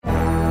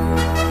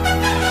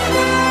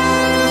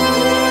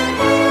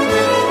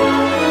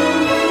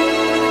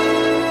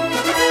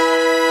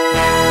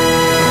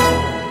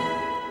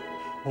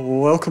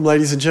welcome,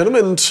 ladies and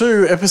gentlemen,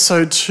 to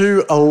episode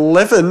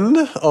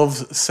 211 of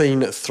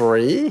Scene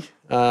 3,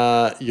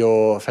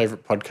 your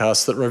favourite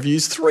podcast that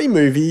reviews 3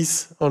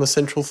 movies on a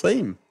central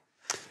theme.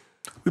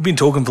 We've been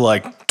talking for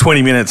like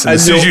 20 minutes, and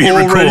as soon as you hit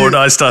record,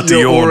 I start to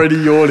yawn. You're already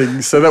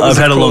yawning. So that was,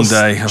 I've had a long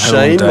day.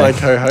 Shane, my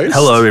co-host.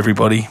 Hello,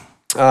 everybody.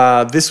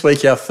 This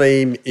week our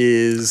theme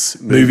is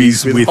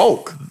Movies with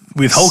Hulk.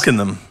 With Hulk in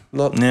them.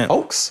 Not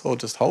Hulks, or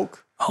just Hulk?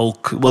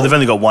 Hulk. Well, they've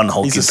only got one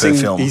Hulk per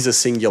film. He's a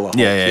singular Hulk.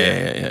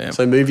 Yeah.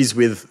 So movies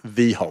with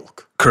the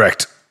Hulk.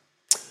 Correct.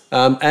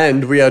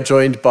 And we are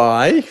joined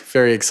by,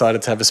 very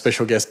excited to have a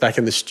special guest back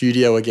in the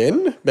studio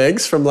again,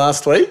 Megs from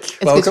last week.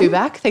 It's good to be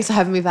back. Thanks for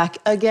having me back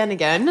again.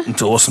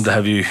 It's awesome to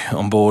have you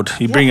on board.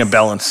 You bring a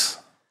balance.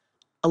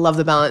 I love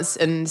the balance,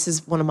 and this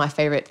is one of my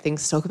favourite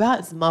things to talk about.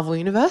 It's the Marvel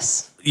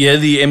Universe. Yeah,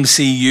 the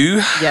MCU,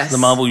 yes. The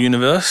Marvel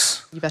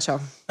Universe. You betcha.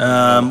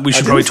 We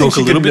should probably talk a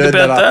little bit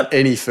about that.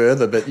 Any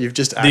further, but you've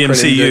just the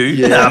MCU.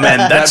 Yeah. Nah,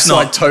 man, that's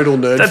not like total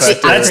nerd. That's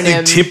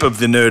the tip of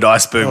the nerd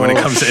iceberg when it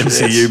comes to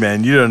MCU,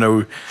 man. You don't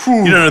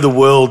know the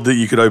world that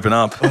you could open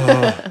up.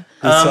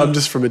 I'm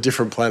just from a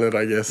different planet,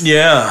 I guess.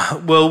 Yeah.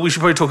 Well, we should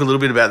probably talk a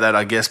little bit about that.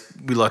 I guess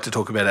we like to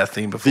talk about our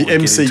theme before the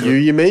we MCU. Get into it.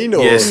 You mean?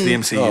 Or? Yes, the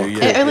MCU. Oh,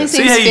 yeah. It only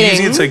seems See how you're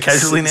using fitting. it so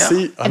casually now.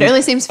 It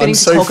only seems fitting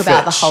to talk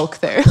about the Hulk,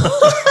 though.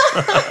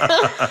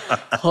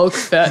 Hulk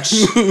fetch.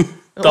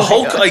 The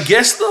Hulk. I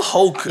guess the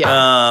Hulk.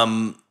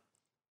 Yeah.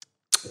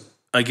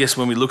 I guess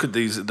when we look at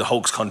the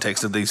Hulk's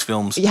context of these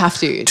films, you have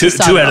to.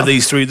 Two out of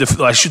these 3.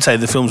 I should say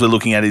the films we're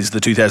looking at is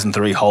the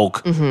 2003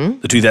 Hulk,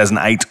 the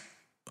 2008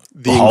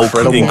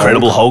 the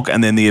Incredible Hulk,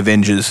 and then the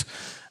Avengers.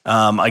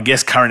 I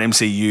guess current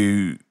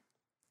MCU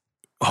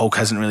Hulk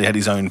hasn't really had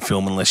his own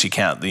film unless you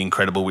count the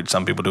Incredible, which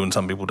some people do and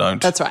some people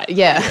don't. That's right.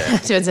 Yeah.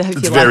 Depends on who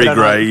it's you very like it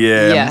or grey. not.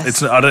 Yeah.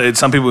 Yes.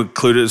 Some people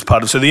include it as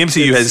part of. So the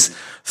MCU has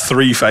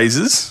 3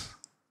 phases.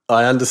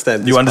 I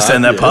understand. You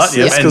understand that part?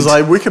 Yes, because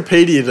I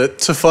Wikipedia'd it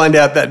to find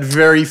out that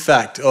very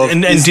fact of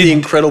the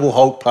Incredible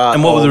Hulk part.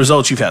 And what were the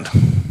results you found?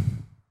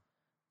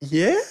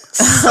 Yes.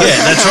 Yeah,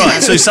 that's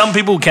right. So some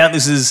people count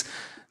this as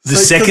the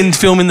second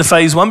film in the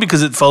phase 1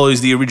 because it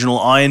follows the original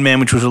Iron Man,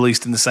 which was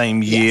released in the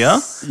same year.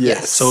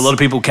 Yes. So a lot of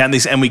people count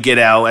this, and we get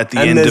at the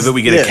end of it,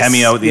 we get a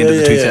cameo at the end of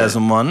the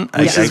 2001.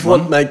 Which is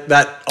what make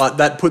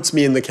that puts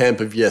me in the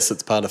camp of yes,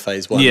 it's part of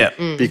phase 1. Yeah.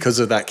 Because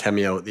of that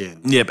cameo at the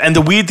end. Yeah. And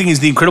the weird thing is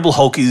the Incredible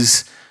Hulk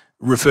is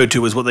referred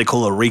to as what they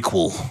call a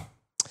requel.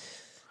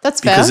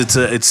 That's fair. Because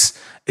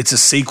it's a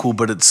sequel,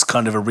 but it's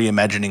kind of a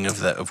reimagining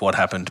of what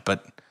happened.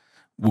 But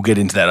we'll get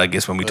into that, I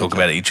guess, when we talk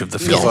about each of the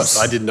films. Yes.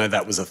 I didn't know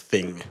that was a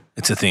thing.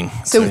 It's a thing.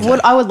 So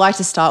what I would like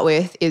to start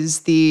with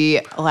is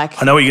I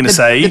know what you're going to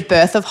say. The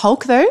birth of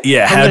Hulk, though.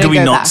 Yeah. How do we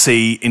not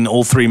see in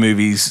all 3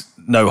 movies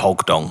no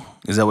Hulk dong?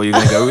 Is that what you're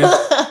going to go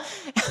with?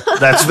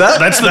 That's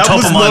the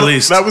top of my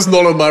list. That was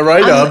not on my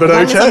radar, but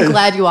okay. I'm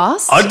glad you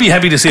asked. I'd be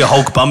happy to see a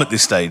Hulk bum at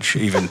this stage,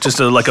 even. Just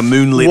like a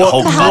moonlit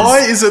Hulk bum. Why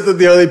is it that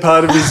the only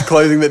part of his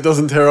clothing that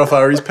doesn't tear off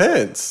are his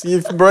pants?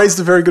 You've raised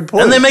a very good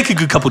point. And they make a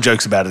good couple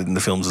jokes about it in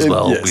the films as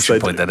well. Yes, we should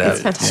point that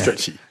out. It's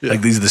stretchy. Yeah.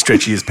 Like these are the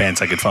stretchiest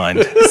pants I could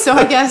find. So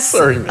I guess...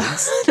 Sorry,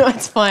 Max. No,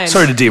 it's fine.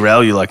 Sorry to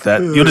derail you like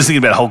that. You're just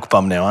thinking about Hulk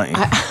bum now, aren't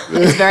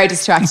you? It's very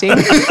distracting.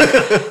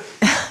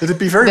 It'd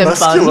be very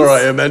muscular,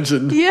 I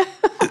imagine. Yeah.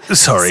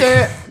 Sorry.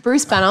 So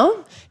Bruce Banner,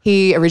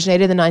 he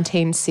originated in the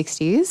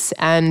 1960s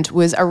and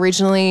was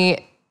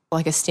originally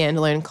like a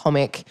standalone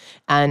comic,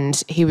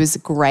 and he was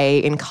grey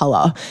in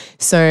colour.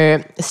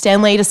 So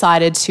Stan Lee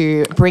decided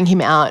to bring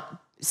him out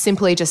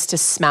simply just to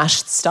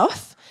smash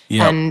stuff.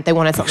 Yep. And they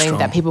wanted something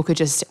that people could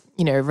just,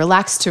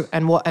 relax to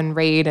and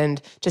read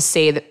and just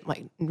see that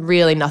like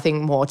really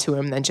nothing more to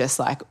him than just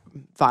like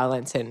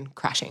violence and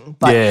crashing.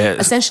 But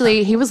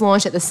essentially he was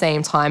launched at the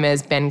same time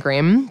as Ben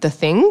Grimm, The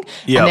Thing.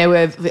 Yep. And they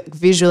were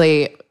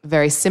visually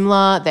very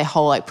similar. Their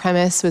whole like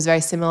premise was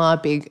very similar,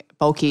 big,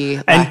 bulky.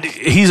 And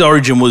his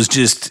origin was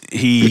just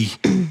he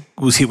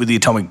was hit with the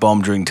atomic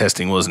bomb during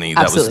testing, wasn't he?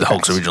 That was the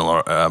Hulk's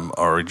original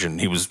origin.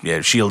 He was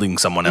shielding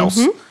someone else.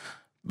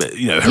 But,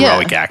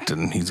 heroic act,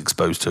 and he's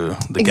exposed to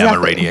the gamma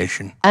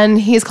radiation. And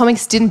his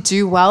comics didn't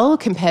do well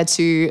compared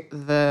to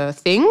The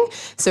Thing.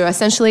 So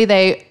essentially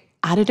they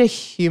added a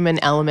human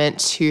element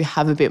to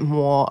have a bit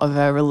more of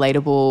a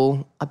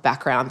relatable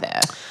background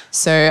there.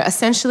 So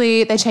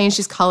essentially they changed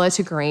his colour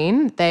to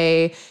green.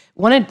 They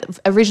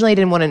originally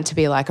didn't want it to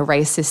be like a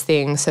racist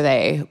thing, so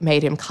they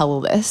made him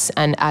colourless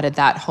and added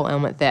that whole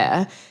element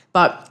there.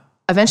 But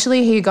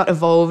eventually he got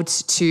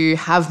evolved to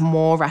have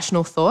more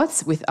rational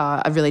thoughts with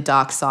a really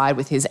dark side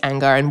with his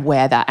anger and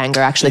where that anger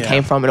actually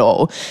came from at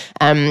all.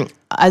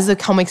 As the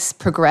comics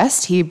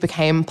progressed, he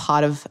became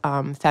part of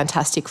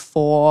Fantastic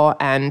Four,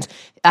 and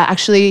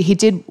actually he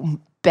did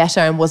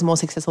better and was more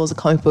successful as a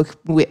comic book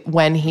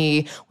when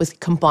he was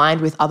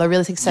combined with other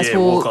really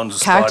successful characters.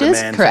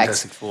 Spider-Man, correct.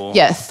 Fantastic Four.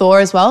 Yeah, Thor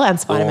as well, and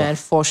Spider-Man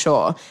for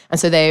sure. And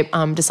so they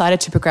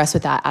decided to progress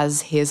with that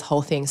as his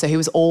whole thing. So he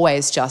was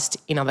always just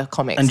in other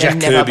comics and Jack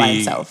never Kirby, by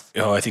himself.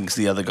 I think is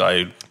the other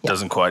guy who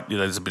doesn't quite.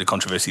 There's a bit of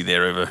controversy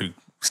there over who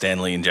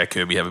Stan Lee and Jack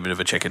Kirby have a bit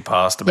of a checkered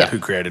past about who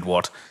created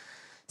what.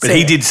 But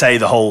he did say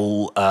the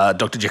whole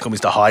Dr. Jekyll,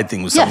 Mr. Hyde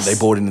thing was something they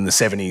brought in the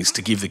 70s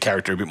to give the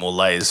character a bit more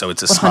layers. So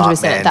it's a 100%,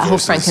 smart man. That whole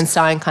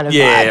Frankenstein kind of vibe.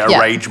 Yeah, a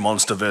rage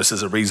monster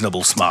versus a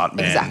reasonable smart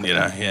man. Exactly. You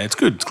know, yeah, it's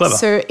good. It's clever.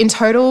 So in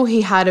total,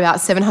 he had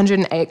about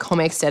 708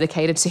 comics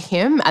dedicated to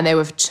him, and they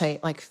were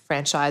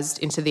franchised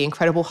into the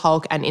Incredible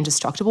Hulk and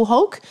Indestructible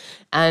Hulk.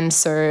 And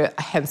so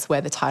hence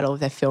where the title of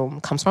their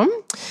film comes from.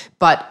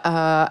 But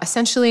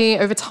essentially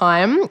over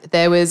time,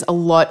 there was a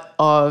lot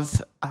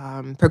of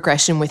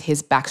progression with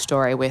his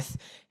backstory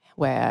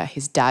where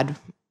his dad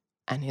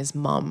and his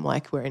mum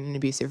were in an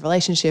abusive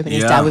relationship, and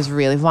his dad was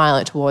really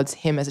violent towards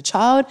him as a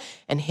child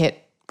and hit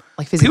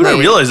physically. People don't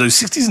realise those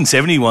 60s and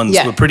 70s ones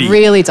were pretty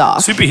really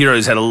dark.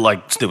 Superheroes had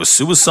there was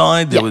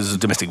suicide, there was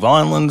domestic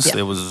violence,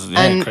 there was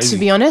and crazy. To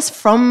be honest,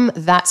 from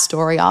that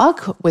story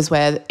arc was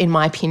where, in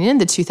my opinion,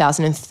 the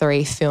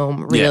 2003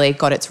 film really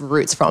got its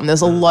roots from.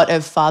 There's a lot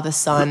of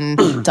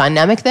father-son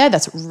dynamic there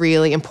that's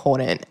really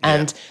important,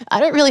 and I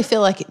don't really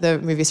feel like the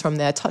movies from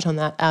there touch on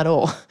that at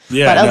all.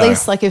 Yeah, but at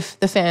least if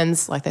the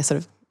fans they sort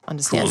of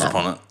understand Pulls that.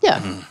 upon it.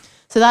 Yeah.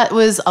 So that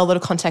was a lot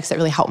of context that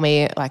really helped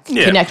me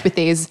connect with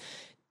these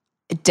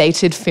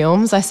dated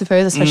films, I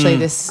suppose, especially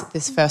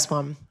this first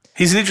one.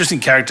 He's an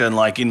interesting character, and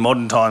in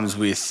modern times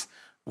with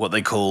what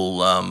they call,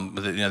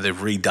 they've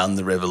redone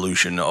the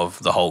revolution of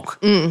the Hulk.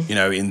 You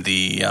know, in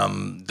the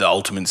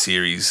Ultimate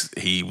series,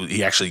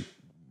 he actually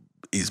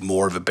is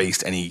more of a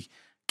beast, and he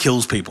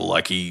kills people.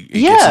 He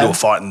gets into a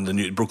fight in the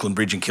New Brooklyn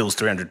Bridge and kills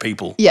 300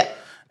 people. Yeah,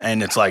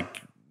 and it's and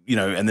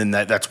then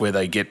that's where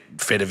they get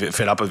fed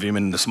up of him,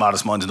 and the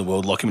smartest minds in the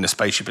world lock him in a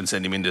spaceship and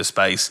send him into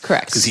space.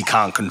 Correct, because he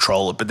can't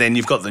control it. But then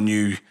you've got the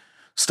new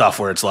stuff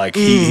where it's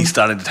he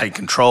started to take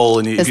control,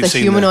 and there's the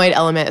humanoid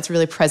element that's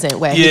really present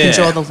where he can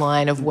draw the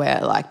line of where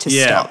to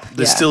stop.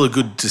 There's still a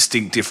good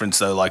distinct difference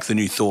though, the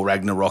new Thor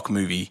Ragnarok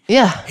movie.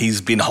 Yeah, he's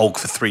been Hulk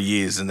for 3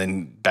 years, and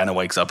then Banner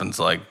wakes up and it's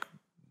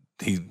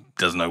he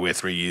doesn't know where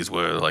 3 years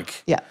were.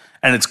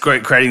 And it's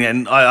great creating that,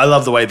 and I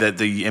love the way that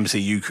the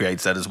MCU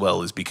creates that as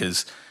well, is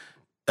because.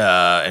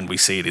 And we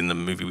see it in the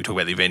movie we talk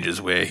about, the Avengers,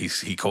 where he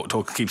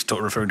keeps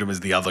referring to him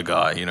as the other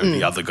guy. You know,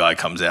 the other guy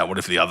comes out. What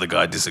if the other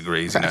guy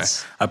disagrees? Right. You know,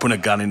 I put a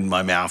gun in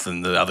my mouth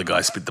and the other guy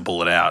spit the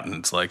bullet out, and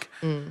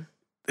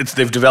it's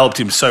they've developed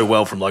him so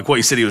well from what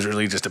you said, he was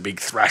really just a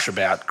big thrash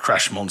about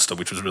crash monster,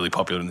 which was really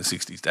popular in the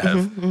 60s to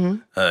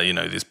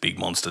have this big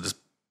monster just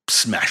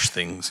smash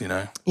things. You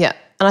know, yeah,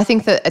 and I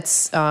think that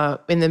it's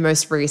in the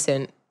most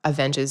recent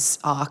Avengers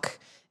arc,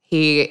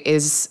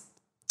 he's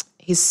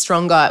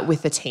stronger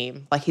with the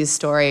team. His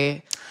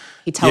story,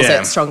 he tells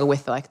it stronger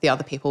with the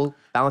other people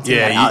balancing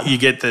that out. You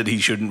get that he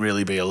shouldn't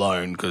really be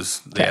alone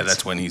because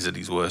that's when he's at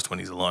his worst, when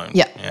he's alone.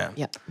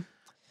 Yeah.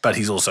 But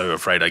he's also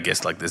afraid, I guess,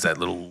 there's that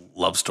little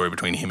love story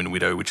between him and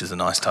Widow, which is a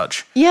nice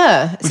touch.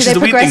 Yeah. Which is the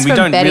weird thing. We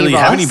don't really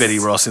have any Betty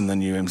Ross in the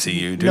new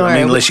MCU, do we? I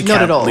mean, unless you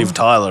count Liv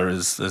Tyler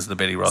as the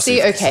Betty Ross.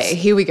 See, okay,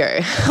 here we go.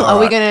 Are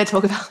we going to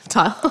talk about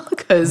Tyler?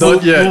 Because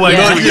Not yet.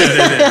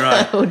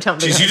 Right. We'll jump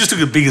Jeez, you just took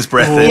the biggest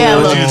breath there. Yeah,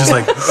 you were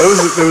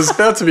just there was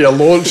about to be a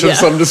launch of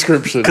some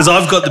description. Because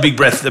I've got the big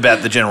breath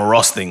about the General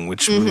Ross thing,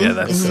 which,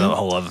 that's a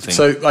whole other thing.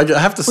 So I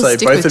have to say,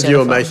 both of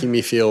you are making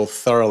me feel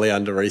thoroughly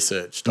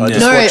under-researched. I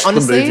just watched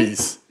honestly, the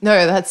movies.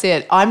 No, that's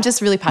it. I'm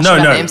just really passionate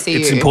about the MCU.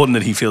 It's important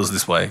that he feels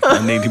this way.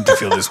 I need him to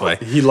feel this way.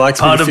 He likes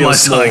part me to of feel my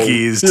small.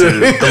 psyche is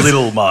to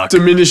belittle Mark.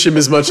 Diminish him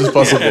as much as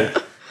possible.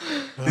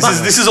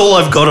 This is all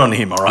I've got on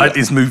him, all right,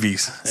 is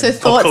movies. So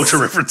pop culture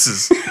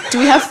references. Do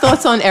we have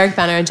thoughts on Eric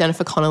Banner and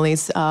Jennifer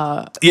Connelly's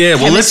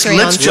let's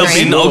jump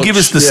in. I'll give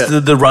us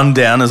the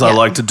rundown, as I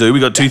like to do.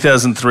 We got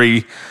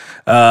 2003.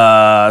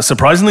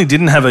 Surprisingly,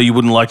 didn't have a "You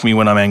wouldn't like me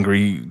when I'm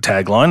angry"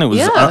 tagline. It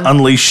was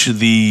 "Unleash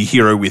the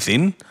hero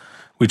within,"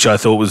 which I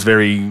thought was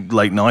very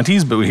late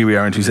 90s, but here we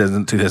are in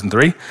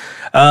 2003.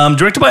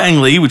 Directed by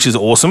Ang Lee, which is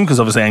awesome because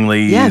obviously Ang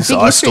Lee is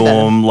Ice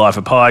Storm, Life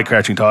of Pi,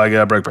 Crouching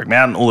Tiger, Brokeback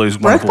Mountain, all those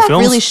wonderful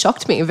films. Really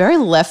shocked me. Very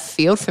left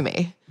field for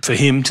me. For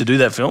him to do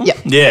that film?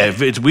 Yeah,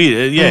 it's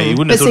weird. Yeah, you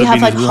wouldn't have thought you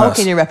have it'd be Hulk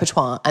in your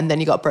repertoire, and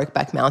then you got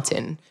Brokeback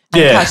Mountain,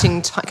 and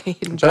Crouching Tiger,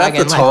 Hidden Dragon.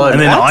 At the time, and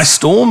then Ice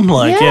Storm?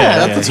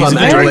 At the time,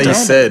 Ang Lee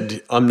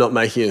said, I'm not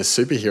making a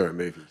superhero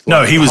movie.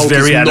 No, he was Hulk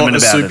very adamant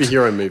not about a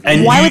superhero movie.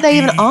 And why would they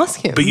even ask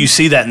him? But you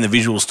see that in the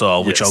visual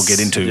style, which I'll get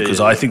into,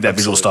 because I think that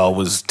visual style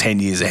was 10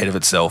 years ahead of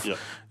itself. Yeah.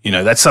 You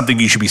know, that's something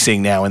you should be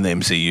seeing now in the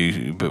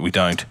MCU, but we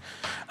don't.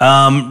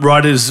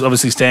 Writers,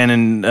 obviously Stan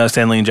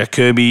Lee and Jack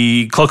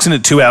Kirby. Clocks in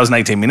at 2 hours and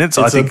 18 minutes.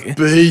 It's a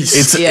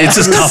beast. It's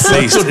a tough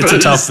beast. It's a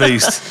tough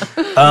beast.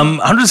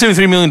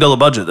 $173 million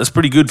budget. That's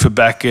pretty good for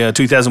back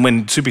 2000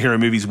 when superhero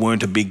movies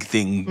weren't a big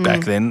thing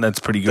back then. That's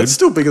pretty good. That's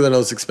still bigger than I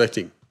was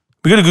expecting.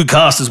 We got a good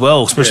cast as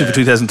well, especially for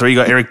 2003. You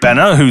got Eric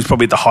Banner, who's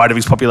probably at the height of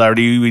his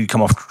popularity. He'd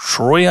come off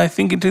Troy, I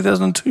think, in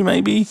 2002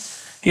 maybe.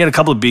 He had a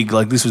couple of big,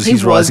 this was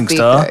his rising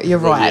star. You're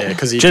right.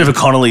 Jennifer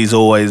Connelly is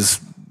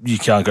always, you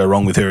can't go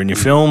wrong with her in your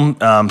film.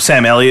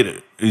 Sam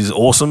Elliott is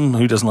awesome.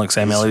 Who doesn't like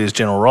Sam Elliott as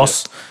General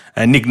Ross?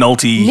 And Nick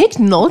Nolte. Nick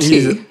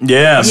Nolte.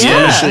 Yeah.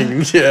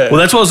 Yeah. Well,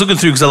 that's what I was looking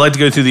through because I like to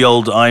go through the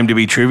old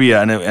IMDb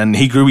trivia, and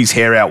he grew his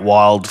hair out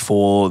wild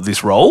for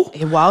this role.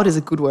 Yeah, wild is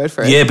a good word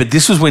for it. Yeah, but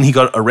this was when he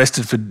got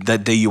arrested for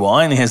that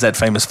DUI, and he has that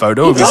famous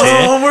photo of his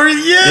hair.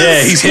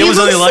 Yeah, his hair was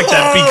only like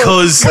that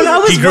because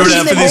he grew it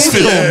out for this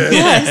film.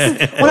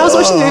 Yes. When I was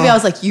watching the movie, I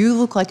was like, "You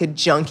look like a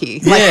junkie."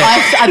 Like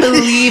I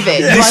believe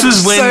it. This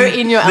was when so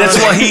in your that's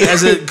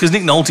element. why because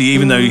Nick Nolte,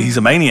 even though he's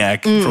a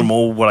maniac, from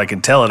all what I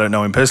can tell, I don't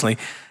know him personally.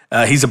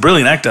 He's a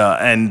brilliant actor,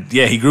 and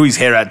he grew his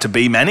hair out to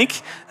be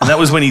manic, and that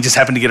was when he just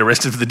happened to get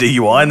arrested for the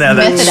DUI. Now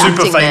that Method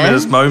super acting,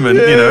 famous moment,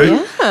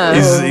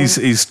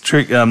 is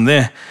trick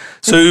there.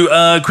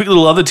 So, quick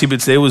little other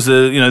tidbits there was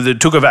they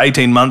took over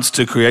 18 months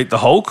to create the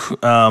Hulk.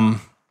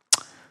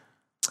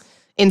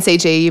 In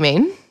CG, you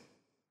mean?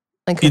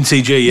 Like In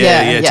CG,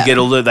 to get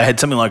all they had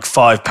something like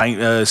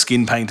 5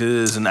 skin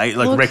painters and 8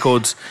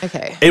 records.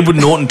 Okay. Edward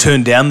Norton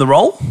turned down the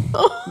role.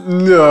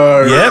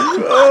 No.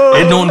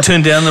 Yep. Ed Norton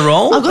turned down the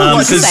role. I've got a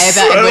lot to say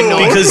about Edward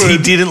Norton. Because he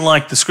didn't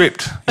like the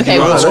script. Okay,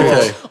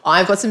 Okay.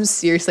 I've got some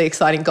seriously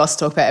exciting goss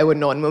to talk about Edward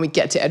Norton when we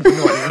get to Edward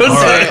Norton. All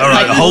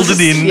right. Hold it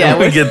in when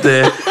we get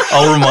there.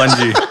 I'll remind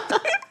you.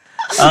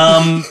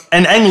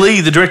 And Ang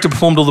Lee, the director,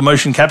 performed all the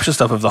motion capture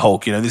stuff of the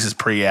Hulk. This is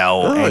pre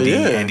our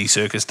Andy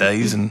Serkis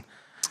days and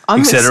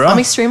etc. I'm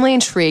extremely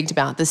intrigued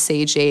about the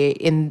CG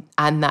in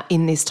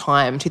this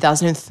time,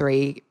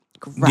 2003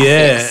 graphics.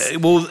 Yeah,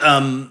 well,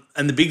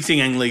 and the big thing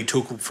Ang Lee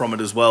took from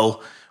it as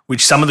well,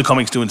 which some of the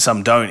comics do and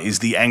some don't, is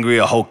the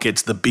angrier Hulk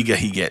gets, the bigger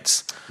he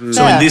gets.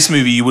 So in this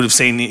movie, you would have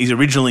seen his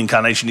original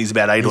incarnation, he's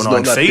about 8 or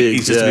 9 feet. Big,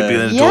 he's just a bit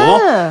bigger than a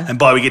door. And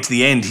by we get to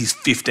the end, he's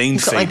 15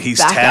 feet. like He's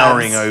back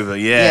towering abs. over.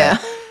 Yeah.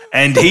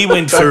 And he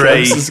went for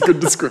This is a good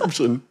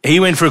description. he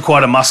went for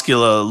quite a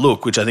muscular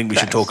look, which I think we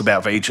should talk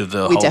about for each of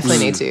the We Hulks.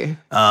 definitely need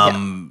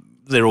to.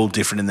 They're all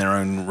different in their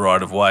own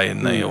right of way,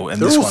 and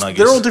this one, I guess.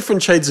 They're all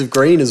different shades of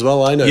green as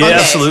well, I know. Yeah, Okay,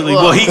 absolutely.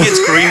 well- Well, he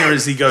gets greener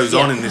as he goes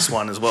on in this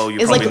one as well. You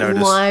It's probably like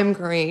noticed. lime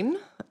green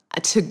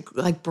to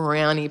like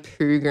brownie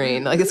poo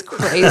green. Like it's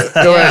crazy.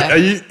 No, wait, are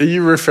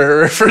you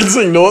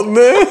referencing Norton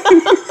there?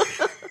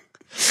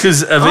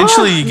 Because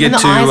eventually you get and the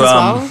to eyes as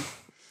well.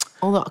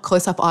 All the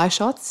close-up eye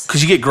shots.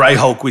 because you get Grey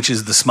Hulk, which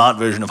is the smart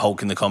version of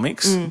Hulk in the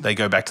comics. Mm. They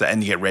go back to that,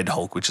 and you get Red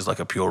Hulk, which is like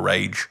a pure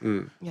rage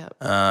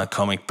Yeah.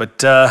 comic. But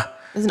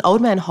There's an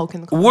old man Hulk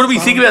in the comics what do we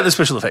as think well. about the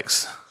special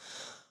effects?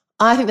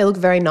 I think they look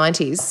very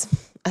 90s.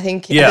 I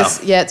think Yeah.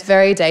 it's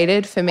very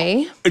dated for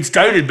me. It's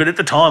dated, but at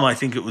the time, I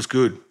think it was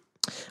good.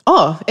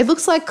 Oh, it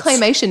looks like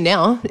claymation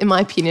now, in my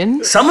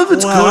opinion. Some of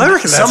it's Wow, I good.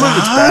 reckon Some that's of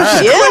it's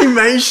harsh. bad.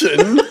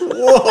 Claymation.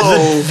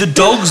 Whoa. The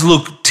dogs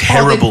look Oh,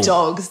 terrible. the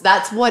dogs.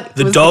 That's what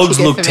The was dogs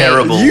kicker look for me.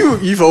 terrible.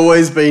 You've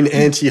always been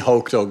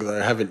anti-Hulk dog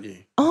though, haven't you?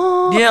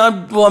 Yeah,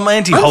 I'm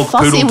anti-Hulk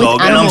fussy poodle with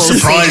dog, and I'm animals,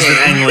 surprised CG.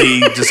 that Ang Lee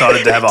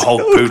decided to have a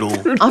Hulk poodle.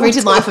 I've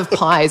read Life of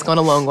Pi has gone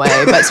a long way,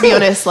 but to be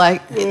honest,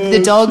 like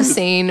the dog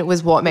scene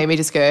was what made me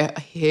just go,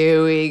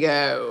 "Here we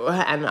go,"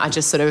 and I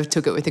just sort of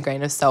took it with a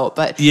grain of salt.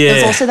 But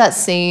there's Yeah. also that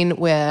scene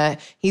where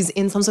he's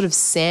in some sort of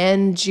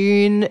sand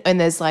dune, and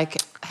there's like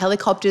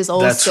helicopters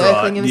all That's circling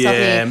right, him and stuff,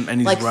 yeah, and and he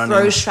he's like running.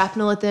 throws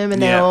shrapnel at them,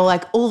 and they're Yeah. all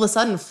like all of a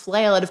sudden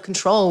flail out of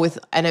control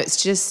and it's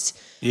just.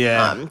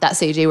 Yeah. That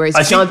CG where he's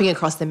I think- jumping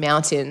across the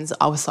mountains,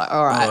 I was like,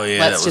 all right, Oh,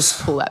 yeah, let's that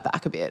just pull that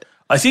back a bit.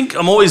 I think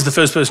I'm always the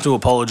first person to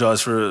apologise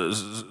for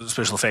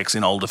special effects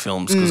in older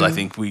films because I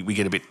think we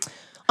get a bit.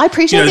 I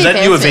appreciate the that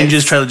new advancements.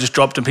 Avengers trailer just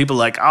dropped and people are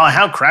like, oh,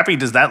 how crappy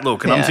does that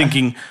look? And I'm Yeah.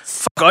 thinking,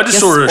 fuck, I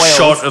just You're saw a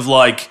spoiled. shot of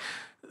like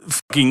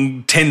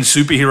fucking 10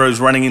 superheroes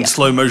running in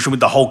slow motion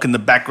with the Hulk in the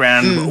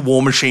background,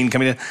 War Machine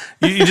coming in.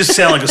 You just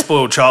sound like a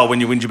spoiled child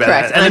when you whinge about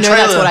Correct. that. And I the know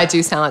that's trailer- what I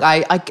do sound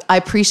like. I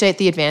appreciate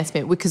the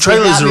advancement because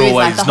Trailers without are movies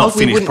always like the not Hulk, we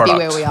finished wouldn't be product.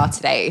 where we are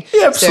today.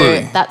 Yeah,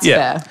 absolutely. So that's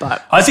fair.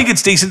 But I think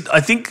it's decent. I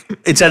think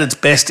it's at its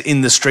best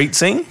in the street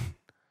scene.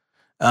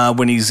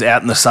 When he's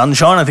out in the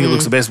sunshine, I think it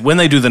looks the best. When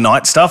they do the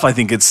night stuff, I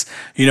think it's,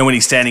 when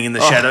he's standing in the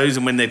shadows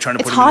and when they're trying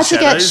to it's put him in hard the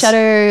to get shadows.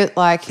 shadow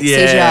like Yeah,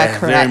 CGI very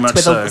correct much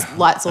where the so.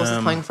 light source is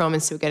coming from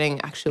and still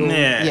getting actual.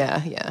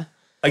 Yeah. Yeah.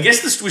 I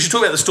guess we should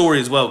talk about the story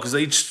as well because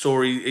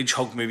each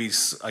Hulk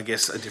movie's, I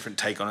guess, a different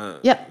take on a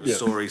Yep.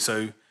 story.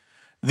 So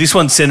this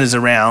one centers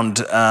around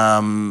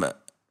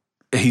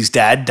his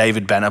dad,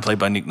 David Banner, played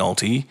by Nick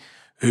Nolte,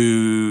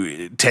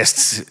 who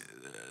tests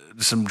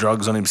some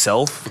drugs on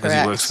himself because he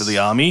Correct. works for the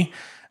army.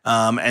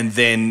 And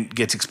then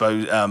gets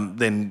exposed.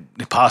 Then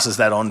he passes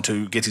that on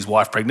gets his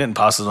wife pregnant and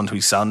passes on to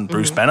his son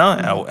Bruce Banner,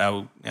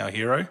 our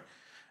hero.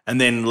 And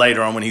then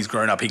later on, when he's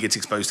grown up, he gets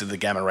exposed to the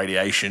gamma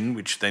radiation,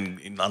 which then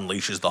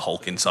unleashes the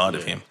Hulk inside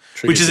of him,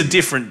 which is a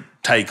different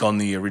take on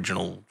the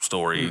original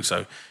story.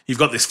 So you've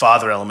got this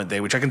father element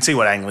there, which I can see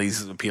what Ang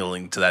Lee's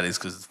appealing to that is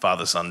because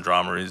father-son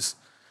drama is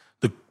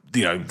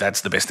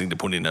that's the best thing to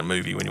put in a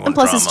movie when you want And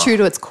plus, drama. it's true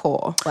to its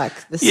core, like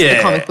the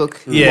comic book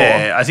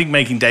Yeah, lore. I think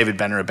making David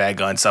Banner a bad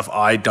guy and stuff,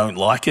 I don't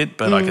like it,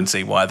 but I can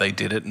see why they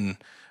did it. And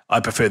I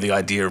prefer the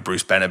idea of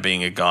Bruce Banner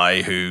being a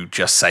guy who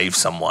just saves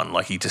someone.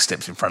 Like he just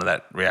steps in front of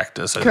that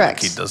reactor so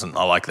Correct. the kid doesn't.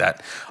 I like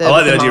that. The- I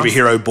like the the idea of a mask.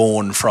 hero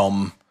born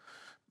from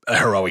a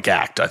heroic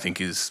act, I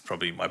think, is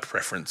probably my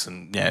preference.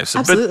 And so,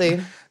 Absolutely.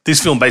 But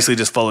this film basically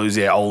just follows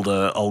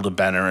older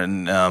Banner,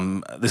 and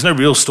there's no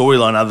real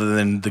storyline other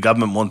than the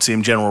government wants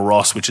him. General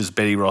Ross, which is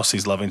Betty Ross,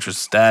 his love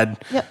interest's dad,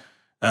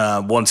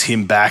 wants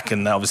him back,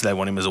 and obviously they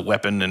want him as a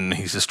weapon, and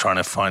he's just trying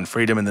to find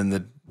freedom. And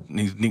then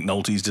Nick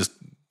Nolte's just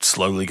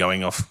slowly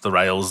going off the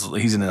rails.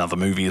 He's in another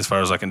movie, as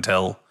far as I can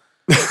tell.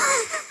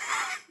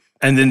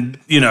 And then,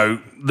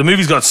 the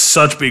movie's got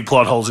such big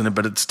plot holes in it,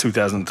 but it's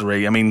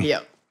 2003. I mean,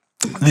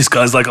 this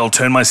guy's like, I'll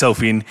turn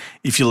myself in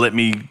if you let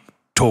me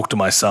talk to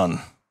my son.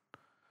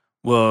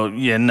 Well,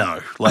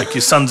 no. Like,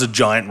 your son's a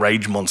giant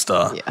rage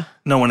monster. Yeah.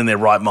 No one in their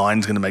right mind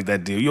is going to make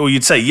that deal. Or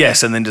you'd say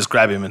yes and then just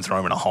grab him and throw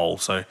him in a hole.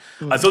 So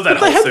I thought that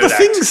whole They have third the act.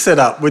 things set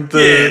up with the...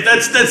 Yeah,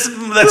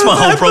 that's my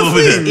whole problem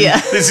with it. Yeah.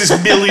 There's this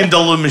 $1 million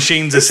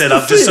machines are set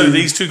up just so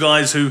these two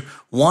guys who,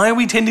 why are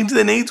we tending to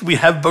their needs? We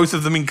have both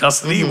of them in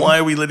custody. Why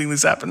are we letting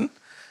this happen?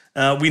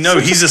 We know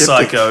he's a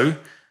psycho.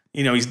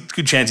 He's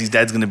good chance his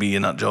dad's going to be a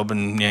nut job,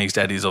 and his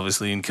dad is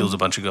obviously, and kills a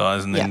bunch of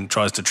guys and then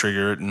tries to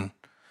trigger it. And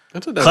I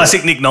don't know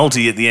classic Nick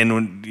Nolte at the end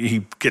when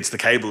he gets the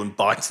cable and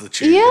bites the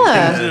tube.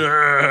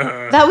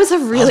 Yeah. That was a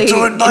really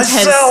intense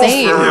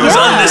scene. It was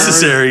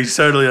unnecessary,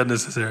 totally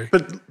unnecessary.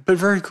 But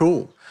very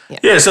cool.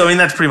 Yeah, so I mean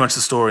that's pretty much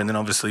the story, and then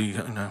obviously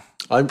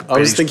I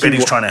was thinking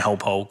Betty's trying to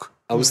help Hulk.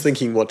 I was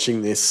thinking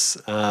watching this.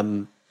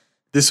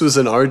 This was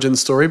an origin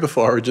story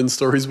before origin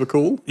stories were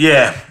cool.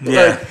 Yeah.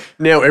 Like,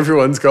 now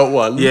everyone's got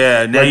one.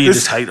 Yeah, now Like you this-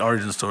 just hate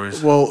origin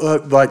stories. Well,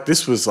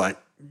 this was like,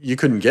 you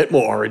couldn't get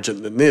more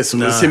origin than this. It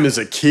was him as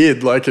a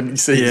kid, and you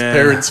see his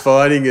parents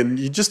fighting, and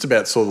you just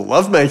about saw the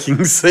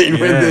lovemaking scene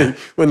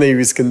when he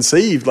was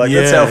conceived.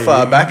 That's how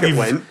far back it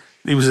went.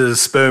 He was a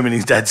sperm in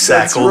his dad's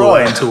sack That's all the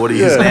way right. into what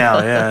he is now.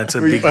 Yeah, it's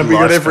a big And we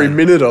got every lifespan.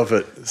 minute of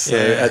it. So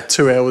Yeah. at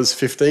 2 hours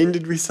 15,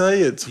 did we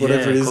say? It's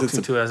whatever it is. clocked It's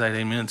in 2 hours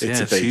 18 minutes. it's Yeah,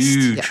 a it's beast.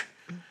 huge. Yeah.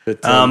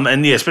 But,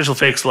 And special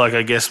effects. Like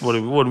I guess what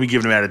are we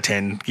giving them out of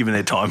 10? Given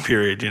their time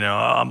period,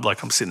 I'm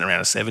sitting around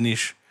a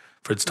 7-ish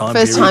for its time.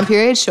 First period. time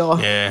period, sure.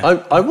 Yeah.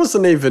 I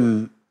wasn't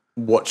even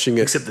watching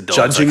it, Except the dogs,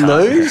 judging I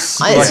can't. those.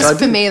 It's just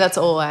for me, that's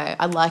all I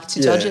like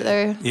to judge it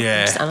though.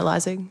 Yeah. Just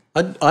analysing.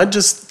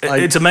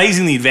 It's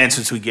amazing the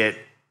advancements we get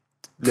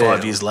 5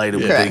 Now. years later.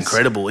 Would Correct. be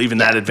incredible. Even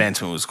that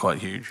advancement was quite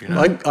huge.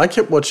 I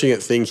kept watching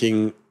it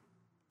thinking,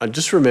 I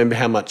just remember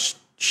how much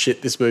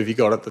shit this movie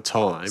got at the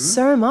time.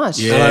 So much.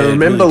 Yeah. And I it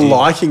remember really did.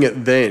 liking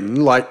it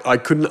then.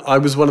 I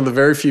was one of the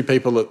very few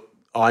people that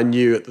I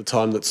knew at the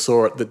time that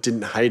saw it that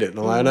didn't hate it. And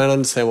I don't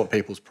understand what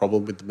people's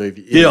problem with the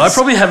movie is. Yeah, I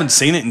probably haven't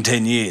seen it in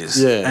 10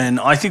 years. Yeah. And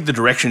I think the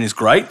direction is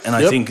great. And I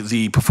Yep. think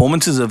the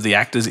performances of the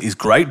actors is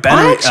great.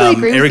 Banner, actually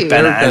agree with Eric you.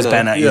 Banner Eric as Bana,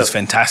 Banner yep. is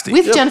fantastic.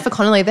 With Jennifer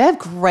Connelly, they have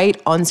great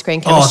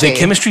on-screen Oh, chemistry. their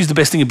chemistry is the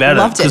best thing about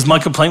Loved it. Because it. my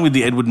complaint with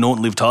the Edward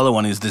Norton Liv Tyler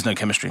one is there's no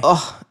chemistry.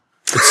 Oh,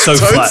 it's so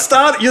Don't flat.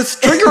 start. You're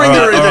triggering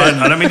All right,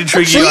 everything. I don't mean to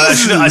trigger you.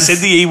 I said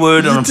the E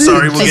word, and I'm did.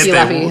 sorry. We'll thank get you,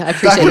 there. Lappy. I We'll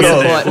appreciate it your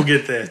off. support. We'll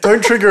get there.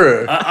 Don't trigger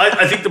her.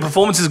 I think the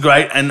performance is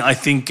great, and I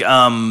think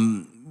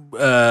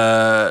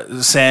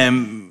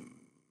Sam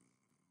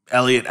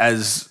Elliott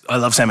I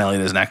love Sam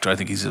Elliott as an actor. I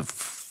think he's a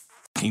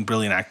fucking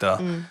brilliant actor,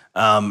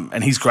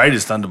 and he's great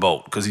as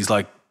Thunderbolt because he's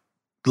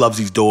loves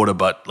his daughter,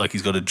 but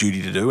he's got a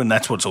duty to do, and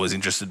that's what's always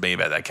interested me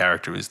about that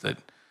character is that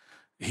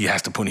he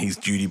has to put his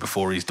duty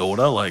before his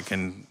daughter,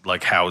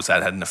 how has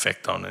that had an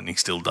effect on, and he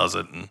still does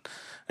it, and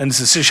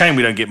it's a shame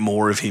we don't get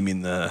more of him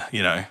in the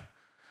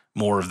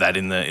more of that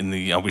in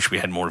the. I wish we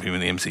had more of him in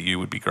the MCU.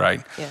 Would be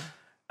great. yeah.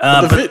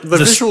 The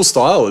visual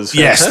style is fantastic.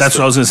 Yes, that's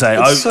what I was going to say.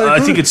 It's so I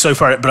think good. it's so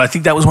far, but I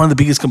think that was one of the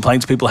biggest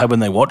complaints people had when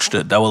they watched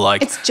it. They were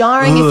like, It's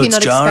jarring if "Ugh, you're it's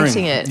not jarring."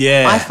 expecting it.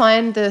 Yeah. I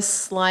find the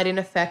slide-in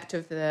effect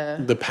of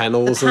the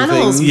panels,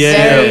 panels and things.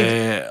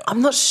 very-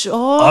 I'm not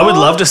sure. I would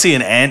love to see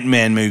an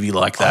Ant-Man movie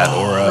like that,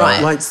 or a,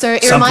 Right. Like so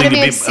it something reminded me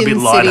a of bit Sin City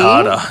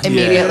lighthearted.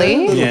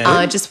 immediately.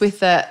 Yeah. Just with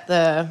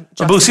the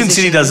Well, Sin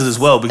City does it as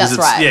well because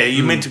That's it's right.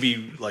 you're meant to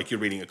be like you're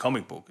reading a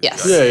comic book.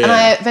 Yes. Yeah, yeah. And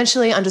I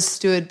eventually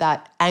understood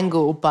that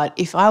angle, but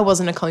if I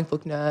wasn't a comic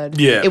book nerd,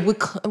 Yeah. it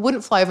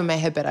wouldn't fly over my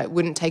head, but it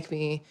wouldn't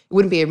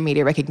be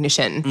immediate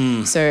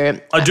recognition. So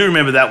I do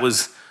remember that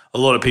was a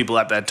lot of people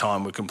at that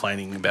time were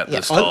complaining about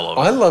the style of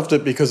it. I loved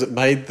it because it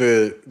made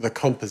the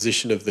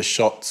composition of the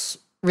shots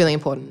really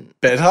important.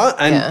 better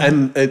and, Yeah.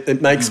 and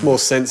it makes more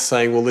sense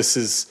saying, well, this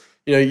is,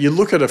 you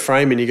look at a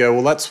frame and you go,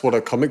 well, that's what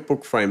a comic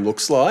book frame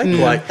looks like.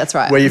 that's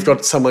right. Where you've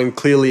got someone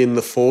clearly in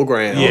the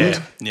foreground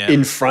Yeah.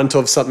 in front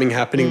of something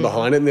happening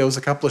behind it. And there was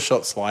a couple of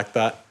shots like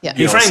that. Yeah. He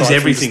You know, frames aside from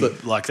everything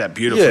just the- like that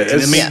beautifully. Yeah, And I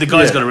it's- mean, the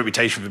guy's yeah. got a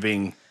reputation for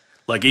being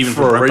even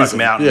For for a Brokeback reason,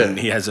 Mountain,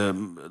 yeah. he has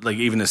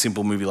even a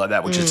simple movie like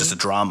that, which is just a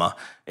drama.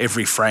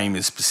 Every frame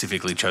is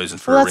specifically chosen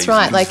for Well, a that's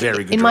reason. right. He's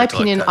very good In my director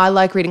opinion, like that. I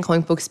like reading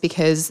comic books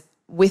because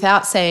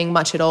without saying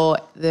much at all,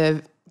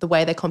 the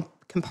way they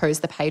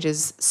compose the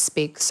pages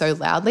speak so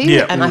loudly.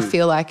 Yeah. And I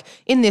feel like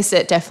in this,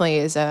 it definitely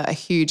is a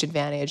huge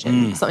advantage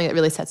and something that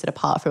really sets it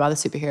apart from other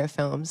superhero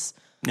films.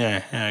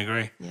 Yeah, I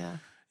agree. Yeah.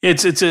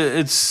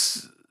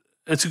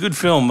 It's a good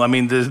film. I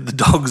mean, the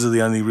dogs are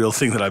the only real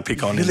thing that I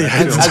pick on in that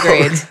film.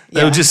 Agreed.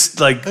 They were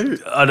just I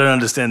don't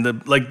understand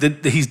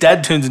his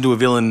dad turns into a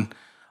villain.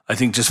 I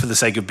think just for the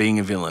sake of being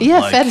a villain.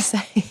 Yeah, fair to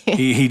say.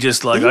 He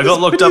just I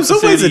got locked up for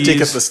 30 years. He was always a dick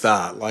at the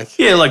start.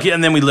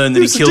 And then we learned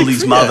that he killed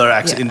his mother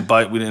Yeah.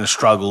 in a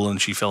struggle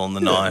and she fell on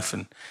the knife.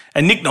 And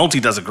Nick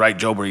Nolte does a great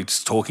job where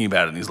he's talking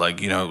about it and he's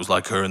like, it was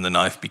like her and the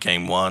knife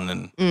became one.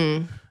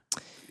 And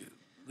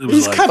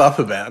he's cut up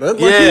about it.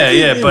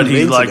 But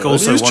he also he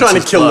was wants trying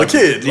his to kill blood. the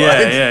kid.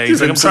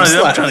 He's like, I'm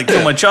trying to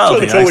kill my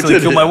child. I actually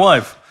killed my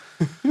wife.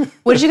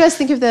 What did you guys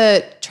think of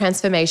the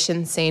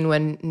transformation scene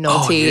when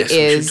Nolte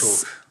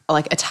is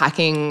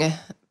attacking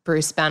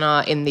Bruce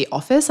Banner in the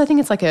office? I think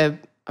it's like a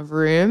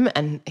room,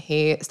 and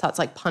he starts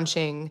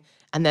punching,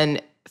 and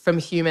then from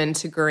human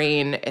to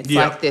green, it's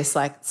like this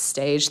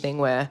stage thing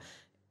where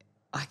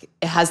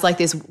it has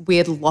this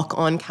weird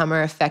lock-on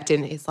camera effect,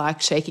 and he's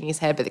shaking his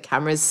head, but the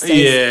camera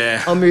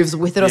stays or moves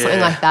with it or something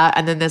like that.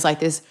 And then there's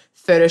this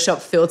Photoshop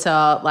filter,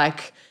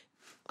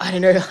 I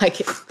don't know,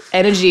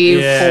 energy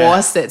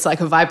force that's a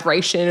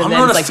vibration. And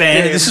I'm not a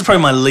fan. This is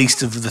probably my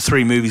least of the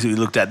 3 movies that we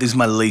looked at. This is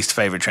my least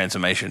favorite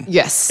transformation.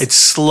 Yes. It's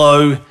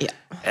slow.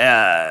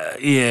 Yeah.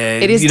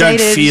 It is you dated.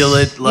 don't feel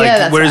it.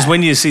 Whereas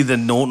when you see the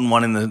Norton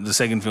one in the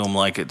second film,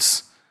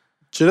 it's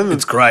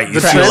it's great. You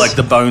feel like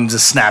the bones are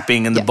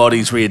snapping and the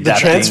body's readapting. The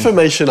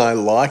transformation I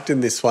liked in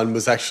this one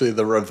was actually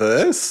the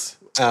reverse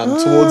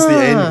towards the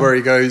end where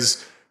he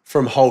goes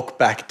from Hulk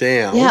back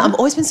down. Yeah, I've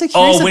always been so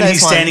curious when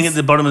he's standing at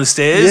the bottom of the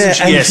stairs?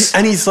 Yeah,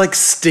 and he's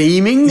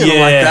steaming.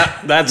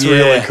 And that's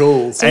really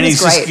cool. And he's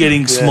just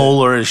getting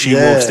smaller as she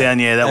walks down.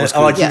 Yeah, that was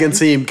cool. You can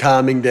see him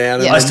calming down.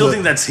 Yeah. And I still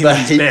think that's him the at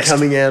his heat best.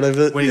 coming out of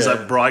it. When he's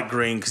bright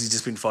green because he's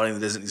just been fighting the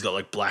desert. He's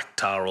got black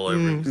tar all over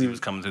him because he was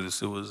coming through the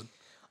sewers.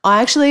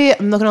 I'm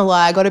not going to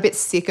lie, I got a bit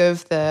sick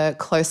of the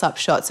close-up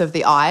shots of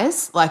the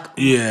eyes, all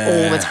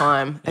the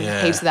time.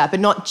 Heaps of that,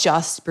 but not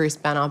just Bruce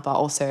Banner, but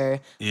also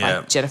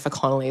Jennifer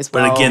Connelly as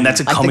well. But again,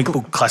 that's a classic comic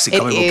book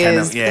kind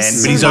of. Yeah,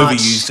 but he's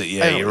overused it.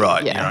 Yeah, you're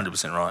right. You're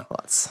 100% right.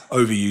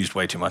 Overused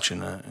way too much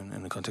in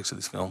the context of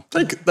this film.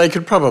 They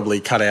could probably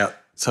cut out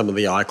some of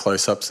the eye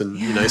close-ups and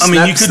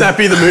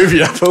snappy the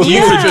movie up.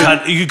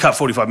 You could cut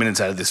 45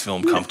 minutes out of this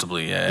film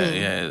comfortably.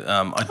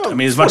 I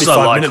mean, as much as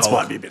I like minutes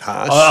Hulk, might be a bit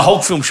harsh. A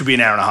Hulk film should be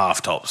an hour and a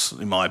half tops,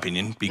 in my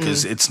opinion,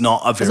 because it's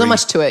not a very. There's not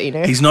much to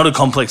it, He's not a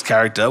complex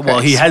character. Well,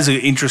 he has an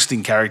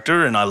interesting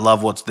character, and I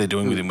love what they're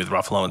doing with him with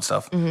Ruffalo and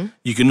stuff.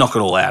 You can knock it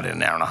all out in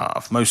an hour and a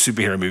half. Most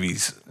superhero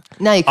movies.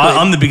 No, you could.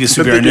 I'm the biggest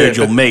superhero nerd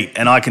you'll meet,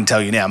 and I can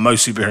tell you now,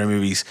 most superhero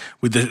movies,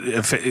 with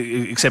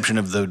the exception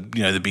of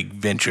the big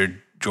venture.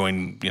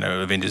 Join,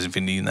 Avengers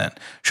Infinity and that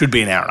should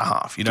be an hour and a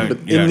half. In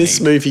this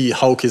movie,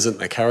 Hulk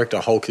isn't a character.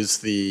 Hulk is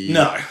the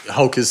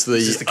Hulk is the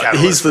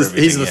he's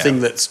the thing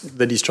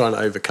that he's trying to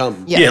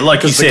overcome. Yeah,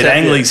 like you said,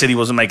 Ang Lee said he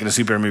wasn't making a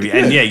superhero movie,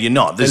 and you're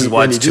not. This is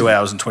why it's 2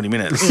 hours and 20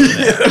 minutes.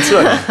 That's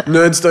right.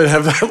 Nerds don't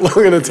have that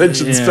long an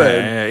attention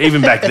span. Yeah.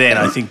 Even back then,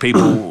 I think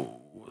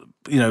people,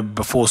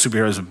 before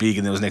superheroes were big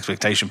and there was an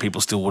expectation, people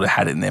still would have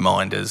had it in their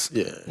mind as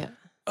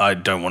I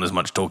don't want as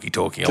much talky. I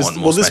want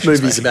more. Well, this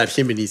movie's about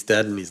him and his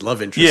dad and his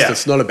love interest. Yeah.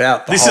 It's not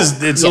about the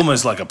Hulk. It's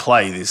almost like a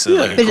play.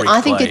 But I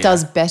think it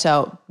does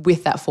better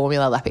with that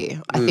formula, Lappy.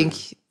 I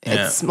think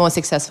it's more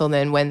successful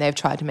than when they've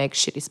tried to make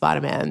shitty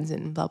Spider-Mans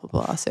and blah, blah,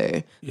 blah.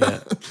 So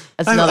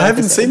that's another I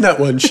haven't seen that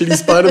one, Shitty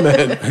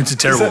Spider-Man. It's a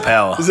terrible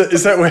power.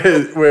 Is that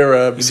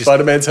where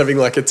Spider-Man's having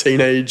a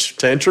teenage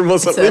tantrum or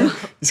something?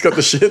 He's got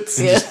the shits.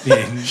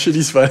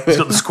 Shitty Spider-Man. He's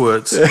got the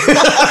squirts.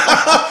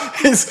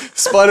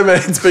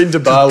 Spider-Man's been to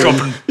Bali.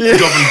 Dropping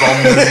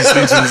bombs as he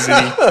swings in the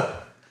city.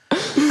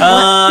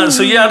 I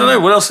don't know.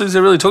 What else is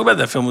there really to talk about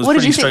that film? It was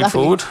pretty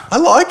straightforward. I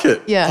like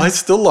it. Yeah. I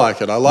still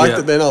like it. I liked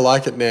it then. I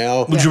like it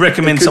now. Would you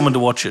recommend someone to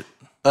watch it?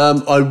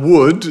 I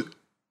would,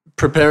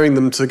 preparing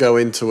them to go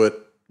into it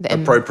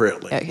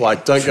appropriately.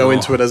 Okay. Don't go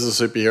into it as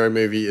a superhero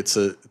movie. It's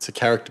a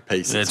character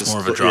piece. Yeah, it's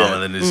more of a drama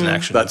than it is an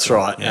action. That's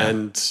right. Yeah.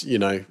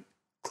 And,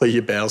 clear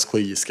your bowels,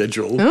 clear your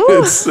schedule.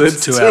 It's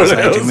 2 hours and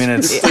 18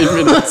 minutes.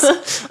 15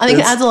 minutes. I think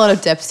it adds a lot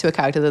of depth to a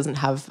character that doesn't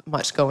have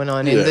much going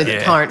on in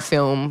the current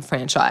film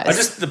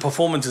franchise. The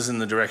performances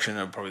and the direction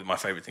are probably my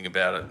favourite thing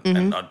about it,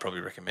 and I'd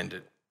probably recommend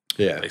it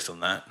based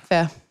on that.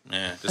 Fair.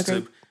 Yeah,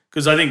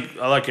 because I think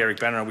I like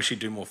Eric Bana. I wish he'd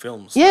do more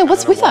films. Yeah,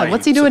 what's with that?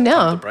 What's he doing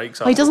now?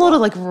 He does a lot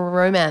of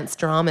romance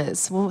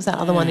dramas. What was that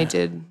other one he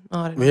did?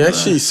 I don't know. He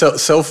actually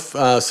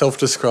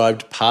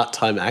self-described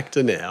part-time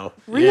actor now.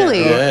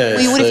 Really? Yeah.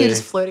 Well, what if you're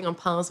just floating on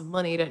piles of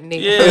money? You don't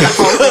need the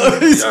whole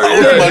thing. He's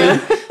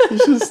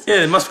money.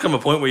 There must come a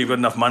point where you've got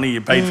enough money,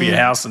 you paid for your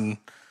house, and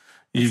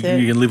you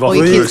can live off all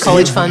your kids'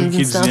 college funds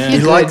and stuff.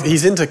 Yeah.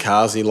 He's into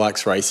cars. He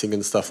likes racing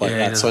and stuff like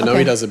that. So I know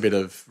he does a bit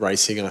of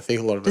racing, and I think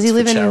a lot of it's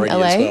for charity in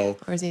LA, as well.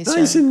 Or is he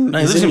he's in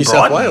New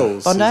South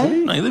Wales.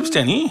 Bondi? No, he lives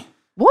down here.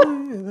 What?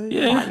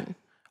 Yeah.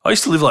 I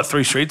used to live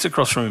 3 streets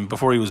across from him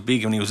before he was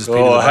big and he was just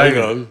Peter the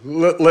Hogan.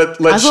 Hang on.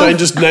 Let Shane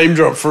just name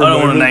drop for a moment. I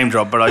don't want to name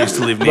drop, but I used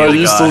to live near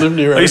the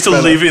guy. I used to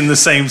live in the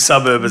same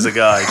suburb as a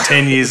guy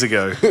 10 years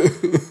ago.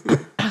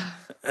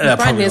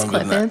 Brighton is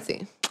quite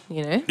fancy.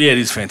 Yeah, it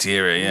is fancy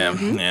area. Yeah,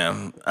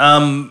 yeah.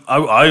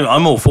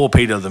 I'm all for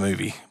Peter the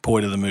movie.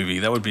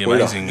 That would be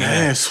amazing.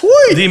 Yeah,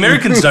 sweet. The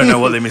Americans don't know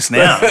what they're missing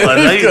out.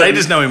 Like, they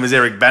just know him as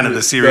Eric Banner,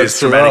 the serious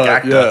dramatic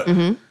actor.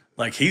 Yeah.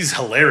 Like, he's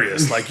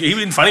hilarious. Like,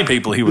 even Funny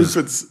People, he was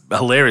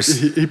hilarious.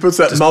 He puts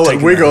that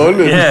mullet wig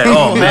on. And yeah.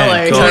 Oh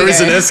man. carries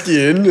an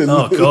esky in.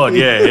 Oh god.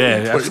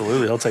 Yeah.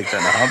 Absolutely. I'll take that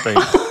in a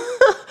heartbeat.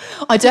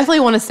 I definitely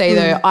want to say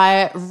though,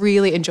 I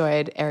really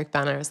enjoyed Eric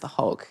Banner as the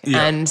Hulk.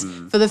 Yeah. And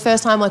for the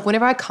first time, like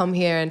whenever I come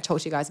here and talk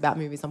to you guys about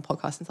movies on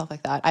podcasts and stuff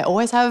like that, I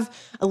always have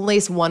at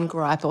least one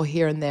gripe or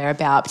here and there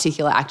about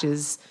particular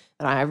actors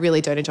that I really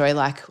don't enjoy.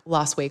 Like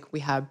last week we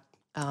had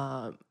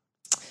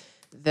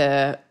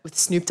with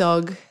Snoop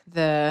Dogg, you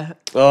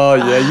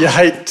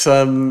hate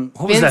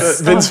what was that?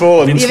 Vince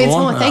Vaughn. Vince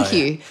Vaughn, thank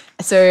you.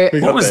 So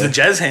What was the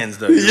jazz hands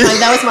though?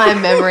 that was my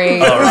memory.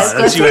 All right,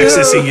 that's you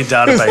accessing your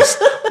database.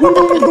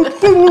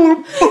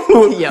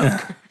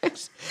 Yeah.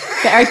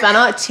 But Eric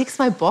Banner ticks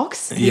my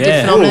box. He Yeah.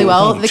 did phenomenally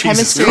well. The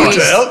Jesus chemistry Christ.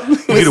 was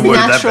You'd have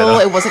worded that natural.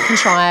 better. It wasn't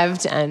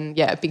contrived, and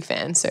yeah, big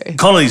fan. So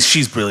Connolly's,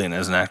 she's brilliant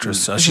as an actress.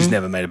 So she's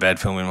never made a bad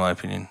film in my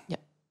opinion. Yep.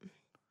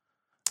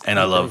 And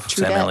I love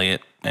True Sam that.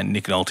 Elliott and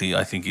Nick Nolte.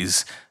 I think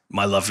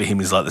my love for him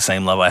is like the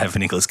same love I have for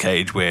Nicolas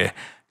Cage, where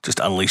just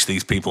unleash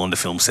these people onto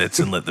film sets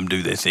and let them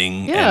do their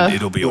thing, Yeah. and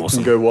it'll be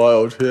awesome. Go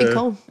wild. Yeah. big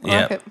call. I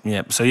Yeah, like it.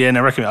 yeah. So yeah,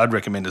 no, I'd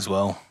recommend as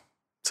well.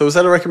 So was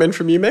that a recommend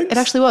from you, Meg? It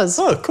actually was.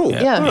 Oh, cool.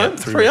 Yeah. All right,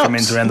 3 3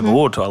 recommends ups. around the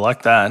board. So I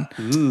like that.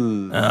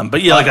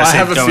 But yeah, like I I said,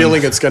 have a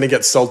feeling it's going to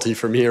get salty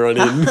from here on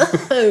in.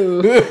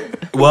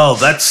 Well,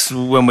 that's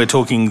when we're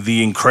talking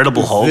The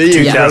Incredible Hulk, The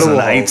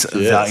 2008, Incredible Hulk,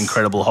 The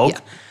Incredible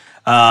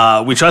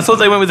Hulk, which I thought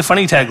they went with a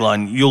funny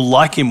tagline. You'll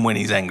like him when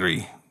he's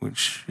angry,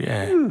 which,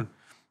 yeah.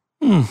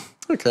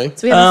 Okay.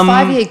 So we have a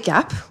 5-year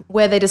gap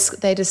where they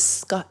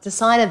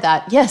decided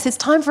that yes, it's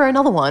time for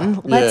another one.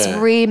 Let's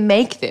Yeah.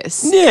 remake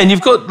this. Yeah, and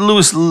you've got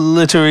Louis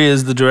Leterrier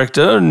as the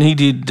director, and he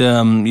did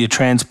your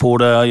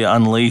Transporter, your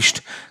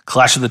Unleashed,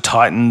 Clash of the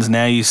Titans,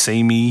 Now You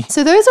See Me,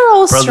 So those are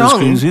all Brothers strong.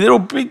 Grimsby. They're all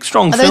big,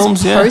 strong Are those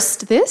films. Yeah,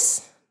 post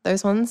this?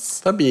 Those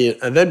ones? That'd be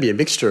a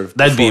mixture of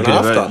that'd be a bit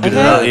before of and a after. bit of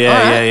that. Okay. Yeah,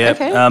 Alright,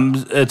 yeah.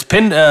 okay. It's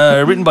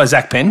written by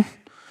Zach Penn.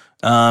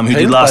 Who did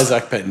Penned by last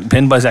Zach Penn.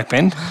 Penned by Zach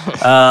Penn.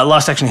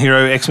 Last Action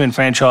Hero, X-Men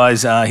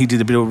franchise. He did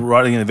a bit of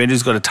writing in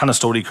Avengers. Got a ton of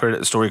story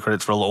credits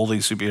for all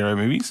these superhero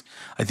movies.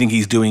 I think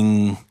he's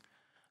doing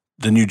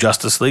the new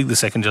Justice League, the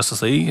second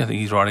Justice League. I think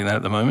he's writing that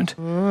at the moment.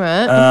 All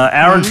right.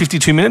 Hour and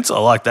 52 minutes. I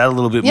like that a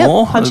little bit Yep,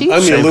 more. punchy.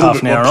 Only a Shave little half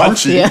bit an hour more off.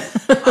 punchy. Yeah.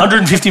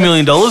 $150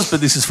 million, but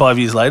this is 5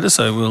 years later,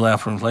 so we'll allow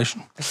for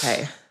inflation.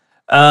 Okay.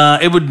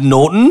 Edward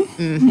Norton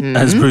Mm-hmm.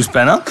 as Bruce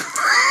Banner.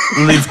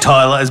 Liv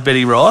Tyler as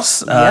Betty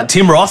Ross. Yep.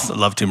 Tim Roth, I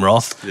love Tim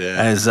Roth, Yeah.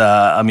 as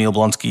Emil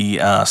Blonsky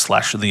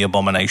 / The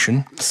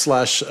Abomination. /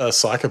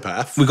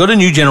 psychopath. We got a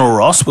new General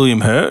Ross,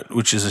 William Hurt,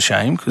 which is a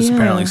shame because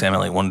apparently Sam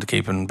Elliott wanted to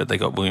keep him, but they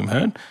got William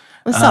Hurt.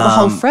 Let's start the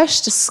whole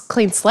fresh, just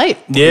clean slate.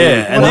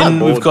 Yeah, and then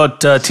up? we've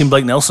got Tim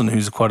Blake Nelson,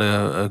 who's quite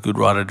a good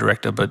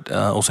writer-director, but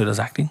also does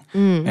acting.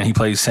 And he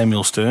plays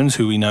Samuel Stearns,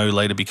 who we know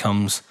later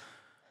becomes,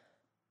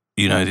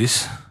 you know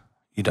this,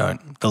 you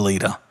don't, the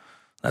leader.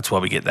 That's why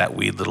we get that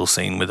weird little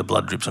scene where the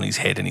blood drips on his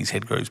head and his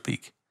head grows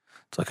big.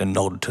 It's like a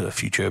nod to a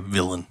future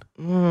villain.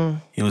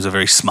 He was a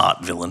very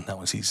smart villain. That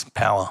was his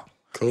power.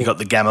 Cool. He got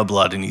the gamma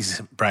blood in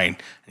his brain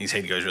and his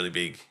head goes really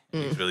big.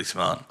 He's really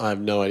smart. I have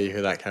no idea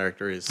who that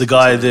character is. The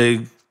guy,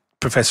 the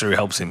professor who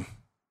helps him.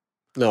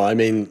 No, I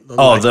mean.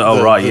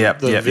 Right, yeah,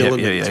 the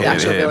villain. The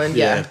actual villain,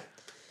 yeah.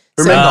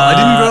 Remember, I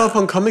didn't grow up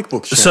on comic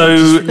books. Shannon. So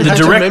Just the have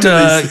to remember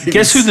director, these things.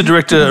 guess who the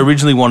director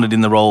originally wanted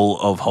in the role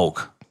of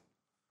Hulk?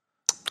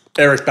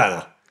 Eric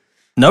Banner.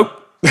 Nope.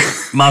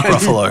 Mark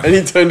Ruffalo. And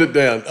he turned it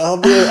down.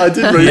 Oh, yeah, I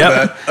did read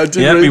that. I did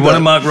Yep, read he wanted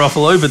that. Mark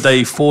Ruffalo, but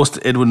they forced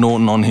Edward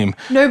Norton on him.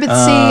 No, but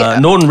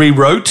see, Norton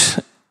rewrote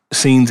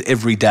scenes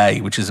every day,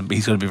 which is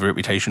he's got a bit of a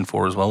reputation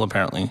for as well,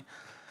 apparently.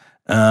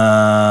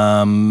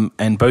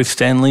 And both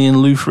Stan Lee and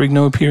Lou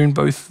Ferrigno appear in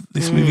both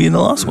this movie and the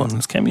last one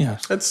as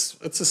cameos.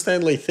 It's a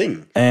Stanley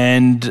thing.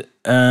 And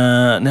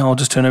now I'll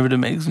just turn over to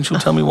Megs and she'll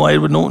tell me why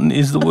Edward Norton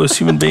is the worst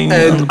human being on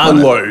the And planet.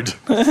 unload.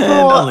 And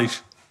unleash.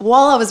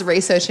 while I was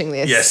researching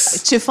this,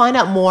 Yes. to find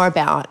out more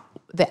about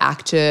the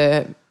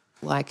actor,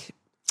 like,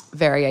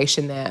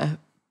 variation there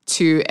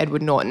to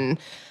Edward Norton,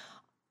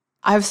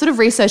 I've sort of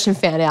researched and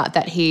found out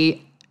that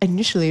he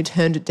initially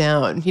turned it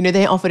down. You know,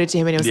 they offered it to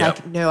him and he was Yeah.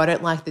 like, no, I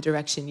don't like the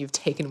direction you've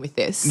taken with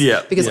this.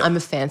 Yeah, Because yeah. I'm a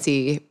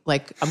fancy,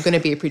 like, I'm going to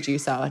be a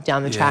producer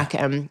down the track.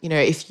 And, you know,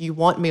 if you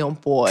want me on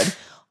board,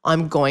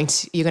 you're going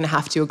to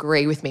have to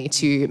agree with me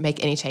to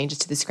make any changes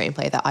to the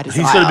screenplay that I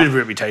desire. He's got a bit of a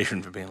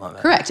reputation for being like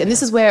that. Correct. And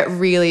this is where it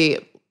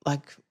really,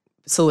 like,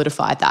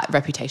 solidified that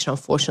reputation,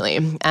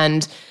 unfortunately.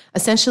 And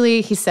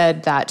essentially he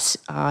said that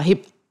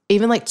he,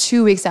 even like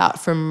 2 weeks out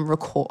from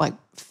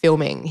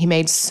filming, he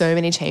made so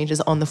many changes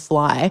on the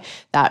fly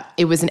that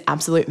it was an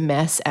absolute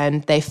mess,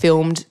 and they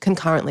filmed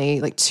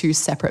concurrently like 2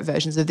 separate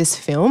versions of this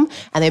film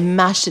and they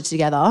mashed it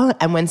together.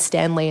 And when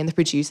Stan Lee and the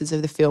producers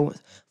of the film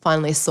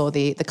finally saw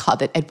the cut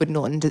that Edward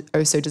Norton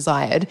also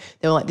desired,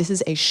 they were like, this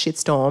is a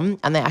shitstorm,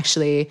 and they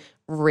actually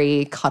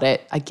recut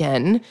it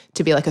again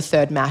to be like a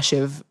third mash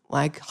of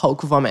like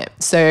Hulk vomit.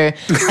 So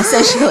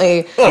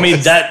essentially, I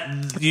mean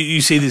that you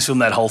see this film,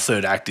 that whole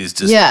third act is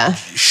just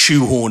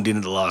shoehorned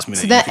into the last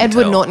minute. So that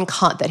Edward Norton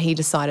cut that he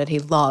decided he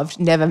loved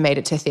never made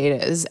it to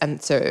theaters,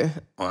 and so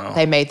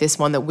they made this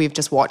one that we've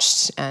just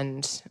watched,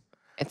 and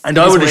I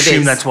would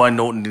assume that's why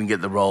Norton didn't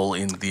get the role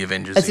in the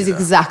Avengers. This is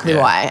exactly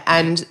why.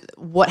 And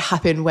what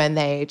happened when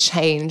they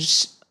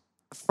changed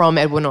from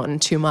Edward Norton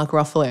to Mark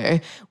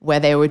Ruffalo, where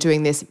they were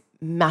doing this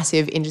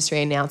massive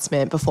industry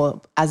announcement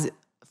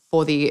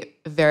for the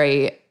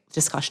very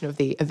discussion of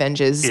the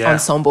Avengers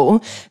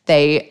ensemble.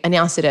 They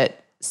announced it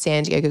at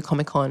San Diego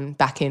Comic-Con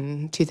back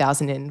in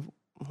 2010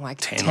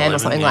 or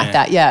something like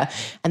that. Yeah.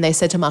 And they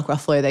said to Mark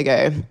Ruffalo, they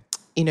go,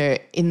 you know,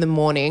 in the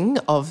morning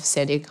of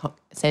San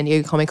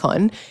Diego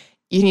Comic-Con,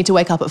 you need to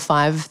wake up at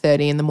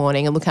 5:30 in the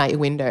morning and look out your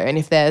window. And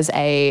if there's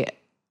a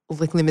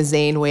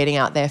limousine waiting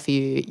out there for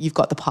you, you've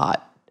got the part.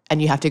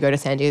 And you have to go to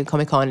San Diego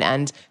Comic-Con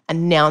and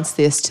announce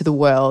this to the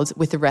world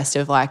with the rest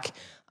of like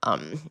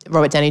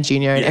Robert Downey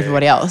Jr. and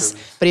everybody else.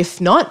 But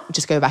if not,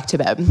 just go back to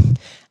bed.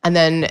 And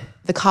then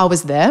the car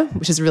was there,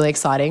 which is really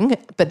exciting.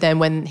 But then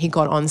when he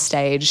got on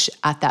stage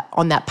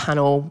on that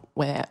panel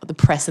where the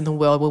press and the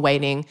world were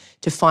waiting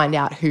to find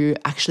out who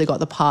actually got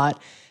the part,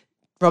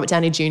 Robert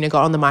Downey Jr.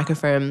 got on the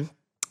microphone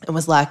and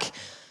was like,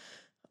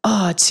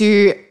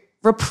 to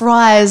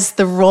reprise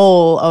the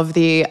role of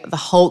the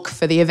Hulk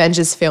for the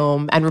Avengers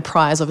film, and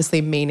reprise obviously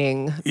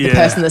meaning the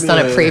person that's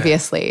done it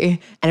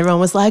previously. And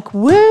everyone was like,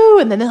 woo.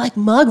 And then they're like,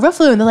 Mark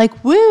Ruffalo. And they're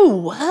like, woo,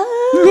 what?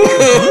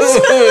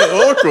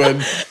 Awkward.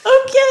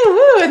 Okay,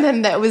 woo. And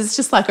then that was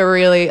just like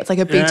it's like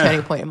a big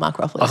turning point in Mark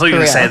Ruffalo's I thought you were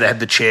career. going to say they had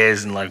the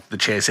chairs and like the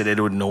chair said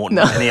Edward Norton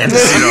and he had to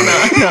sit on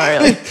it. No,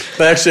 really.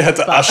 They actually had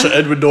to usher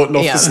Edward Norton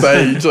off the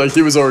stage. Like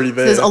he was already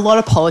there. There's a lot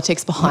of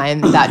politics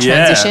behind that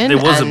transition. There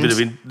was a bit of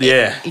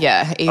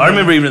I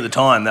remember even at the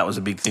time that was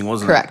a big thing,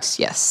 wasn't it? Correct,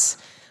 yes.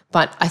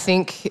 But I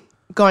think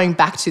going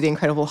back to the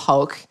Incredible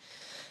Hulk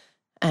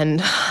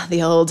and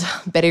the old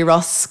Betty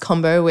Ross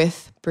combo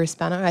with Bruce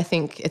Banner, I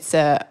think it's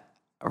a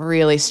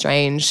really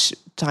strange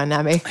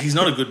dynamic. He's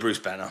not a good Bruce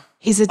Banner.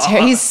 He's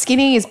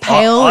skinny, he's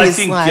pale. I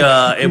think like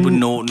Edward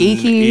Norton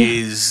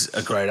geeky. is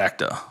a great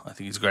actor. I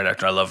think he's a great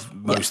actor. I love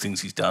most things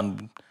he's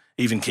done.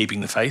 Even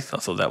Keeping the Faith, I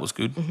thought that was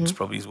good. It's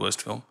probably his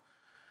worst film.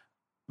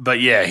 But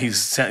yeah, it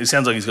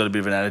sounds like he's got a bit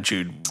of an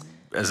attitude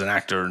as an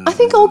actor. And I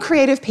think all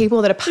creative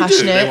people that are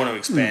passionate. They want to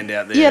expand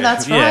out there. Yeah,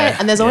 that's right.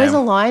 And there's always a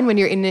line when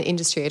you're in an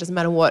industry. It doesn't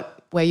matter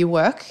where you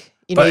work.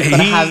 You've got to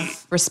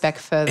have respect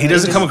for. He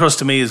doesn't come across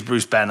to me as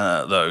Bruce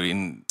Banner though.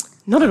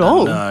 Not at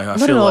all. No, I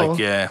feel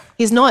like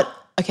he's not.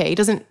 Okay, he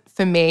doesn't.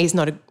 For me, he's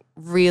not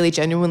really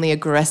genuinely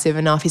aggressive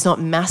enough. He's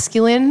not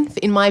masculine,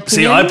 in my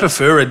opinion. See, I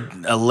prefer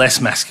a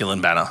less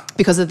masculine Banner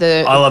because of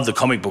the. I love the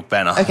comic book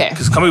Banner. Okay,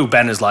 because comic book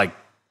Banner's like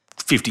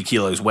 50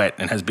 kilos wet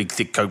and has big,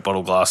 thick Coke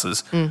bottle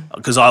glasses.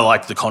 Because I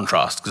like the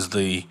contrast. Because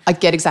I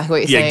get exactly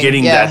what you're saying.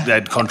 Getting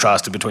that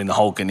contrast between the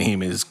Hulk and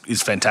him is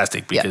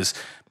fantastic because.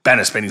 Yeah.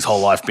 Banner spent his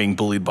whole life being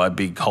bullied by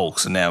big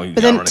Hulks, and now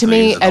But then, to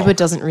me, Edward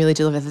doesn't really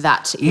deliver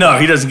that either. No,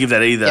 he doesn't give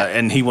that either,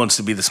 and he wants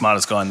to be the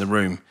smartest guy in the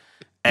room.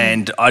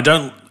 And I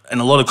don't, and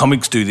a lot of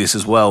comics do this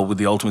as well with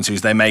the Ultimate series.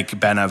 They make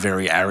Banner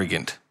very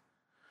arrogant,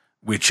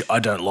 which I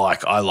don't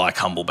like. I like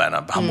humble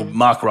Banner.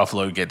 Mark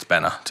Ruffalo gets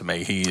Banner to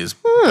me. He is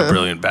a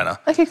brilliant Banner.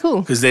 Okay,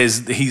 cool. Because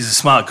he's a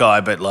smart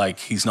guy, but like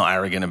he's not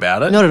arrogant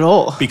about it. Not at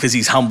all. Because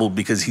he's humbled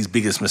because his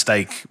biggest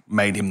mistake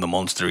made him the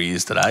monster he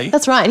is today.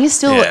 That's right. And he's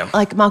still,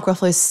 like Mark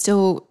Ruffalo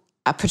still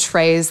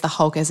portrays the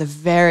Hulk as a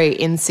very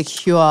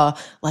insecure,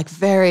 like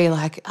very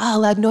like,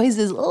 loud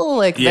noises,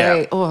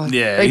 very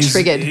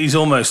triggered. He's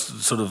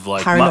almost sort of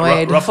like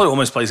paranoid. Ruffalo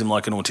almost plays him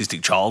like an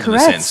autistic child.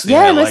 Correct. In a sense.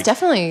 Yeah, most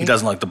definitely. He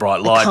doesn't like the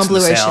bright lights and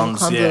the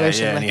sounds.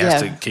 And he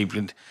has to keep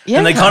it. Yeah.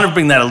 And they kind of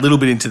bring that a little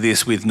bit into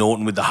this with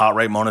Norton with the heart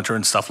rate monitor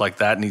and stuff like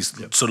that, and he's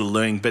sort of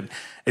learning, but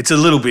it's a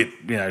little bit,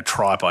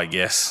 tripe, I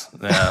guess.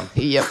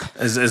 Yep.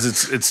 As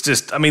it's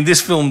just, I mean,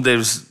 this film,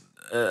 there's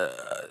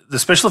the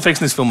special effects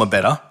in this film are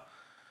better.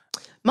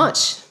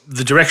 Much.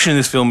 The direction in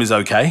this film is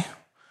okay.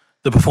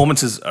 The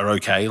performances are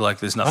okay. Like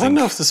there's nothing. I don't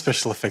know if the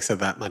special effects are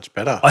that much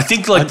better. I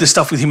think the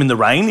stuff with him in the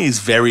rain is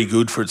very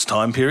good for its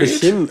time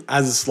period. Him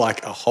as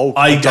like a Hulk,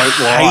 I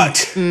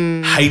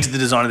hate the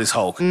design of this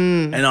Hulk.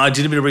 And I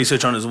did a bit of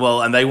research on it as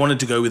well, and they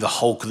wanted to go with a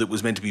Hulk that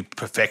was meant to be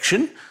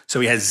perfection. So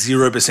he has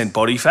 0%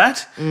 body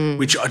fat,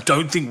 which I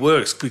don't think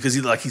works because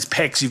his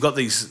pecs, you've got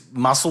these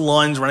muscle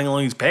lines running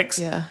along his pecs.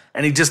 Yeah.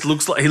 And he just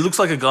looks like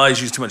a guy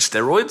who's used too much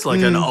steroids,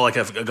 like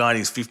a guy in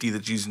his 50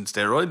 that's using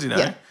steroids,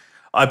 Yeah.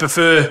 I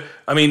prefer,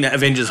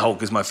 Avengers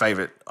Hulk is my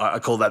favourite. I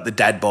call that the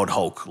dad bod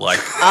Hulk. Like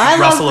I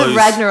love the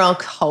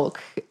Ragnarok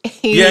Hulk.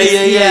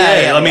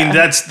 Yeah. I mean,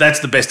 that's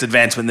the best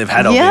advancement they've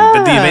had of him.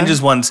 But the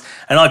Avengers ones,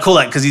 and I call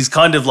that because he's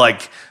kind of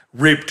like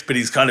ripped, but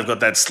he's kind of got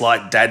that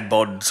slight dad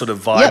bod sort of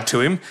vibe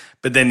to him.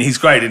 But then he's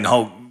great in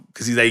Hulk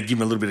because they give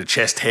him a little bit of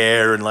chest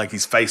hair and like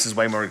his face is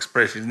way more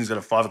expression. He's got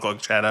a 5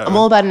 o'clock shadow. I'm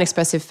all about an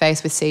expressive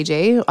face with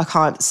CG. I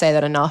can't say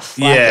that enough.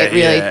 Like, it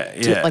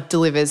really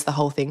delivers the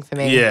whole thing for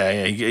me.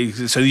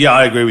 Yeah. So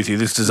I agree with you.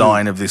 This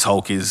design of this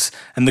Hulk is,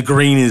 and the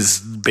green is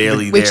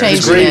barely we there.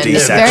 Changed Green it.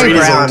 It's very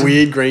brown. Is a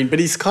weird green, but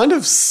he's kind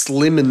of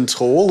slim and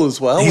tall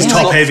as well. He's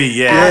top heavy.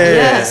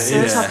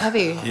 So top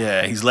heavy.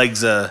 Yeah, his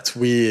legs are. It's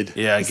weird.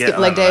 Yeah, I get. Skip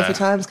leg day a few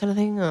times, kind of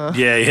thing. Or?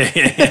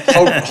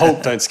 Yeah.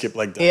 Hulk don't skip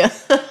leg day. Yeah,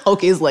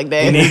 Hulk is leg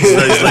day. He needs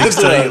those legs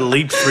to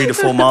leap 3 to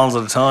 4 miles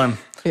at a time.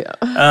 Yeah.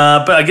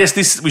 But I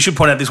guess we should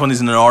point out this one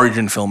isn't an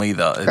origin film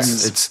either.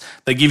 It's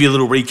they give you a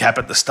little recap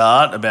at the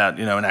start about,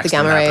 an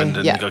accident happened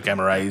and you got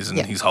gamma rays and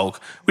he's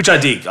Hulk, which I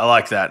dig. I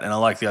like that. And I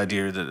like the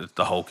idea that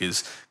the Hulk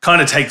is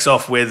kind of takes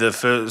off where the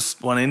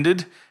first one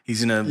ended.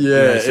 He's in a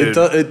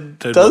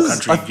third world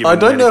country. I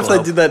don't know if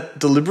they did that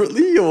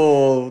deliberately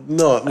or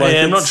not. Like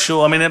I'm not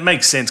sure. I mean, it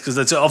makes sense because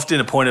that's often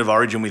a point of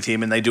origin with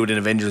him, and they do it in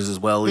Avengers as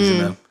well. He's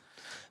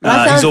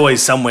he's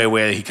always somewhere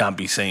where he can't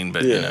be seen,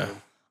 but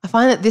I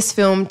find that this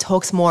film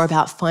talks more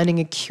about finding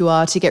a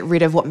cure to get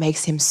rid of what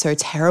makes him so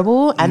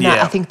terrible. And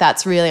I think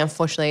that's really,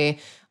 unfortunately,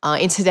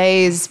 in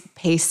today's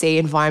PC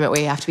environment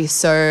where you have to be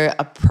so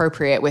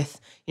appropriate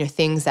with,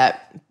 things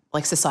that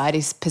like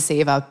societies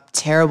perceive are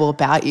terrible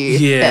about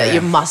you, that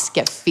you must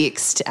get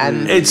fixed.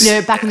 And,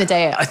 back in the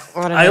day,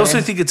 I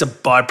also think it's a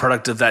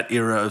byproduct of that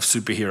era of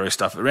superhero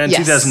stuff. Around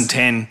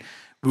 2010,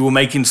 we were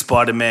making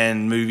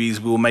Spider-Man movies.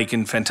 We were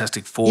making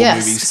Fantastic Four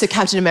movies. So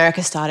Captain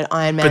America started,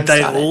 Iron Man But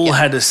they all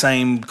had the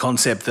same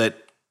concept that,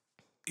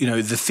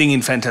 the thing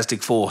in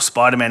Fantastic Four,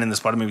 Spider-Man in the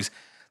Spider movies,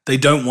 they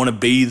don't want to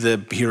be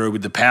the hero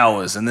with the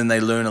powers. And then they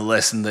learn a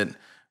lesson that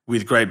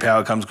with great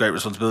power comes great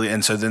responsibility.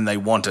 And so then they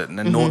want it. And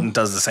then Norton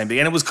does the same thing.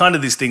 And it was kind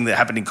of this thing that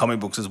happened in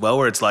comic books as well,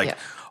 where it's like,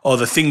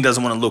 the Thing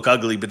doesn't want to look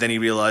ugly, but then he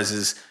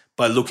realizes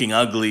by looking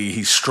ugly,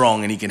 he's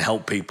strong and he can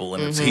help people,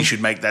 and he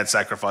should make that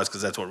sacrifice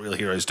because that's what real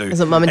heroes do.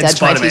 That's what mum and dad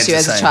try to teach you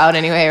as a child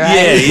anyway,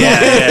 right?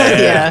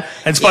 Yeah.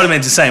 And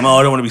Spider-Man's the same.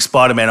 I don't want to be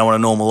Spider-Man. I want a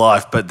normal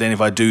life. But then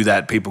if I do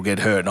that, people get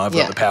hurt, and I've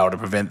got the power to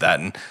prevent that.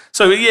 And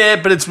so,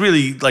 but it's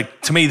really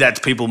like, to me, that's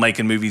people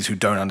making movies who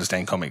don't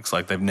understand comics.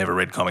 Like they've never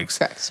read comics.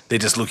 Correct. They're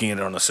just looking at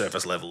it on a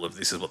surface level of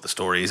this is what the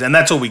story is, and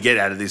that's all we get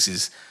out of this.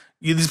 This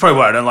is probably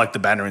why I don't like the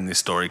Banner in this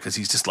story, because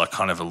he's just like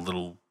kind of a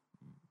little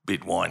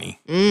bit whiny.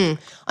 I think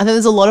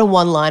there's a lot of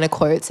one-liner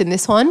quotes in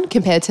this one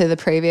compared to the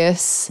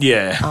previous.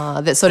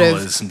 That sort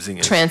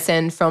of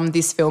transcend from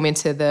this film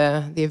into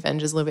the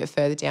Avengers a little bit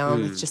further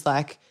down. It's just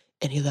like,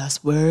 any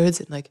last words?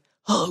 And like,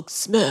 Hulk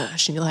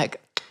smash. And you're like,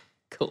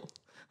 cool.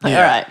 Like,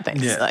 all right,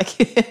 thanks. Yeah.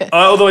 Like,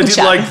 although I did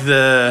like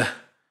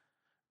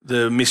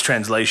the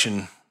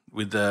mistranslation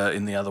with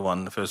in the other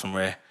one, the first one,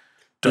 where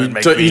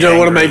you don't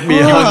want to make me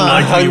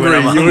hungry. You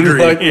wouldn't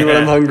like me when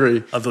I'm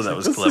hungry. I thought that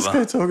was clever. What's this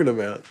guy talking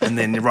about? And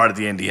then right at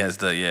the end, he has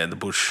the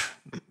bush.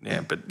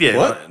 Yeah, but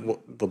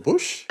what? The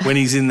bush? When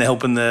he's in there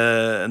helping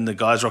and the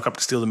guys rock up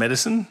to steal the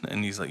medicine,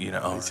 and he's like,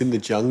 he's in the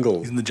jungle.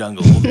 He's in the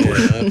jungle.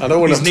 The I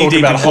don't want to talk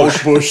about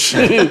Hulk bush.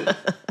 Yeah,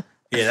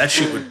 that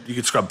shit you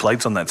could scrub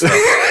plates on that stuff.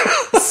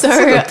 So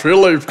a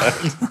Brillo pad.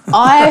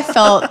 I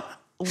felt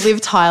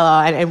Liv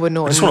Tyler and Edward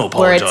Norton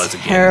were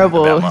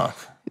terrible. About Mark.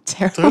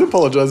 Terrible. Don't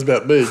apologise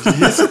about me. Did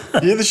you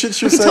hear the shit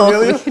she was saying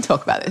earlier? We can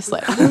talk about this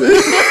later.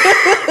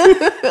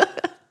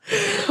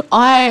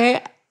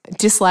 I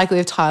dislike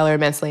Liv Tyler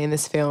immensely in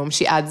this film.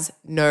 She adds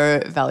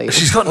no value.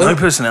 She's got no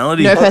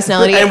personality. No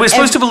personality. And we're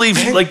supposed to believe,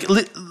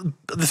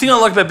 the thing I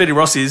like about Betty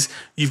Ross is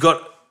you've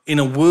got, in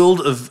a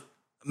world of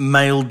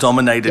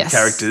male-dominated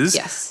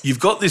characters, you've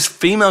got this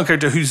female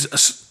character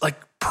who's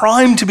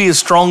primed to be a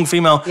strong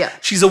female. Yeah.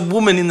 She's a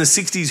woman in the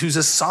 60s who's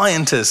a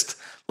scientist.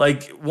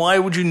 Like, why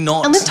would you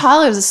not? And Liv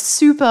Tyler is a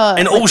super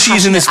and all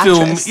she's in this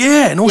film,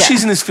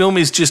 she's in this film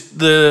is just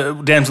the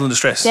damsel in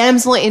distress.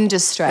 Damsel in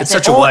distress. It's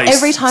such a waste.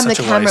 Every time the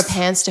camera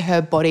pans to her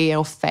body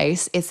or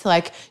face, it's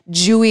like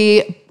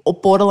dewy or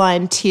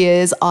borderline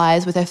tears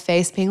eyes with her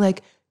face being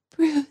like,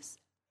 Bruce.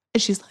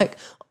 And she's like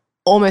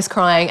almost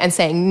crying and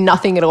saying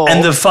nothing at all.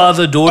 And the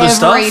father-daughter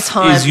stuff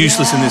is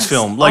useless in this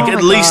film. Like,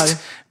 at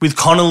least with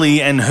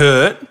Connolly and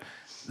Hurt,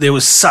 there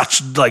was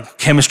such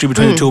chemistry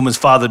between the two of them as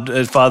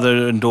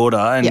father and daughter,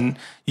 and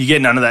you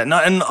get none of that.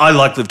 And I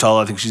like Liv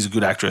Tyler. I think she's a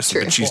good actress,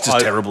 but she's just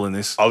terrible in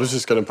this. I was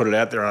just going to put it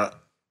out there.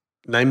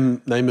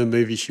 Name a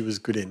movie she was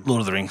good in.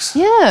 Lord of the Rings.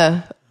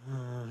 Yeah.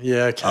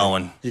 Yeah, okay.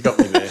 Owen. You got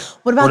me there.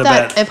 What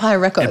about Empire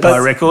Records?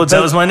 Empire Records,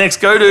 that was my next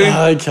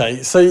go-to.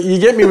 Okay, so you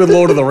get me with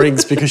Lord of the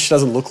Rings because she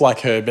doesn't look like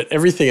her, but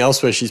everything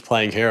else where she's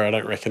playing her, I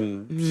don't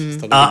reckon she's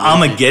done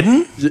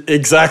Armageddon?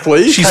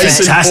 Exactly. She's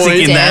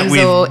fantastic in that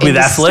with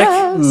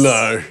Affleck.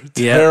 No.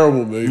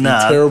 Terrible movie.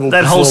 Terrible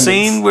that whole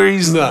scene where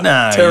he's...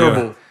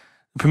 terrible.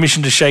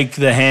 Permission to shake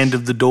the hand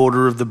of the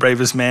daughter of the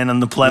bravest man on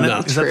the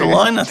planet. Is that the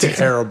line? That's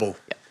terrible.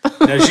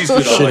 No, she's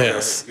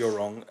good. You're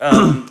wrong.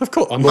 Of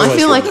course. I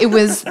feel like it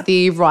was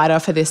the writer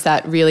for this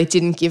that really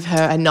didn't give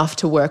her enough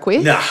to work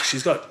with. Nah,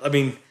 she's got... I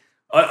mean,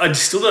 I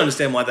still don't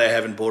understand why they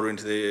haven't brought her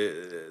into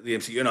the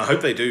MCU, and I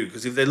hope they do,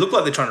 because if they look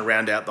like they're trying to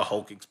round out the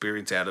Hulk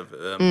experience out of...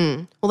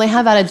 Well, they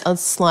have added a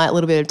slight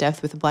little bit of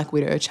depth with the Black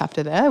Widow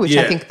chapter there, which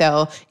I think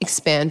they'll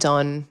expand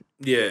on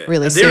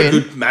really and soon. they're a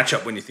good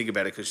matchup when you think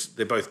about it, because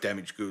they're both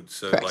damaged goods,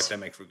 so Correct. like they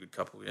make for a good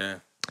couple,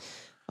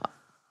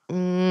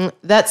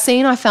 That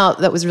scene I felt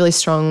that was really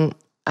strong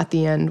at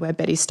the end where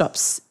Betty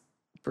stops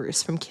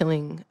Bruce from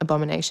killing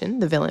Abomination,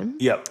 the villain.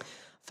 Yep.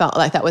 Felt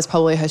like that was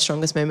probably her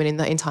strongest moment in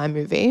the entire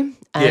movie.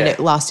 And it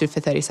lasted for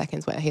 30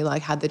 seconds where he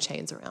like had the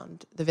chains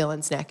around the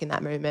villain's neck in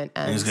that moment.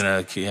 And He's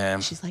going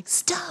to, she's like,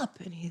 stop.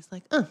 And he's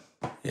like, oh,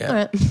 yeah. all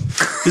right.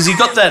 Because you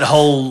got that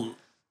whole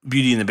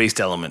Beauty and the Beast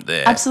element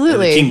there.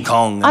 Absolutely. King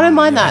Kong. I don't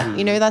mind that.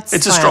 You know, that's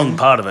It's fine. a strong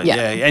part of it, Yeah.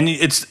 And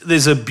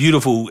there's a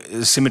beautiful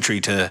symmetry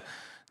to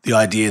the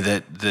idea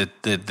that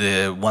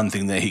the one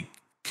thing that he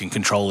can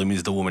control him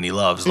is the woman he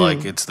loves.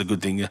 Like, it's the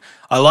good thing.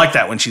 I like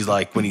that when she's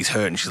like, when he's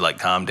hurt and she's like,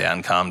 calm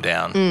down.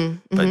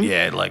 But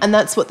like. And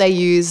that's what they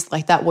use,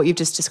 like that, what you've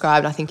just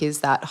described, I think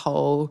is that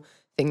whole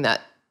thing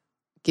that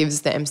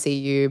gives the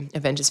MCU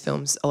Avengers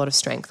films a lot of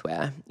strength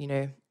where, you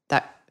know,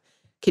 that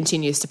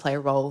continues to play a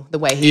role the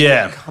way he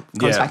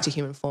comes back to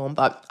human form.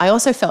 But I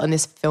also felt in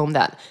this film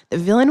that the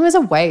villain was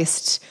a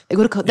waste. They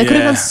could have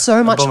done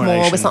so much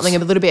more with something a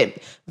little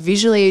bit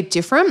visually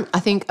different. I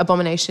think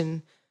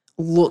Abomination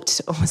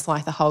looked almost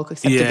like the Hulk,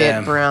 except a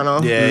bit browner,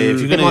 a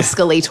bit more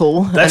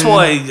skeletal. That's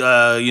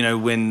why, you know,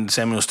 when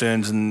Samuel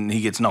Stearns and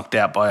he gets knocked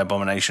out by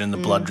Abomination and the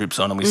blood drips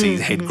on and we see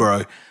his head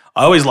grow,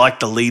 I always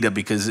liked the leader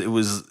because it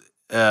was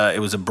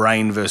a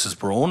brain versus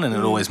brawn, and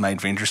it always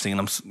made for interesting.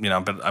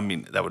 And but I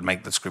mean, that would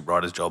make the script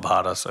writer's job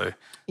harder. So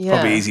it's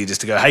probably easier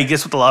just to go, hey,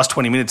 guess what the last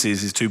 20 minutes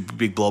is two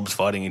big blobs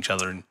fighting each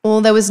other. And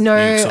well, there was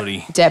no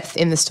depth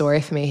in the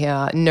story for me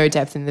here. No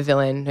depth in the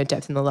villain. No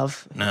depth in the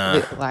love,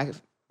 like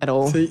at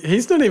all. See,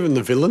 he's not even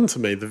the villain to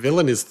me. The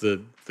villain is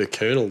the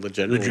colonel, the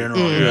general. The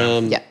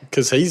general,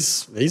 because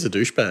he's a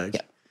douchebag.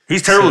 Yeah.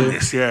 He's terrible in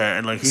this,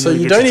 and like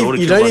you don't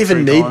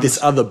even need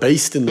this other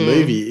beast in the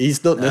movie.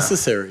 He's not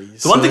necessary.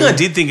 The one thing I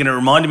did think, and it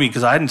reminded me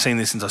because I hadn't seen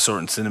this since I saw it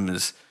in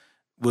cinemas,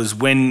 was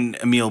when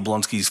Emil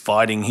Blonsky's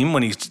fighting him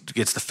when he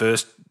gets the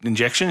first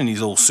injection and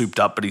he's all souped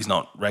up, but he's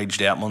not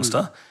raged out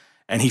monster,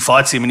 and he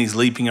fights him and he's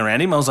leaping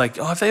around him. I was like,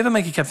 oh, if they ever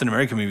make a Captain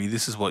America movie,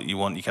 this is what you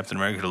want your Captain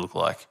America to look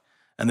like.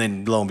 And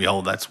then lo and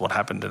behold, that's what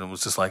happened, and it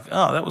was just like,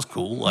 oh, that was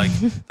cool. Like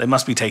they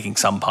must be taking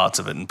some parts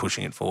of it and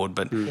pushing it forward,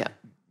 but.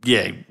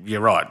 Yeah,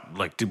 you're right.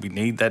 Like, did we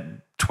need that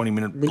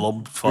 20-minute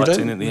blob fight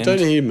scene at the end? We don't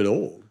need him at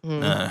all.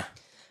 No.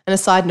 And a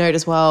side note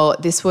as well,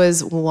 this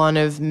was one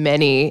of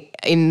many,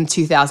 in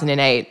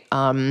 2008,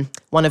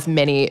 one of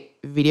many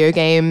video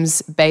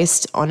games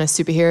based on a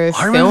superhero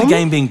film. I remember the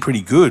game being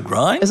pretty good,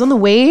 right? It was on the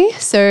Wii,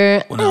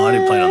 so... Well, no, I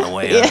didn't play it on the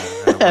Wii. I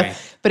had the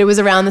Wii. But it was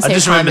around the same I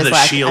just time remember as the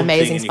like shield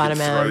Amazing thing and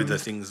Spider-Man. you could throw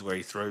the things where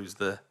he throws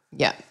the...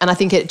 Yeah, and I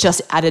think it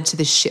just added to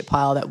this shit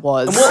pile that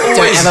was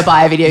don't ever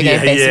buy a video game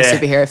based on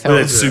superhero film.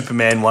 Well, that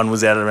Superman one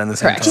was out around the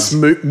same Correct. time. Just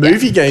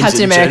movie games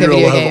Captain in America general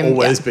video have game,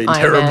 always been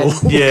Iron terrible.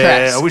 Man. Yeah,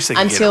 Correct. I wish they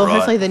could Until get it right.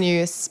 hopefully the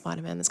new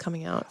Spider-Man that's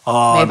coming out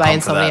Oh, made I'm by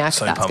pumped for that. Insomniac.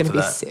 So That's pumped going to for be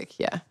that. sick,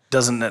 yeah.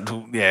 Doesn't that,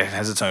 it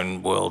has its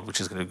own world, which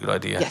is a good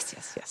idea. Yes.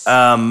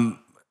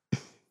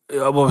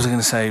 What was I going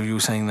to say? You were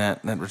saying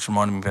that which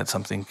reminded me about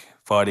something.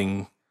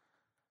 Fighting.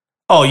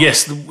 Oh,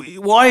 yes.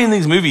 Why in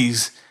these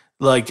movies...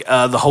 Like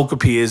the Hulk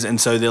appears,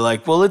 and so they're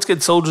like, "Well, let's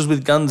get soldiers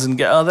with guns and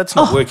get. Oh, that's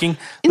not working.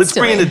 Let's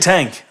bring in a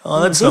tank.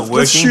 Oh, that's not working.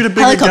 Let's shoot a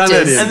bigger gun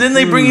at him." And then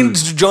they bring in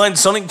giant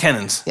sonic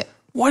cannons. Yeah.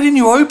 Why didn't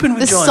you open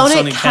with The giant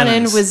sonic cannon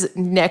cannons? was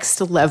next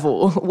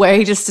level, where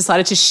he just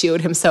decided to shield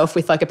himself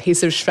with like a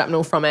piece of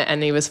shrapnel from it,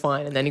 and he was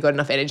fine. And then he got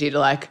enough energy to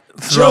like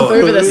jump it.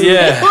 over this.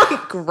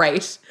 Yeah.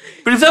 Great.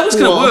 But if that was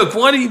going Cool. to work,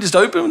 why didn't you just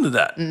open with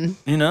that?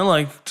 You know,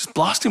 like just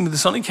blast him with the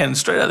sonic cannon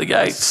straight out of the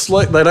gate.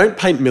 They don't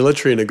paint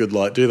military in a good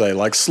light, do they?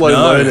 Like slow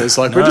loners.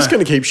 Like we're no. just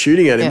going to keep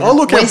shooting at him. Yeah. Oh,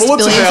 look, our Waste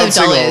bullets are billions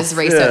of bouncing dollars off.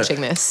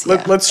 researching this.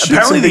 Yeah. Let's shoot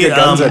Apparently, some bigger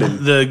guns at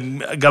him.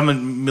 the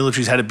government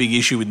military's had a big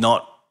issue with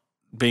not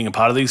being a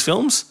part of these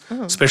films,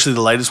 especially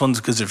the latest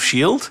ones because of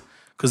S.H.I.E.L.D.,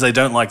 because they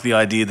don't like the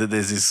idea that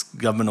there's this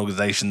government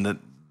organisation that,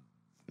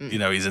 you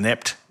know, is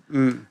inept.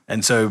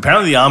 And so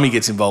apparently the army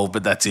gets involved,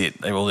 but that's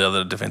it. All the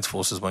other defence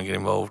forces won't get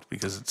involved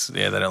because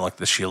they don't like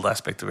the S.H.I.E.L.D.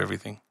 aspect of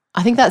everything.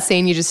 I think that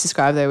scene you just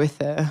described though with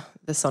the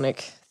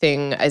Sonic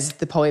thing is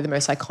probably the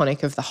most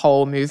iconic of the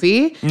whole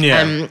movie.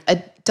 Yeah.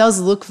 It does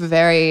look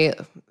very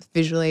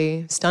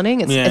visually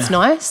stunning. It's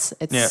nice.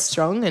 It's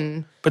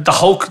strong But the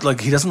Hulk,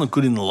 like, he doesn't look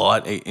good in the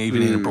light,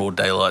 even in a broad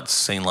daylight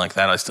scene like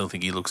that. I still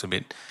think he looks a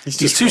bit.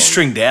 He's too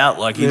stringed out.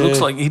 Like he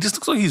just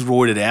looks like he's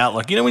roided out.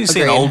 Like, you know when you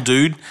see an old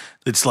dude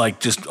that's like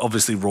just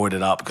obviously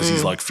roided up because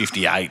he's like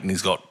 58 and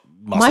he's got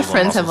muscles. My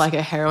friends have like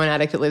a heroin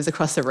addict that lives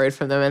across the road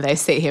from them, and they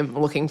see him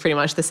looking pretty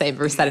much the same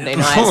for Saturday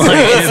night. So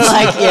it's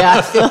like,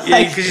 I feel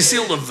like because you see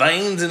all the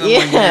veins and I'm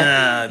like,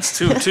 nah, it's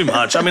too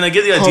much. I mean, I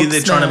get the idea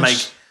they're trying to make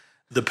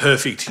the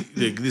perfect.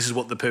 This is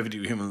what the perfect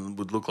human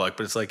would look like,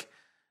 but it's like.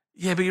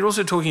 Yeah, but you're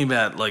also talking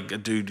about like a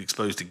dude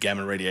exposed to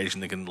gamma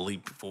radiation that can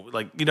leap forward.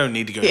 Like you don't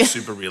need to go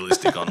super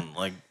realistic on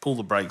like pull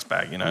the brakes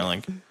back, you know,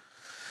 like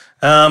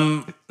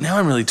Now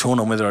I'm really torn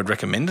on whether I'd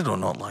recommend it or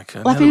not.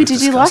 Lappy,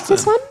 did you like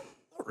this one?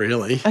 Not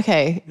really.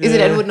 Okay. Is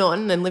it Edward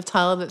Norton and Liv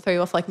Tyler that throw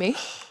you off like me?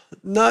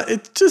 No,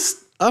 it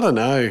just, I don't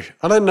know.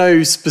 I don't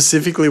know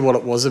specifically what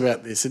it was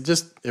about this.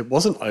 It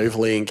wasn't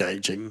overly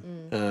engaging.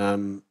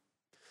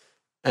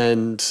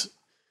 And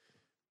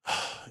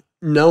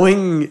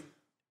knowing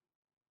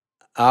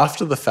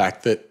after the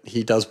fact that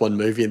he does one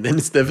movie and then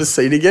it's never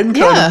seen again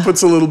kind of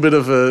puts a little bit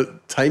of a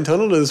taint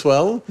on it as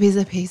well. He's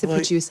a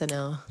producer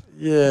now.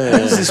 Yeah. How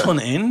does this one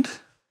end?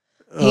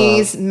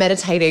 He's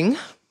meditating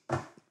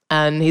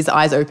and his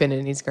eyes open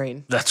and he's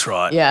green. That's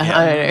right. Yeah.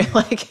 I don't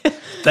know.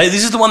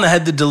 This is the one that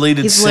had the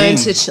deleted he's scene.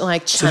 He's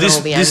learned to channel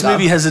the anger. This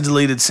movie has a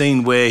deleted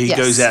scene where he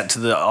goes out to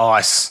the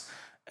ice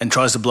and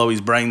tries to blow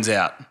his brains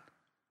out.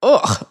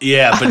 Oh,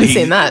 yeah, but I haven't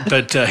seen that.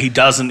 But he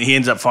doesn't. He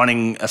ends up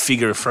finding a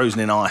figure frozen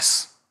in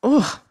ice,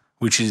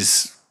 which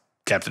is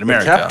Captain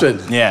America. Captain.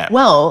 Yeah.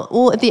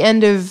 Well, at the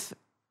end of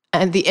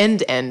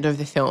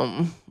the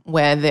film,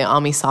 where the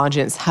army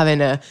sergeant's having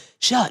a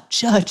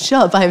shut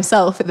by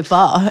himself at the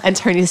bar, and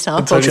Tony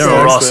Stark walks in,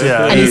 General Ross,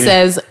 and he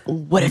says,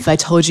 "What if I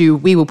told you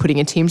we were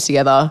putting a team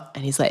together?"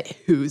 And he's like,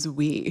 "Who's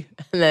we?"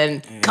 And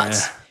then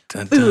cut.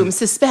 Dun, dun. Boom,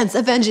 suspense,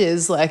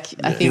 Avengers. I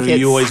think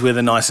you always wear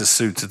the nicest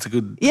suits. It's a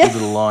good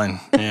little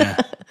line. Yeah.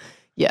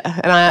 Yeah.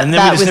 And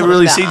then we just never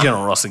really see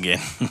General Ross again.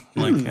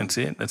 That's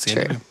it. That's the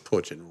end of it.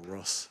 Poor General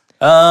Ross.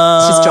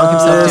 He's just drunk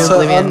himself to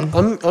oblivion.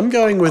 I'm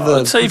going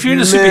with so if you're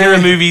into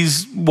superhero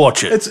movies,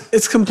 watch it.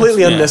 It's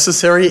completely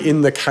unnecessary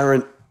in the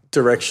current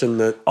direction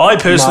that I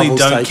personally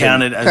Marvel's don't taken.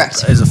 count it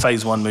as a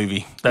Phase 1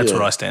 movie. That's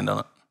where I stand on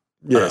it.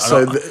 Yeah,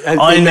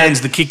 Iron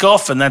Man's the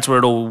kickoff, and that's where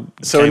it all.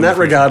 So in that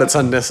regard, it's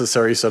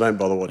unnecessary. So don't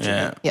bother watching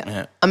it.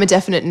 Yeah. I'm a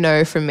definite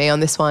no from me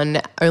on this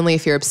one. Only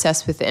if you're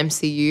obsessed with the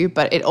MCU,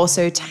 but it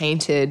also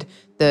tainted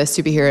the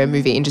superhero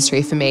movie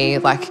industry for me.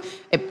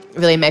 It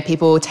really made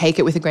people take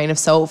it with a grain of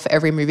salt for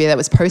every movie that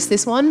was post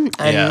this one.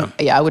 And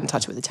I wouldn't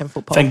touch it with a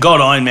 10-foot pole. Thank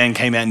God Iron Man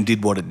came out and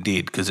did what it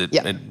did because it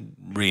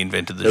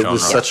reinvented the genre. It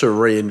was such a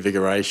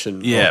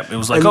reinvigoration. Yeah, it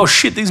was like, oh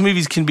shit, these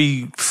movies can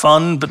be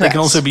fun, but they can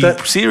also be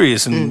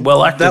serious and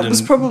well acted. That was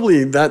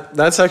probably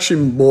that's actually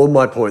more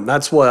my point.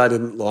 That's why I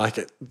didn't like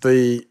it.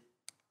 The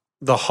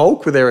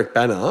Hulk with Eric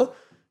Bana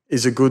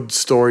is a good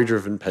story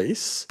driven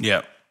piece.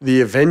 Yeah. The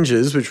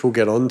Avengers, which we'll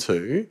get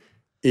onto,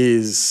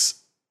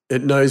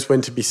 it knows when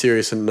to be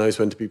serious and knows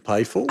when to be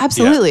playful.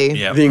 Absolutely.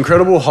 Yeah. The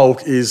Incredible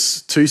Hulk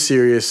is too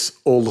serious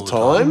all the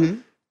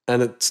time.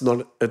 And it's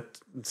not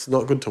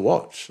good to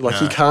watch.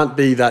 You can't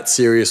be that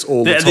serious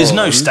all the time. There's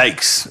no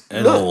stakes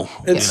at all.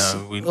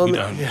 We don't.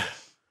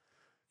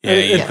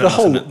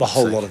 The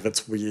whole lot of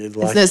it's weird.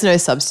 There's no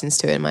substance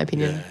to it, in my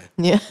opinion.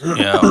 Yeah.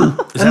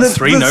 Is that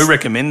 3 no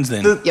recommends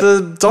then?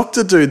 The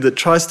doctor dude that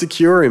tries to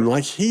cure him,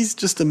 he's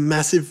just a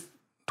massive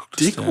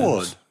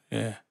dickwad.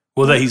 Yeah.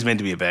 Well, he's meant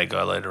to be a bad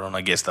guy later on.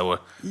 I guess they were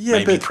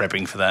maybe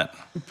prepping for that.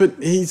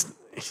 But he's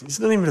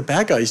not even a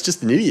bad guy. He's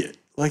just an idiot.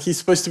 He's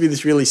supposed to be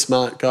this really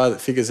smart guy that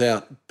figures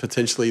out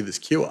potentially this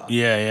cure.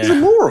 Yeah. He's a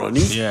moron.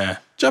 He's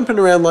jumping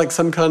around like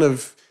some kind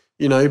of,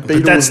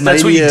 Beatles.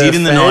 That's what you did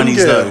in the 90s,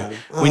 girl. though.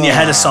 When you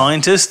had a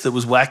scientist that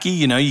was wacky,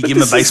 you give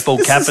him a baseball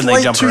cap and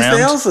they jump around.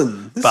 This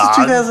is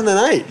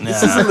 2008.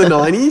 This isn't the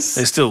 90s.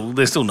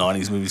 They're still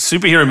 90s movies.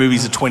 Superhero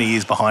movies are 20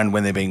 years behind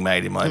when they're being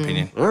made, in my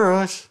opinion. All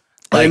right.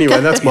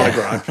 Anyway, that's my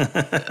gripe.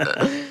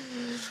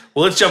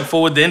 Well, let's jump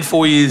forward then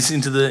 4 years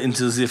into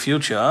the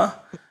future,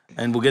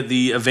 and we'll get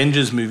the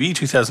Avengers movie.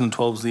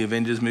 2012's the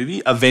Avengers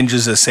movie.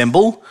 Avengers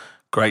Assemble.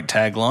 Great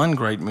tagline,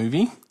 great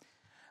movie.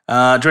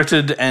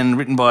 Directed and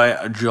written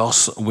by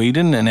Joss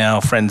Whedon and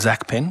our friend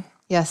Zach Penn.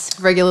 Yes,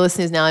 regular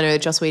listeners now know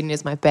that Joss Whedon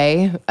is my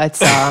bae.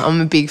 I'm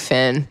a big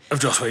fan. Of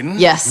Joss Whedon?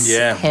 Yes.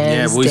 Yeah.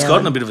 Well, he's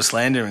gotten a bit of a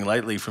slandering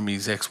lately from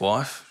his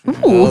ex-wife.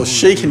 Well,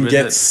 she can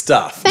get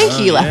stuff. Thank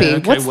you, Lappy. Yeah,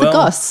 okay, What's the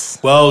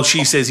goss? Well,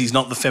 she says he's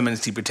not the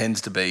feminist he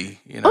pretends to be,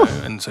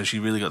 and so she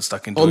really got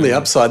stuck into it. On the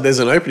upside, there's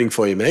an opening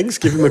for you,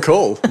 Megs. Give him a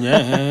call.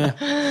 Yeah.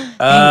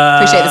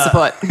 Appreciate the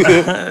support.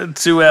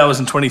 2 hours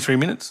and 23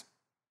 minutes.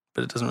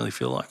 But it doesn't really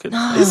feel like it.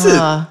 Is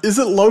it? Is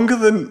it longer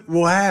than?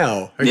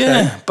 Wow. Okay.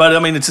 Yeah, but I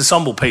mean, it's a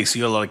ensemble piece.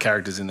 You got a lot of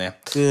characters in there.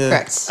 Yeah.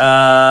 Correct.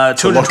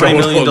 $220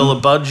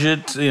 million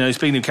budget.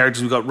 Speaking of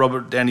characters, we've got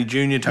Robert Downey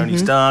Jr., Tony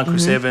Stark,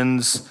 Chris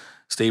Evans,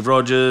 Steve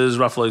Rogers,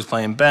 Ruffalo's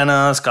playing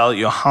Banner, Scarlett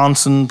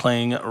Johansson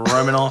playing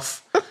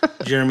Romanoff,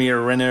 Jeremy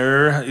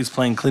Renner is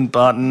playing Clint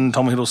Barton,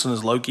 Tom Hiddleston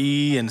as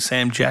Loki, and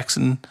Sam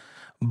Jackson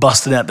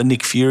busted out the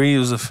Nick Fury. It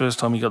was the first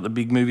time he got the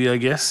big movie, I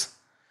guess.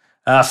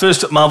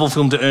 First Marvel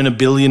film to earn $1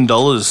 billion.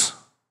 Is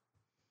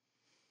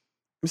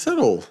that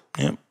all?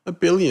 Yep. $1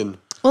 billion.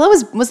 Well,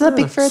 was that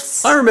big for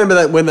its? I remember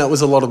that when that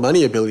was a lot of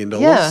money, $1 billion.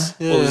 Yeah.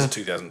 Well, this is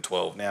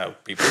 2012. Now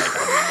people make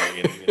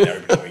 $100 million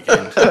every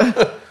weekend.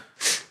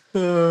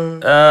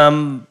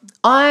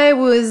 I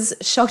was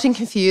shocked and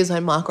confused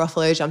when Mark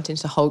Ruffalo jumped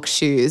into Hulk's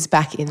shoes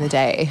back in the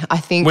day. I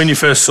think when you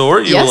first saw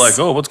it, you were like,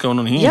 "Oh, what's going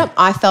on here?" Yep.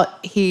 I felt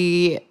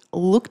he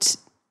looked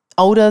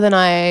older than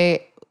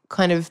I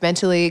kind of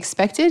mentally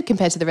expected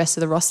compared to the rest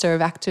of the roster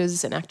of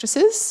actors and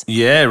actresses.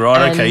 Yeah,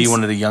 right. And okay, you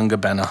wanted a younger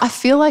Banner. I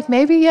feel like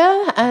maybe,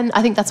 yeah. And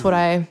I think that's what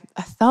I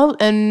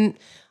felt. And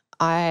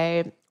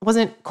I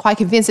wasn't quite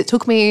convinced. It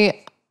took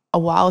me a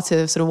while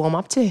to sort of warm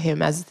up to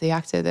him as the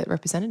actor that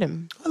represented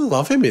him. I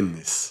love him in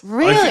this.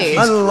 Really?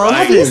 I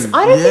love him.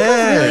 I don't think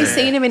I've really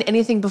seen him in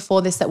anything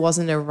before this that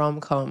wasn't a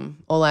rom-com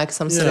or like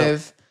some sort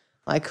of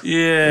like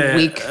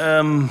weak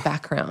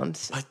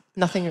background.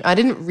 Nothing. I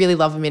didn't really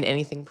love him in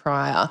anything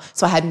prior,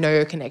 so I had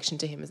no connection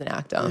to him as an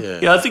actor.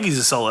 Yeah, I think he's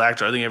a solid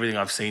actor. I think everything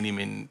I've seen him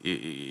in,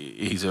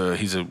 he's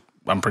a.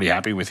 I'm pretty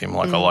happy with him.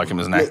 Like I like him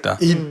as an actor.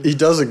 He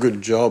does a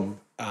good job,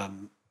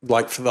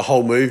 like for the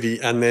whole movie,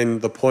 and then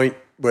the point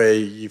where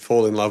you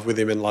fall in love with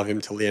him and love him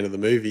till the end of the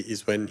movie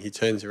is when he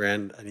turns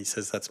around and he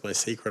says, "That's my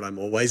secret. I'm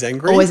always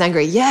angry." Always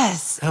angry.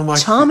 Yes. Like,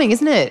 charming,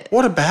 isn't it?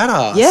 What a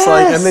badass! Yes.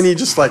 Like, and then he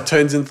just like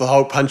turns into the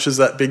Hulk, punches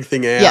that big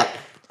thing out. Yeah.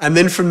 And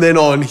then from then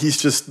on,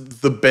 he's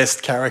just the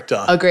best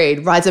character.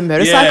 Agreed. Rides a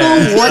motorcycle.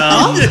 Yeah. What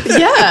up?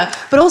 Yeah.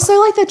 But also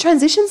like the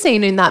transition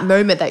scene in that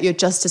moment that you're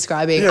just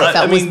describing,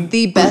 that was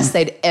the best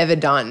they'd ever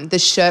done. The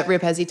shirt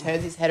rip as he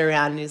turns his head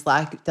around and he's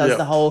like, does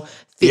the whole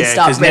fist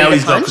up, because ready now to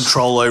he's got punch.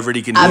 control over it.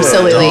 He can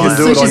Absolutely. do it. He can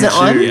do it Switches on it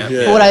on. you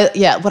too.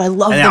 But what I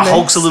love And the our most.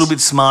 Hulk's a little bit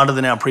smarter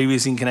than our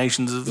previous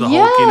incarnations of the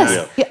Yes. Hulk. You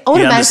know? He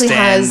automatically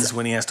understands has-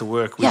 when he has to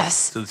work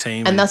with the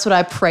team. And that's what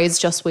I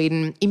praised Joss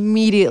Whedon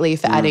immediately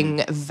for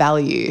adding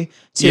value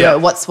to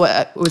what was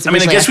I originally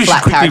mean, I guess a we should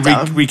flat quickly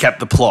character. recap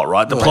the plot,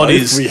 right? The plot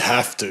is we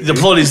have to. The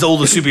plot is all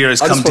the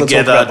superheroes I come just wanna talk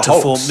together about the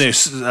to form.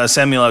 Hulks. No,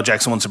 Samuel L.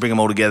 Jackson wants to bring them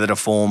all together to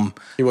form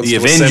He wants the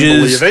to assemble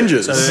Avengers. the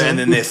Avengers. So, and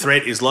then their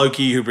threat is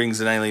Loki, who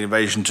brings an alien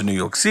invasion to New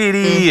York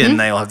City, and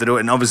they all have to do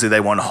it. And obviously,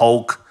 they want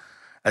Hulk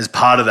as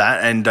part of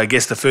that. And I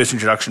guess the first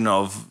introduction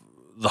of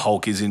the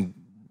Hulk is in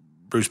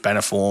Bruce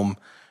Banner form,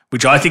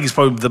 which I think is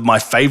probably my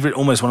favorite,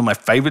 almost one of my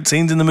favorite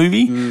scenes in the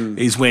movie,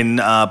 is when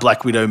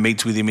Black Widow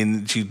meets with him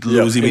and she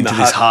lures him in into the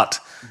this hut. hut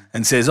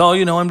and says, "Oh,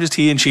 I'm just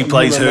here," and she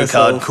plays by her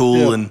card myself.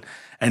 cool, Yeah.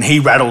 and he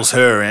rattles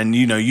her, and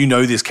you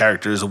know this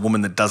character is a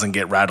woman that doesn't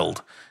get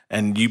rattled,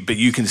 but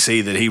you can see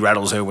that he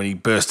rattles her when he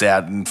bursts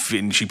out and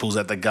she pulls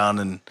out the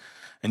gun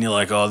and you're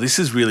like, oh, this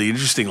is really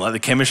interesting, like the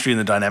chemistry and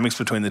the dynamics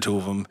between the two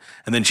of them.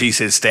 And then she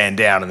says, "Stand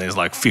down," and there's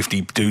like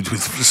 50 dudes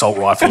with assault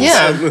rifles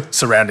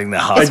surrounding the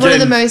hut. It's one of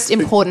the most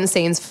important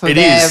scenes for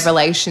their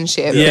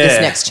relationship in this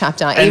next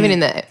chapter, even in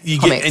the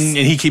comics. And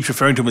he keeps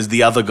referring to him as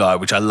the other guy,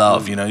 which I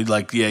love. We don't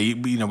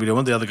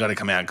want the other guy to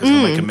come out because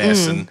he'll make a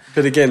mess.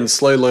 But again,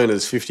 slow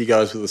learners, 50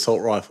 guys with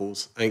assault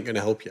rifles ain't going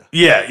to help you.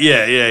 Yeah.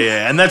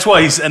 And that's why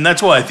I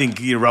think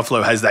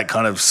Ruffalo has that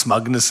kind of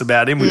smugness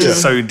about him, which is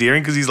so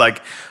endearing because he's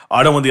like,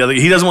 he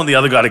doesn't want the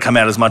other guy to come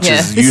out as much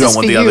as you don't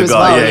want the other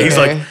guy. Well, he's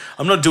like,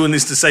 I'm not doing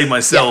this to save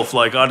myself.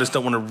 Like, I just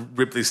don't want to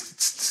rip this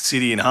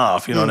city in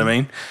half. You know what I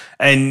mean?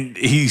 And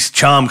his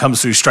charm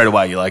comes through straight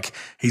away. You're like,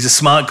 he's a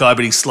smart guy,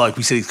 but he's like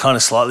we said, he's kind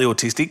of slightly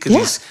autistic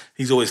because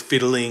he's always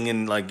fiddling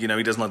and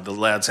he doesn't like the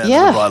loud sounds of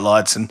the bright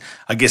lights. And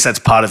I guess that's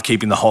part of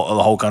keeping the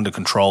Hulk under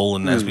control.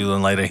 And as we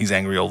learn later, he's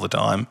angry all the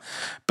time.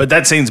 But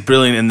that scene's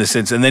brilliant in the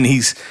sense. And then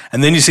you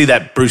see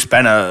that Bruce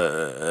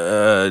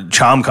Banner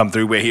charm come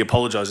through where he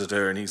apologizes to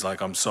her and he's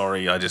like, "I'm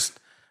sorry, I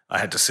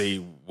had to see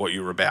what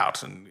you were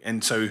about."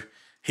 And so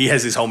he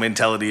has this whole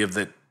mentality of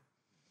that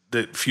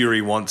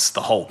Fury wants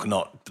the Hulk,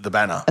 not the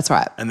Banner. That's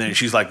right. And then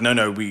she's like,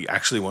 no, we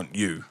actually want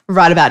you.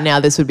 Right about now,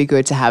 this would be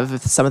good to have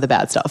some of the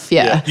bad stuff.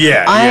 Yeah.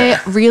 Yeah.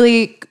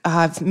 Really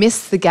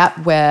missed the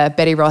gap where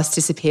Betty Ross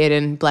disappeared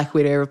and Black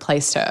Widow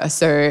replaced her.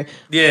 So I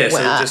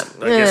guess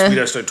we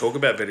just don't talk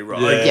about Betty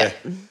Ross. Yeah.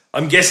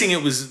 I'm guessing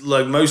it was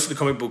like most of the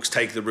comic books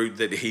take the route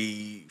that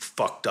he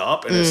fucked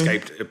up and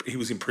escaped. He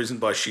was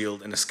imprisoned by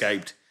S.H.I.E.L.D. and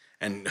escaped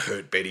and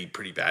hurt Betty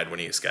pretty bad when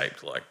he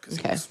escaped. He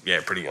was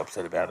pretty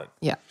upset about it.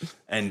 Yeah.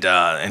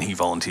 And he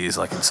volunteers,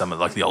 like in some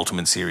of the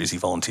Ultimate series, he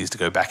volunteers to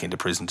go back into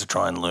prison to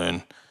try and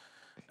learn.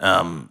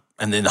 And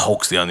then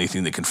Hulk's the only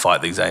thing that can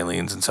fight these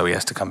aliens, and so he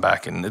has to come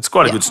back. And it's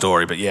quite a good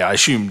story. But I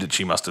assumed that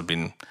she must have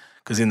been,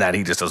 because in that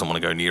he just doesn't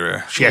want to go near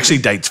her. She actually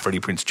dates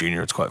Freddie Prinze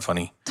Jr. It's quite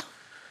funny.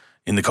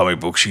 In the comic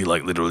book, she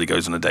literally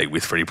goes on a date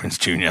with Freddie Prinze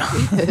Jr.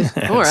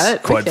 All right.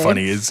 It's quite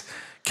funny as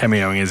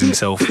cameoing as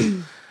himself.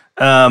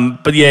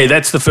 But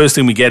that's the first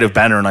thing we get of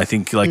Banner, and I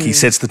think he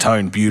sets the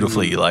tone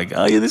beautifully. You're like,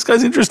 oh yeah, this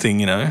guy's interesting,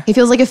 He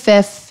feels like a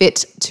fair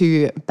fit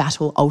to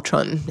battle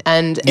Ultron,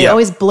 and it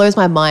always blows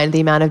my mind the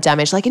amount of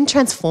damage. Like in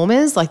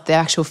Transformers, like the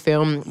actual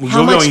film.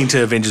 You're going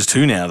into Avengers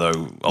 2 now, though.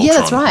 Ultron. Yeah,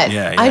 that's right.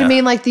 Yeah. I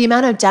mean, the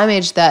amount of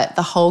damage that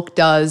the Hulk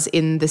does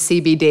in the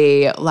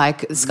CBD,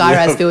 like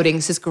Skyrise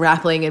buildings, just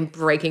grappling and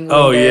breaking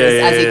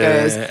windows as he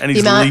goes. And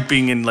he's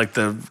leaping in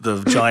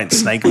the giant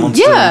snake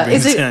monster.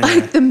 Is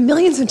it the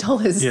millions of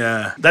dollars?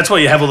 Yeah, that's why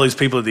you have all those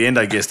people at the end,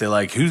 I guess. They're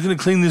like, who's going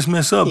to clean this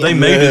mess up? They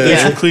made it. They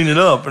should clean it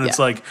up. And it's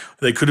like,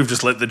 they could have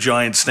just let the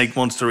giant snake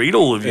monster eat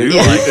all of you.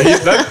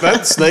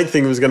 That snake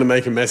thing was going to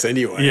make a mess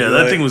anyway. Yeah,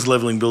 that thing was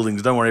leveling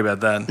buildings. Don't worry about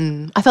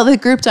that. I felt the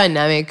group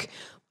dynamic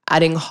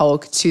adding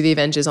Hulk to the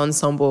Avengers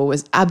ensemble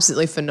was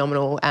absolutely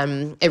phenomenal. I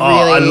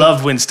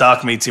loved when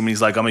Stark meets him and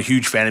he's like, I'm a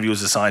huge fan of you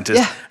as a scientist.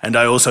 Yeah. And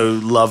I also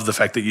love the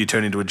fact that you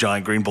turn into a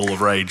giant green ball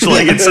of rage.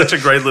 Like, it's such a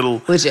great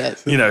little...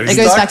 Legit. You know, it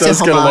goes back to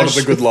does get a lot of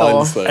the homage good with Thor.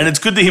 lines, though. and it's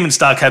good that him and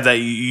Stark have that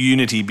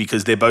unity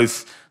because they're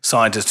both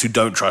scientists who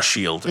don't trust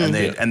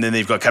S.H.I.E.L.D. And then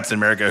they've got Captain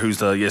America who's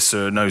the yes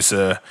sir, no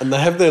sir. And they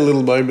have their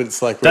little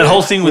moments like... That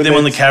whole thing with them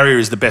on the carrier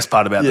is the best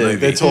part about the movie.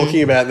 They're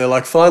talking about, they're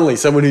like, finally,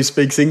 someone who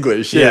speaks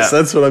English. Yes,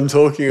 that's what I'm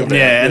talking about.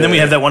 Yeah, and then we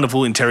have that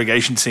wonderful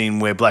interrogation scene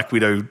where Black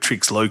Widow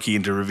tricks Loki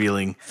into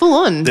revealing Full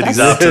on. that he's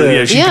after.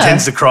 Yeah, she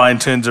pretends to cry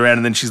and turns around,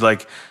 and then she's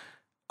like,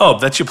 "Oh,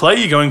 that's your play?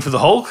 You're going for the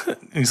Hulk?"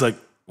 And he's like,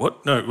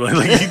 "What? No."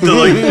 Like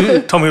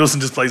Tom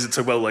Hiddleston just plays it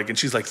so well. Like, and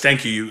she's like,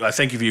 "Thank you. I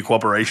thank you for your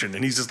cooperation."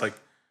 And he's just like,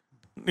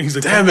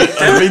 damn it.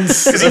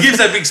 Because he gives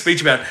that big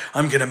speech about,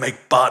 I'm going to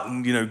make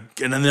Barton,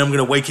 and then I'm going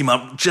to wake him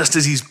up just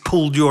as he's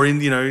pulled your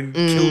in, and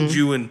killed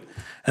you. And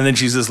then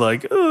she's just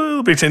like, oh,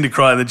 I'll pretend to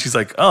cry. And then she's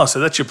like, oh, so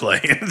that's your play.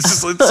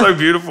 It's so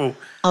beautiful.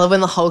 I love when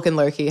the Hulk and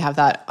Loki have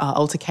that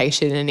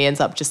altercation and he ends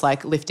up just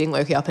like lifting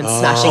Loki up and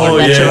smashing him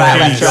left to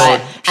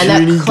right. And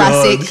that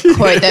classic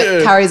quote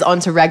that carries on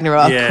to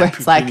Ragnarok where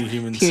it's like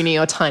puny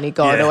or tiny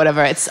god or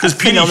whatever. It's because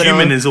puny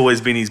human has always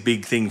been his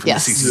big thing from the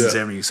 60s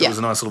and 70s. So it was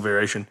a nice little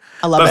variation.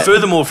 I love it. But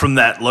furthermore from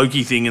that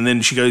Loki thing, and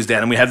then she goes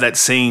down and we have that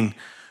scene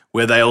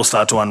where they all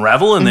start to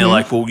unravel and they're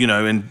like, well,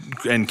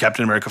 and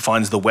Captain America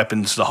finds the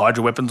weapons, the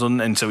Hydra weapons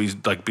on, and so he's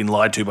like been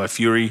lied to by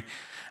Fury.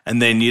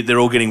 And then they're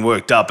all getting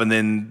worked up, and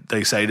then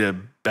they say to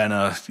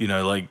Banner,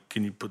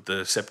 can you put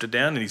the scepter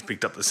down? And he's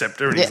picked up the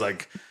scepter, and he's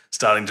like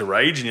starting to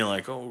rage, and you're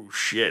like, oh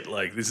shit,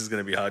 like this is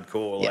going to be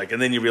hardcore. Like,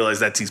 and then you realize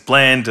that's his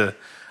plan to,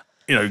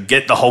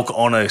 get the Hulk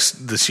on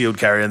the shield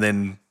carrier, and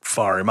then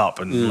fire him up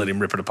and let him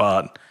rip it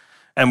apart.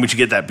 And which you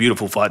get that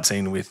beautiful fight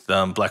scene with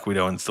Black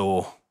Widow and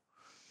Thor,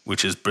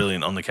 which is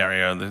brilliant on the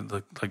carrier.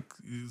 Like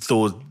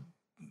Thor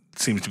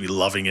seems to be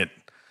loving it.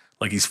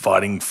 Like he's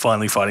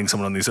finally fighting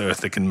someone on this earth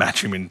that can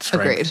match him in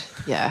strength. Agreed.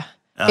 Yeah.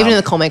 Even in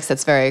the comics,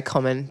 that's very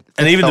common.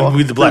 And even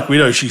with the Black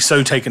Widow, she's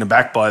so taken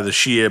aback by the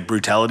sheer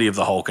brutality of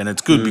the Hulk. And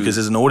it's good because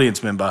as an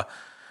audience member,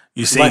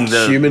 you're seeing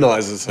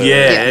humanizes her.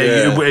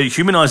 It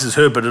humanizes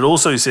her, but it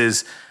also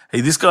says,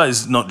 hey, this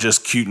guy's not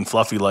just cute and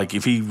fluffy. Like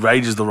if he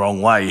rages the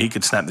wrong way, he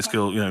could snap this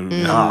girl, in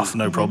half,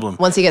 no problem.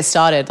 Once he gets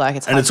started,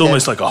 it's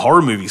almost like a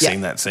horror movie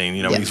seeing that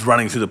scene. When he's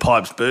running through the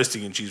pipes,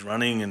 bursting, and she's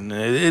running, and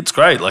it's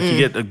great. Like you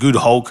get a good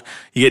Hulk,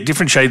 you get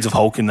different shades of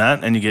Hulk in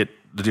that, and you get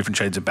the different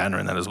shades of Banner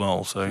in that as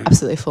well. So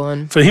absolutely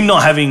fun. For him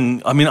not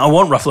having, I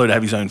want Ruffalo to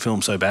have his own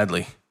film so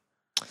badly.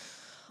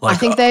 I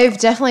think they've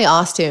definitely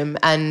asked him,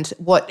 and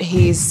what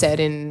he's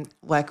said in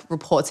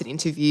reports and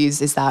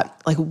interviews is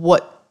that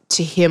what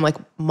to him,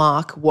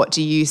 Mark, what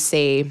do you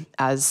see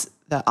as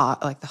the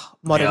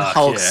modern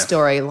Hulk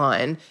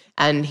storyline?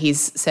 And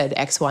he's said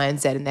X, Y, and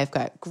Z, and they've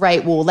got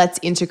great. Well, let's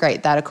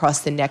integrate that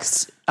across the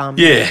next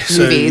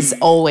movies,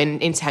 all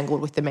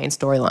entangled with the main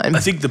storyline. I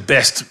think the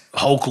best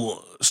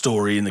Hulk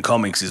story in the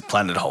comics is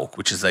Planet Hulk,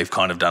 which is they've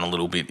kind of done a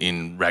little bit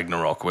in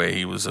Ragnarok, where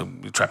he was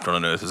trapped on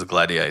an Earth as a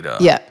gladiator.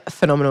 Yeah,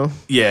 phenomenal.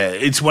 Yeah,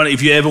 it's one.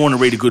 If you ever want to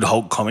read a good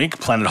Hulk comic,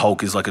 Planet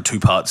Hulk is like a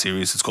 2-part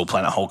series. It's called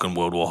Planet Hulk and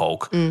World War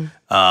Hulk.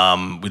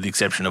 With the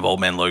exception of Old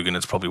Man Logan,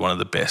 it's probably one of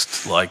the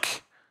best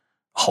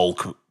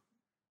Hulk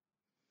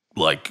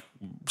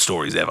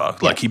stories ever.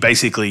 Like he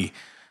basically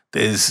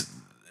there's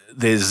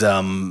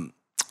the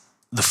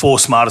 4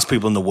 smartest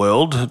people in the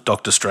world: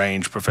 Doctor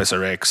Strange,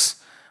 Professor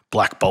X,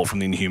 Black Bolt from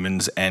the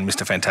Inhumans, and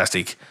Mr.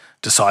 Fantastic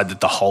decide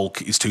that the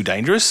Hulk is too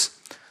dangerous.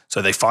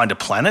 So they find a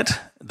planet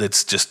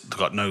that's just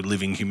got no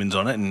living humans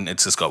on it, and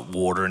it's just got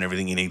water and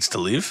everything he needs to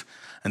live.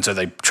 And so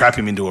they trick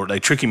him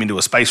into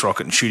a space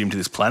rocket and shoot him to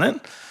this planet.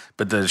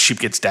 But the ship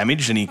gets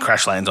damaged and he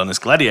crash lands on this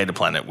gladiator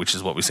planet, which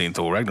is what we see in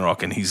Thor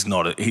Ragnarok. And he's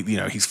not,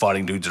 he's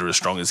fighting dudes that are as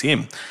strong as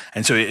him.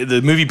 And so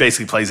the movie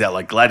basically plays out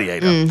like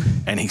Gladiator.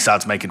 And he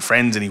starts making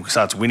friends and he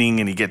starts winning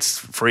and he gets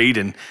freed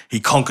and he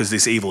conquers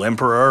this evil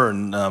emperor.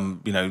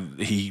 And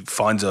he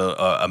finds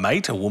a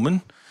mate, a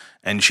woman,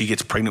 and she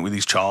gets pregnant with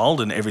his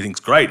child and everything's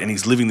great. And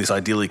he's living this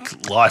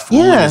idyllic life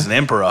ruling as an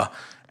emperor.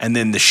 And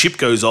then the ship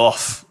goes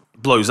off,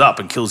 blows up,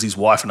 and kills his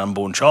wife and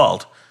unborn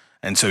child.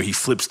 And so he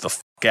flips the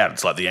out.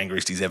 It's like the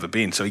angriest he's ever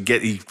been. So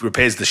he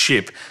repairs the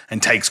ship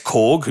and takes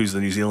Korg, who's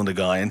the New Zealander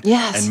guy,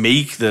 and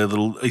Meek,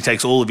 he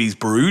takes all of his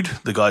brood,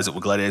 the guys that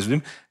were gladiators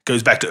with him,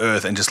 goes back to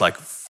Earth and just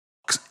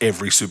fucks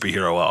every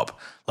superhero up.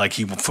 Like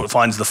he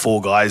finds the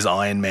 4 guys,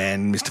 Iron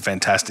Man, Mr.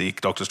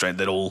 Fantastic, Doctor Strange,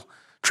 that all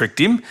tricked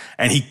him,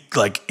 and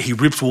he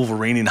rips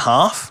Wolverine in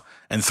half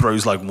and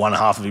throws one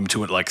half of him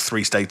to it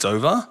 3 states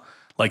over.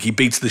 Like he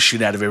beats the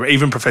shit out of everyone,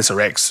 even Professor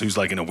X, who's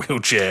in a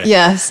wheelchair.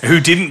 Yes. Who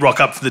didn't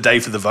rock up for the day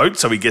for the vote,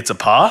 so he gets a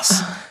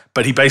pass.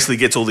 But he basically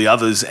gets all the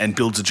others and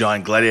builds a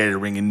giant gladiator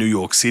ring in New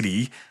York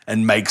City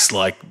and makes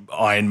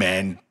Iron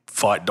Man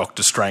fight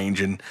Doctor Strange.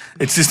 And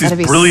it's just this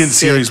brilliant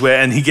series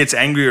and he gets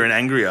angrier and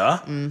angrier.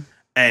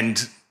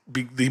 And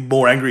the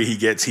more angry he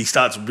gets, he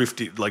starts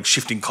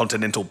shifting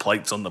continental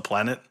plates on the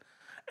planet.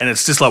 And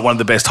it's just like one of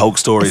the best Hulk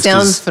stories. It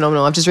sounds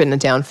phenomenal. I've just written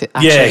it down.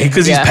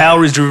 Because his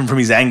power is driven from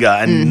his anger,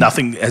 and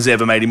nothing has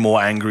ever made him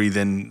more angry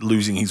than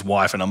losing his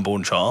wife and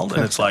unborn child.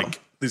 And it's like,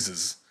 this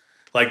is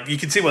like, you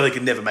can see why they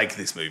could never make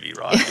this movie,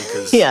 right?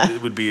 Because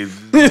it would be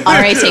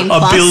R18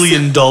 $1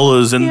 billion,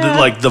 and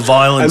like the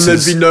violence.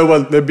 And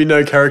there'd be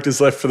no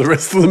characters left for the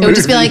rest of the movie. It would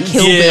just be like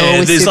Kill Bill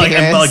with there's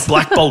superheroes. like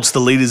Black Bolt's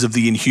the leaders of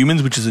the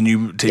Inhumans, which is a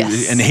new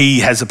TV, and he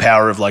has the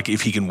power of like,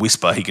 if he can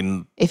whisper, he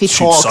can if he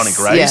shoot talks, sonic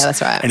rays. Yeah,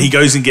 that's right. And he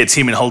goes and gets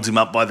him and holds him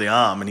up by the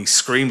arm, and he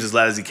screams as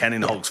loud as he can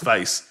in Hulk's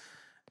face,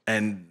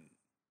 and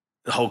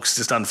Hulk's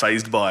just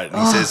unfazed by it.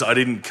 And he says, I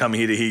didn't come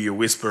here to hear you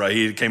whisper.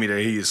 I came here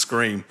to hear you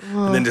scream.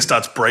 And then just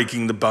starts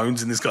breaking the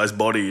bones in this guy's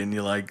body. And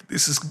you're like,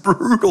 this is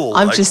brutal.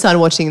 I've just started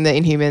watching the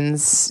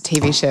Inhumans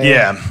TV show.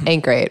 Yeah.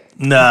 Ain't great.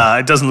 Nah,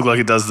 it doesn't look like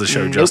it does the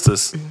show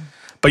justice.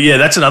 But yeah,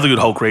 that's another good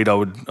Hulk read I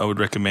would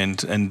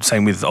recommend. And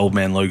same with Old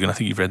Man Logan. I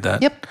think you've read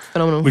that. Yep,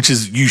 phenomenal. Which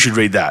is, you should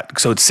read that.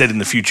 So it's set in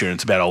the future and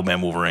it's about Old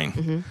Man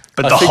Wolverine.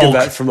 But I figured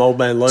that from Old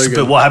Man Logan.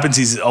 But what happens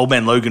is Old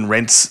Man Logan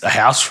rents a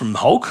house from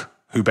Hulk,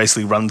 who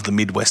basically runs the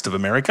Midwest of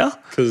America.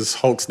 Because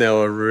Hulk's now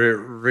a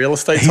real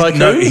estate tycoon?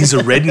 No, he's a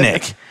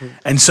redneck.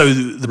 And so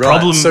the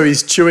problem... So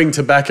he's chewing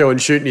tobacco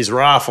and shooting his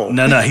rifle.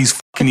 No, he's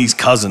fucking his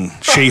cousin,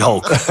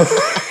 She-Hulk.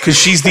 Because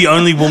she's the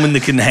only woman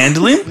that can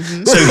handle him.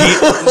 So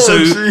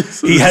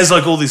he has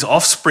like all these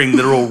offspring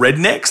that are all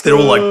rednecks. They're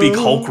all like big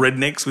Hulk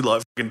rednecks with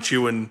like fucking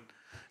chewing,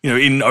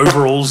 in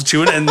overalls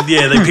chewing. And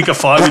they pick a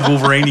fight with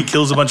Wolverine. He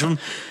kills a bunch of them.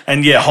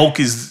 And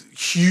Hulk is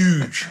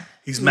huge.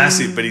 He's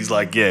massive, but he's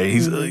like,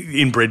 he's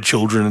inbred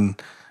children,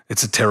 and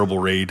it's a terrible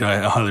read.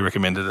 I highly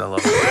recommend it. I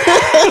love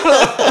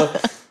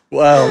it.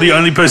 Wow. The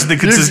only person that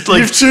could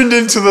you've tuned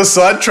into the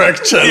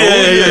Sidetrack channel.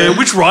 Yeah.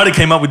 Which writer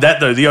came up with that,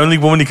 though? The only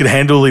woman who could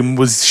handle him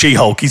was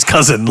She-Hulk, his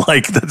cousin.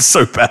 Like, that's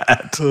so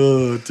bad.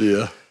 Oh,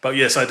 dear. But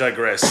yes, I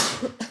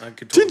digress. I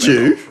could talk Did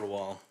you? for a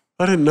while.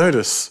 I didn't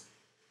notice.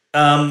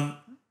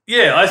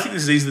 Yeah, I think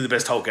this is easily the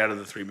best Hulk out of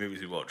the 3 movies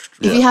we watched.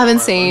 If you haven't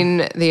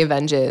seen The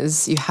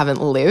Avengers, you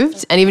haven't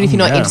lived. And even if you're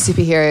not into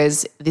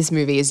superheroes, this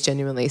movie is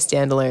genuinely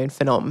standalone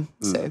phenom.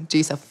 So do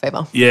yourself a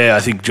favour. Yeah,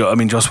 I think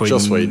Joss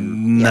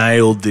Whedon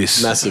nailed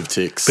this. Massive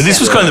ticks. But this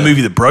was kind of the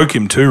movie that broke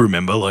him too,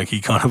 remember? Like,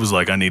 he kind of was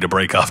like, I need a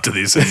break after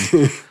this.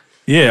 And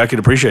I could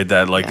appreciate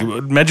that. Like,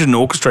 imagine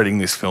orchestrating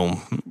this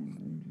film.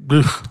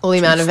 All the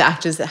amount of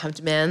actors that have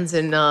demands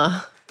and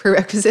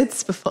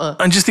prerequisites before.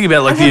 And just think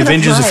about like the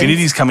Avengers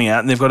Affinity's coming out,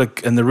 and they've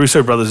got and the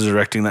Russo brothers are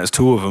directing. That's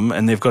 2 of them,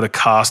 and they've got a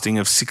casting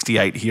of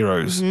 68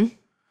 heroes that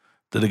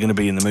are going to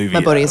be in the movie. My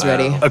body's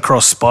ready.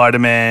 Across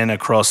Spider-Man,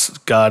 across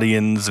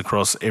Guardians,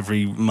 across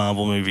every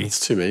Marvel movie.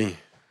 It's too many.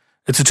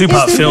 It's a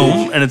 2-part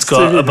film, and it's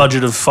got a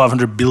budget of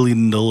 $500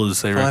 billion.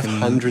 They reckon.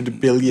 500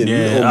 billion.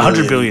 Yeah,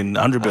 100 billion.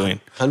 100 billion.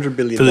 $100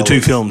 billion for the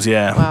 2 films.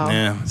 Yeah, wow.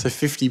 Yeah. So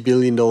 $50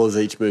 billion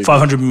each movie.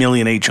 500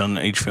 million each on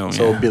each film.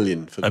 So $1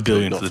 billion for the $1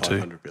 billion two, for the 2.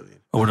 500 billion.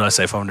 Or what did I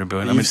say? 500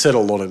 billion. You've said a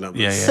lot of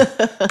numbers. Yeah.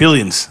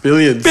 Billions.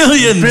 Billions.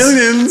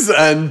 Billions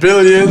and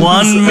billions.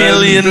 $1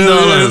 million.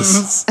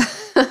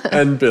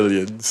 And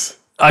billions.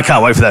 I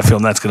can't wait for that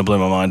film. That's going to blow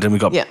my mind. And we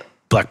got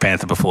Black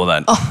Panther before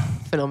that. Oh,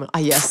 phenomenal.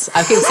 Yes,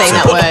 I keep saying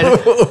that word.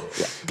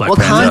 Black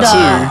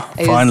Wakanda.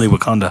 Panther. Finally,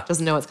 Wakanda.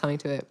 Doesn't know what's coming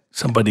to it.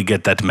 Somebody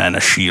get that man a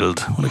shield.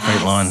 What a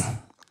great line.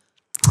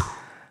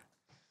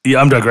 Yeah,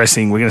 I'm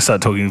digressing. We're going to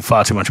start talking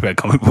far too much about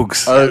comic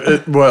books.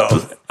 I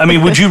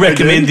mean, would you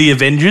recommend The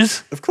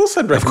Avengers? Of course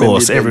I'd recommend Of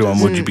course, The Avengers. everyone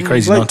would. You'd be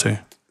crazy not to.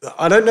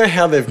 I don't know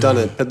how they've done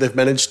it, but they've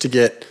managed to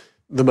get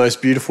the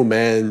most beautiful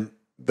man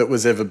that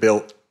was ever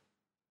built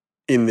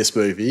in this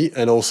movie,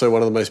 and also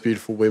one of the most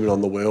beautiful women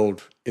on the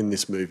world in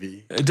this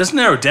movie. It doesn't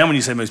narrow it down when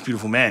you say most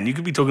beautiful man. You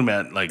could be talking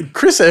about like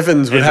Chris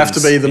Evans would have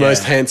to be the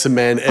most handsome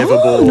man ever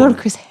born. Not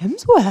Chris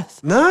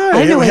Hemsworth. No,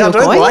 I don't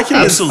like him.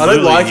 I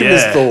don't like him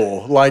as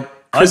Thor. Like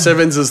Chris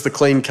Evans is the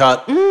clean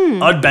cut.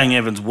 I'd bang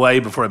Evans way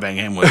before I bang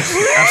Hemsworth.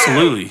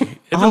 Absolutely.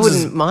 I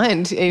wouldn't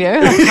mind,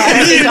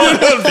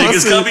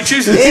 Beggars can't be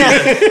choosers.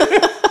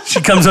 She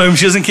comes home,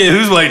 she doesn't care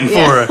who's waiting for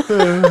her.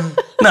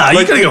 Nah,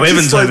 you gotta go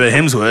Evans over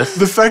Hemsworth.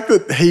 The fact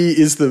that he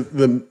is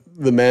the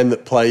man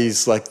that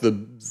plays like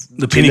the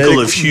pinnacle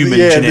of human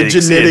genetics.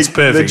 It's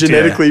perfect. The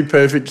genetically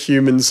perfect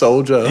human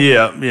soldier.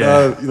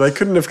 Yeah. They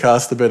couldn't have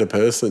cast a better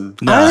person.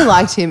 I really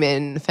liked him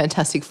in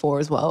Fantastic Four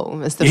as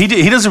well. He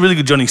does a really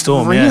good Johnny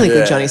Storm. Really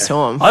good Johnny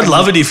Storm. I'd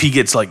love it if he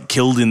gets like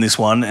killed in this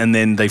one, and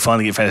then they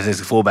finally get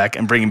Fantastic Four back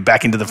and bring him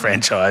back into the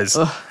franchise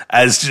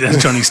as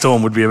Johnny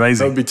Storm. Would be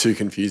amazing. That would be too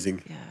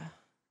confusing. Yeah.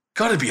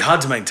 God, it'd be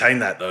hard to maintain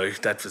that though.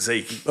 That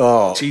physique.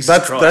 Oh,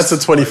 Jesus Christ. That's a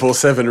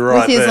 24/7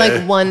 right there. With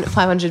his like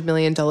 $500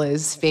 million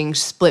being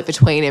split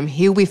between him,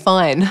 he'll be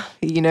fine.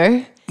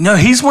 No,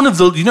 he's one of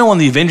the. On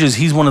the Avengers,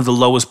 he's one of the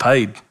lowest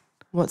paid.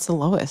 What's the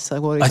lowest?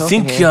 Like, what are we I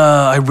talking think here?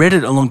 I read it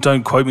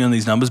don't quote me on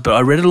these numbers, but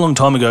I read it a long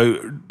time ago.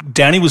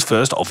 Downey was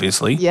first,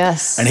 obviously.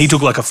 Yes. And he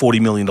took like a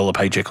 $40 million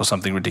paycheck or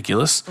something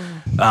ridiculous.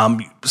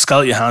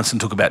 Scarlett Johansson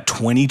took about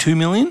 $22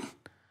 million.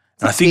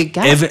 And I think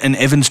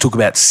Evans took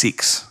about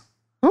 $6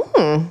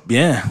 million.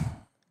 Yeah.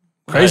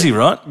 Crazy,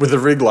 right? With a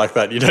rig like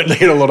that, you don't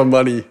need a lot of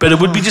money. But it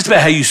would be just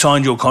about how you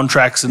signed your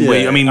contracts and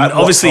Yeah, I mean, at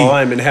what obviously,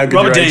 time and how good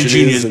Robert your Downey agent Jr.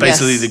 is is and-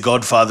 basically Yes. the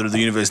godfather of the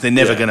universe. They're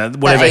never Yeah. going to,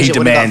 whatever he agent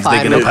would've got demands, they're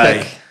fired going to real pay.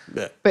 quick.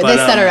 Yeah. But they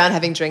sat around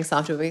having drinks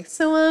afterwards.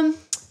 So,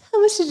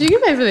 how much did you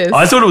pay for this?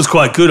 I thought it was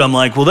quite good. I'm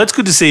like, well, that's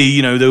good to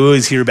see. They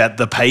always hear about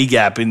the pay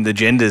gap in the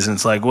genders, and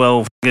it's like,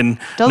 well, no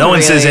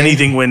one says really.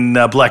 anything when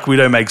Black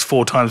Widow makes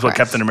 4 times what Right.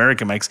 Captain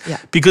America makes, Yeah.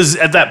 because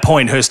at that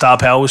point her star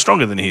power was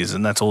stronger than his,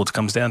 and that's all it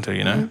comes down to,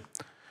 Mm-hmm.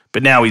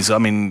 But now he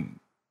doesn't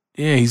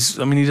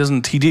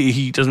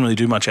really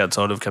do much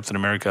outside of Captain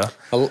America.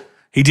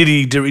 He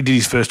did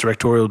his first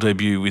directorial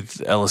debut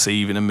with Alice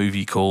Eve in a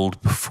movie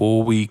called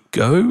Before We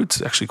Go.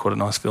 It's actually quite a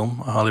nice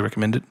film. I highly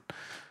recommend it.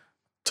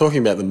 Talking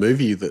about the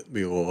movie that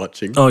we were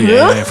watching. Oh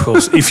yeah, of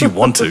course, if you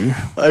want to.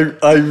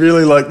 I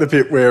really like the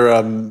bit where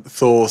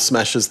Thor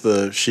smashes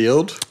the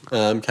shield,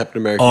 Captain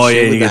America's Oh,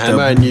 yeah, shield you with the get hammer,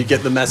 the- and you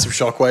get the massive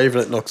shockwave and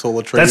it knocks all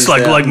the trees That's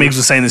like down. Megs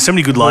was saying. There's so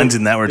many good lines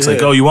in that where it's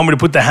like, Yeah. "Oh, you want me to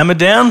put the hammer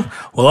down?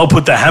 Well, I'll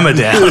put the hammer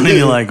down." And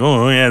you're like,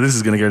 "Oh yeah, this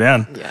is going to go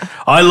down." Yeah.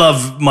 I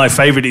love, my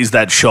favorite is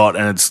that shot,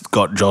 and it's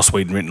got Joss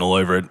Whedon written all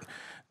over it.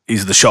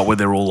 Is the shot where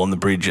they're all on the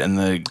bridge and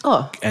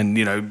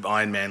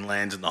Iron Man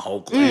lands and the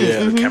Hulk lands,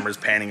 and the camera's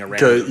panning around.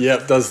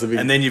 Does the big...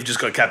 And then you've just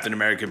got Captain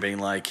America being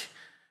like,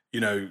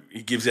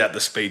 he gives out the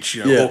speech,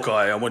 Yeah.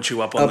 Hawkeye, I want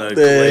you up on Up the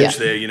there, ledge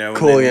there, and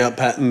calling then, out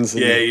patterns.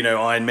 And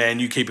Iron Man,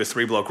 you keep a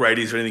 3-block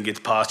radius. If anything gets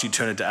past, you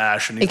turn it to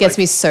ash. And It gets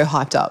me so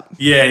hyped up.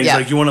 Yeah, and he's Yeah.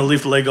 like, you want to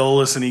lift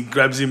Legolas? And he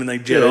grabs him and they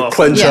jet off.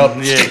 clench Yeah. up.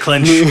 Yeah,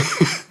 clench.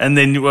 And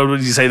then what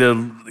would you say,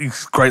 the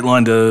great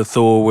line to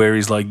Thor where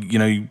he's like,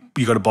 you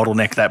got to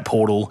bottleneck that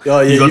portal.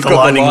 Oh, yeah, you got you've the got the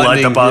lightning, light the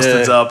lightning,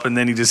 bastards yeah. up. And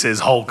then he just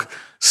says, Hulk,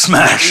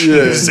 smash. Yeah.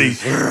 You see,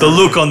 the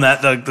look on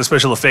that, the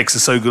special effects are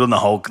so good on the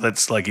Hulk.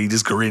 That's like, he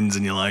just grins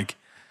and you're like,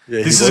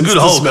 Yeah, this he is a wants good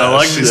to Hulk. I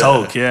like smash, this yeah.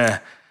 Hulk, yeah.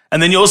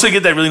 And then you also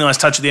get that really nice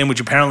touch at the end, which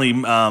apparently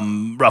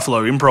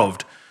Ruffalo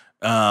improv'd,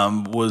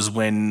 was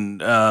when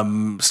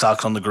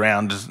Stark's on the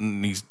ground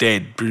and he's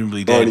dead,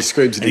 presumably dead. and he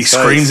screams in and he his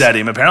screams face. at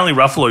him. Apparently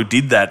Ruffalo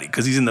did that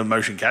because he's in the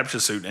motion capture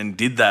suit and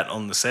did that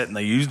on the set and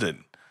they used it.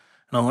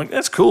 And I'm like,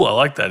 that's cool. I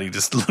like that. He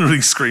just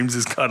literally screams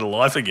this kind of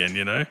life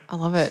again, I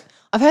love it.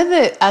 I've heard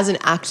that as an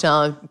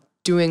actor,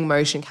 doing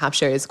motion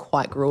capture is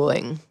quite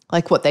grueling.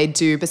 Like what they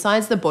do,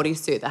 besides the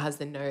bodysuit that has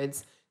the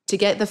nodes, to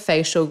get the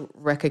facial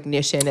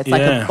recognition, it's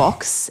like Yeah. a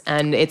box,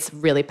 and it's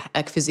really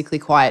physically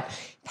quite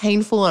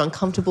painful and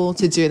uncomfortable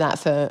to do that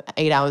for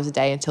 8 hours a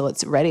day until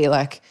it's ready.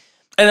 Like,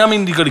 And I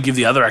mean, you've got to give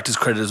the other actors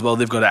credit as well.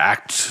 They've got to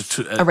act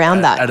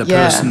Around that, at a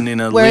yeah. person in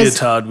a Whereas-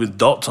 leotard with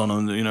dots on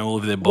them, all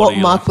over their what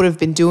body. Mark would have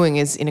been doing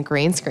is in a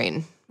green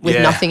screen with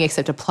Yeah. nothing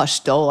except a plush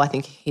doll, I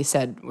think he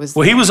said was.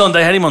 Well, he was on.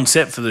 They had him on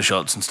set for the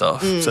shots and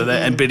stuff. Mm, So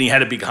that, but he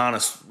had a big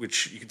harness,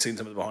 which you could see in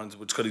some of the behinds,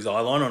 which got his eye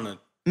line on a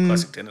Mm.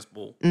 classic tennis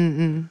ball.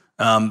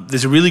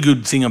 There's a really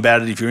good thing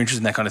about it if you're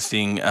interested in that kind of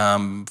thing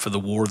for the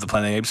War of the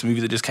Planet of the Apes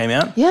movie that just came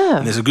out. Yeah.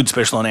 And there's a good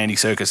special on Andy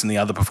Serkis and the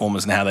other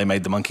performers and how they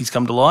made the monkeys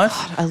come to life.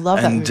 I love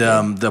that and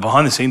movie. the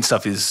behind the scenes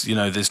stuff is,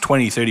 there's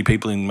 20, 30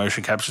 people in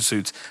motion capture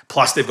suits,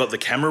 plus they've got the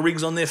camera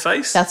rigs on their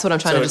face. That's what I'm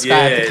trying to So,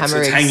 describe, the it's camera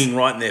rigs. hanging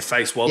right in their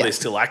face while Yeah. they're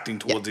still acting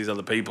towards these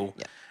other people.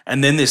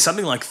 And then there's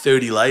something like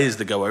 30 layers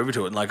that go over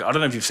to it. And like, I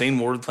don't know if you've seen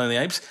War of the Planet of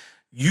the Apes.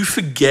 You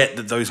forget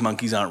that those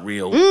monkeys aren't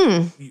real.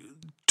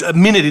 A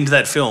minute into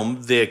that film,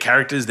 they're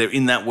characters, they're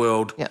in that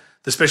world. Yeah.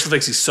 The special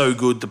effects is so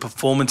good, the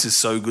performance is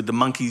so good. The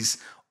monkeys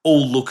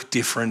all look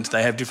different.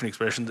 They have different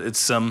expressions.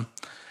 It's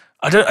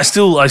I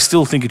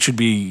still think it should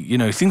be,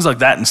 things like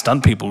that and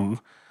stunt people.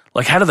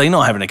 Like, how do they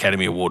not have an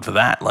Academy Award for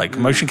that? Like,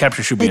 motion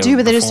capture should be. They do,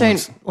 but they just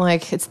performance. don't,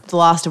 like, it's the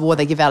last award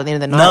they give out at the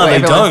end of the night. No, where they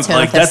everyone's don't. turned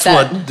Like, off their that's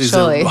set, what is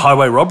surely. a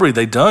highway robbery.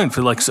 They don't.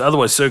 For like,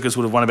 otherwise, Circus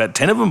would have won about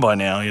 10 of them by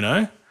now.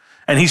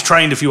 And he's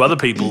trained a few other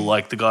people,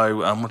 like the guy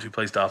who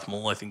plays Darth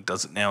Maul, I think,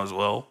 does it now as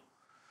well.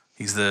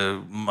 He's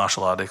the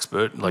martial art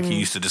expert. Like, he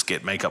used to just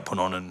get makeup put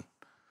on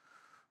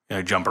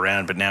and jump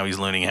around, but now he's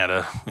learning how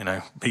to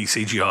be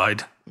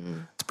CGI'd.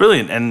 It's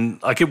brilliant,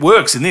 and like it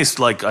works in this.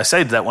 Like I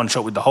say, that one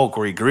shot with the Hulk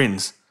where he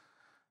grins.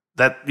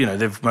 That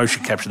they've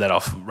motion captured that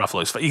off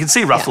Ruffalo's face. You can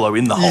see Ruffalo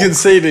in the Hulk. You can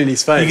see it in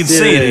his face. You can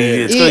see it.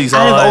 It's got his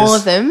Out eyes. of all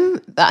of them,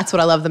 that's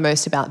what I love the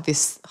most about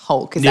this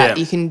Hulk is that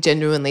you can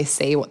genuinely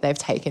see what they've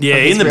taken. Yeah,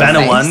 from his in the real Banner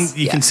face. one,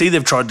 you Yeah. can see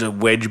they've tried to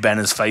wedge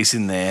Banner's face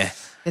in there,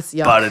 It's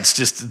yuck.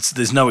 but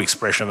there's no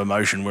expression of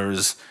emotion.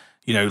 Whereas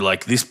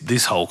like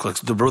this Hulk, like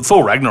the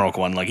Thor Ragnarok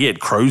one, like he had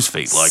crow's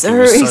feet. Like so it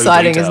was so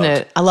exciting, detailed. isn't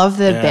it? I love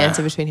the Yeah.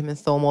 banter between him and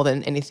Thor more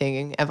than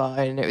anything ever,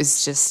 and it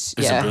was just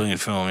It's a brilliant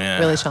film. Yeah,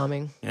 really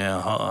charming.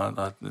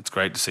 Yeah, it's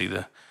great to see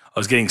I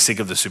was getting sick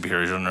of the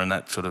superhero genre and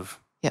that sort of.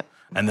 Yep.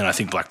 And then I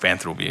think Black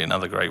Panther will be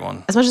another great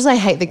one. As much as I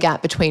hate the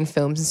gap between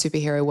films and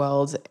superhero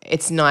world,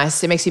 it's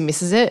nice. It makes you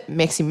miss it.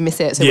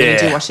 So when you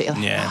do watch it, you're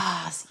like,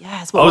 Yeah. yes.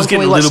 I What was one can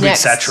we getting a watch little bit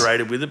next?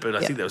 saturated with it, but I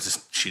think that was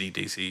just shitty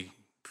DC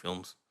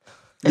films.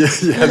 You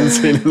haven't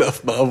seen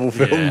enough Marvel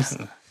films.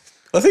 Yeah.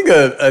 I think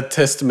a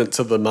testament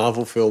to the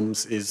Marvel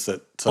films is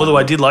that. Although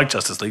I did like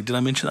Justice League. Did I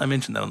mention? I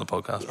mentioned that on the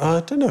podcast. I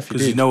don't know if you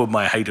Because did.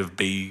 my hate of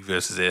B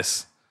versus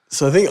S.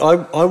 So I think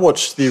I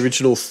watched the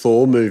original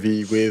Thor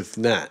movie with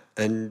Nat,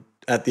 and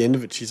at the end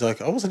of it, she's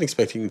like, I wasn't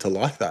expecting to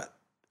like that.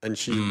 And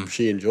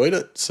she enjoyed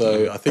it.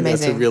 So I think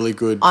that's a really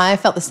good... I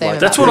felt the same.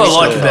 That's what I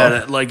like about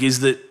it. Like,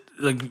 is that...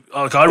 Like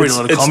I read a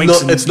lot of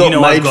comics. It's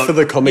not made for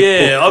the comic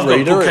book I've got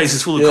reader.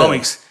 bookcases full of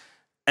comics.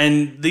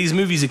 And these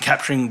movies are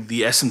capturing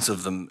the essence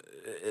of them.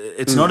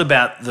 It's not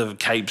about the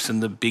capes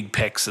and the big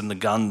pecs and the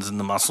guns and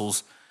the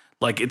muscles.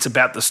 Like, it's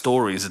about the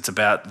stories. It's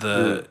about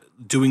the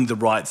doing the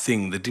right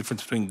thing, the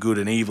difference between good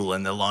and evil,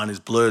 and the line is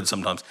blurred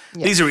sometimes.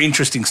 Yep. These are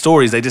interesting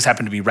stories. They just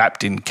happen to be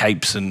wrapped in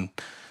capes and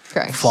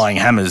flying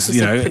hammers.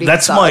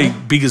 That's my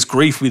biggest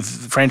grief with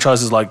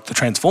franchises like the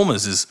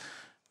Transformers is,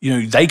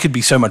 they could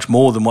be so much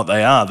more than what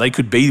they are. They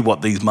could be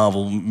what these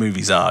Marvel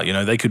movies are.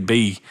 They could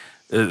be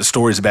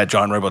stories about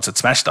giant robots that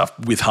smash stuff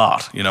with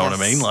heart. You know what I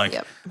mean? Like,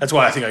 that's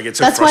why I think I get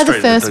so frustrated. That's why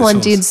the first one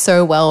did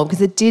so well,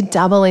 because it did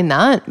dabble in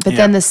that. But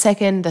then the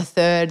second, the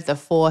third, the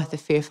fourth, the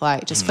fifth,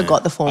 just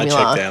forgot the formula.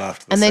 I checked out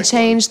after the and they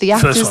changed the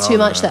actors too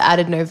much that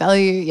added no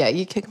value. Yeah,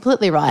 you're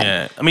completely right.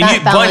 Yeah. I mean,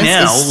 that balance by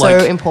now, is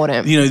so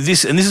important.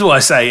 This is why I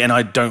say, and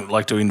I don't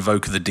like to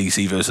invoke the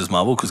DC versus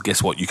Marvel, because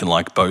guess what? You can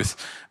like both.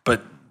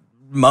 But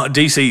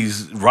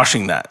DC's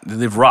rushing that.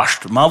 They've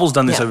rushed. Marvel's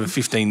done this over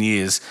 15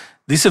 years.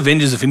 This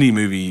Avengers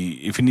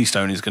Infinity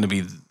Stone is going to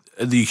be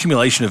the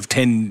accumulation of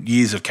 10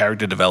 years of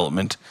character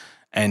development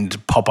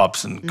and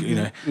pop-ups and,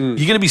 you're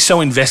going to be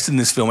so invested in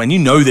this film and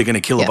they're going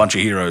to kill a bunch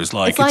of heroes.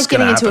 Like, it's like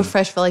getting into a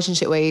fresh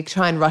relationship where you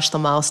try and rush the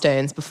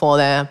milestones before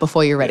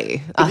you're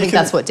ready. I think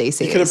that's what DC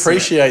is. You can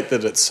appreciate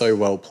that it's so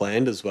well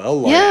planned as well.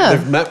 Like,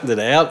 they've mapped it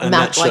out and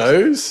that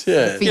shows. For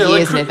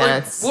years in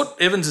advance. What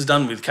Evans has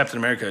done with Captain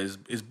America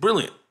is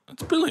brilliant.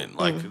 It's brilliant.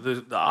 Like,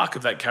 the arc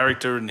of that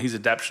character and his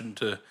adaptation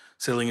to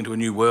settling into a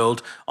new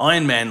world.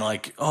 Iron Man, I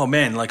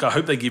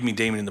hope they give me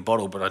Demon in the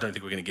Bottle, but I don't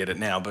think we're going to get it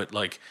now. But,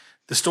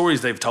 the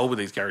stories they've told with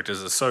these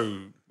characters are so,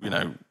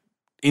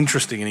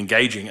 interesting and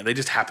engaging, and they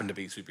just happen to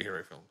be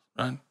superhero films,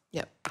 right?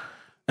 Yep.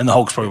 And the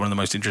Hulk's probably one of the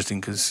most interesting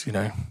because,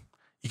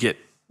 you get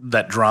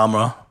that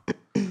drama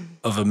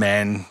of a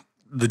man,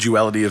 the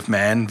duality of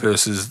man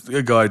versus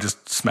a guy who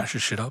just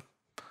smashes shit up.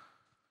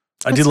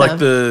 I did like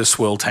the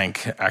swirl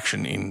tank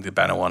action in the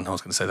Banner one. I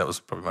was going to say that was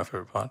probably my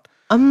favorite part.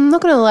 I'm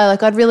not going to lie.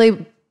 I'd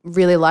really,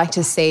 really like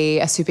to see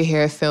a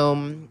superhero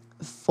film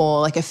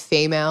for a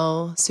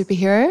female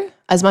superhero.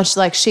 As much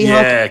like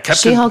She-Hulk. Yeah,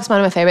 She-Hulk's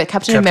one of my favorite.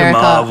 Captain America.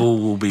 Marvel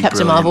will be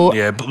Captain brilliant. Marvel.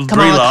 Yeah,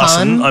 Brie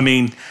Larson. Khan. I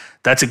mean,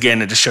 that's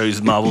again, it just shows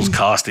Marvel's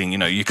casting.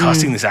 You're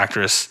casting this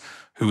actress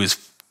who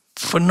is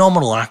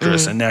phenomenal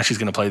actress, and now she's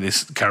going to play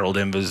this Carol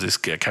Danvers, this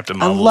Captain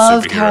Marvel. I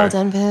love Carol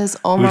Danvers.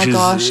 Oh my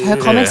gosh, her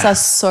comics are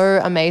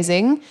so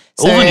amazing.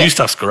 All the new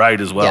stuff's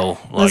great as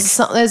well. Yeah.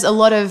 There's a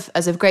lot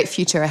of great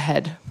future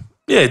ahead.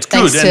 Yeah, it's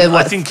Thanks good. To and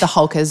what I think the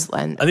Hulk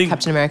and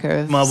Captain America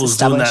have Marvel's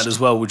doing that as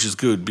well, which is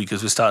good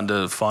because we're starting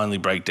to finally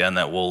break down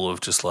that wall of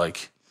just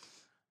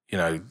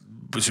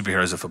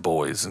superheroes are for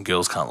boys and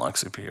girls can't like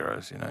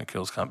superheroes.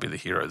 Girls can't be the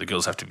hero. The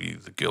girls have to be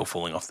the girl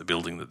falling off the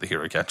building that the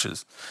hero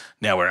catches.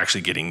 Now we're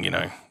actually getting,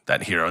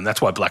 that hero. And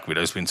that's why Black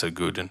Widow's been so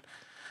good. And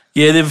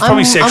yeah, they've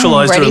probably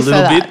sexualized her a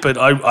little bit, but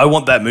I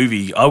want that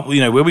movie.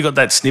 Where we got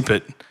that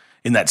snippet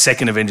in that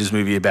second Avengers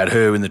movie about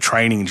her in the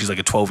training and she's like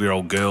a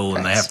 12-year-old girl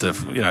and they have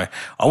to,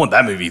 I want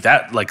that movie.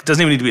 That, it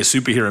doesn't even need to be a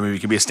superhero movie.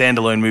 It can be a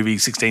standalone movie,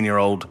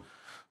 16-year-old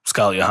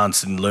Scarlett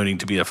Johansson learning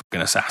to be a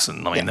fucking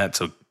assassin. I mean,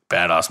 that's a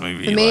badass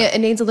movie. For me,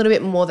 it needs a little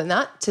bit more than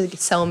that to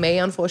sell me,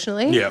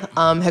 unfortunately. Yeah.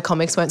 Her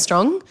comics weren't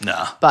strong.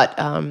 Nah. But,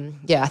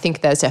 I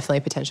think there's definitely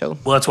potential.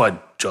 Well, that's why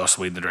Joss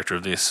Whedon, the director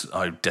of this,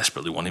 I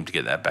desperately want him to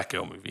get that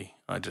Batgirl movie.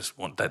 I just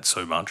want that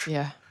so much.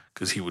 Yeah.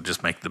 Because he would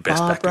just make the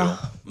best Batgirl.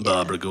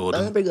 Barbara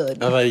Gordon. Barbara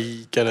Gordon. Are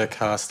they going to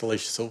cast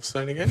Alicia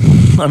Silverstone again?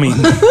 I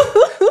mean,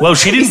 well,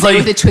 she didn't play.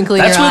 With a twinkle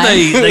in that's your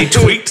where eye. they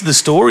tweaked the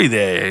story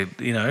there.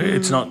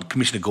 It's not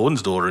Commissioner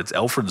Gordon's daughter; it's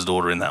Alfred's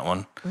daughter in that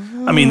one.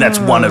 I mean, that's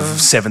one of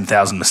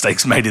 7,000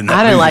 mistakes made in that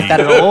movie. I don't like that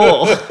at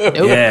all.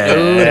 Nope.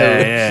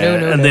 Yeah.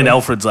 No. And then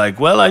Alfred's like,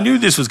 "Well, I knew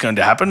this was going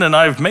to happen, and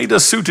I've made a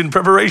suit in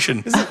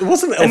preparation." It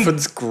wasn't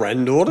Alfred's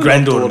granddaughter?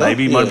 Granddaughter,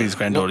 maybe. Might be his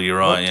granddaughter. You're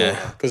right.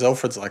 Yeah. Because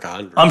Alfred's like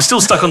 100. I'm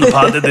still stuck on the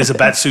part that there's a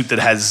bat suit that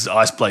has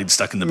ice blades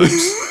stuck in the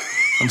boots.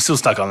 I'm still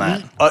stuck on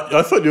that.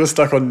 I thought you were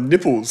stuck on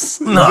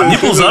nipples. No,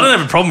 nipples. I don't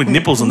have a problem with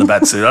nipples on the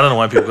bat suit. I don't know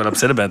why people got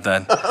upset about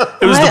that.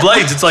 It was the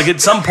blades. It's like at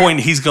some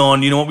point he's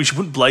gone, you know what, we should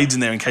put blades in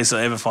there in case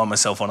I ever find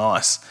myself on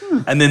ice.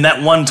 And then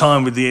that one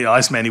time with the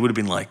Iceman, he would have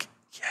been like,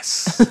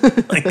 yes.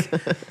 Like,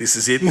 this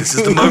is it. This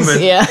is the moment.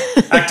 Yeah.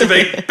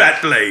 Activate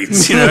bat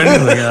blades. Like,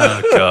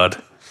 oh,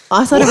 God.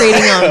 I started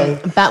reading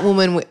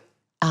Batwoman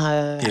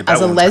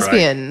as a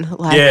lesbian.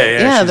 Great.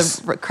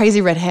 The crazy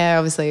red hair,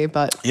 obviously,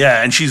 but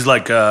yeah, and she's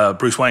like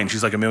Bruce Wayne.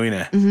 She's like a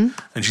millionaire, and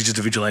she's just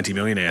a vigilante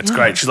millionaire. It's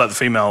great. She's like the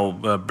female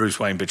Bruce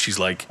Wayne, but she's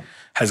like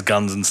has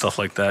guns and stuff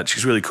like that.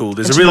 She's really cool.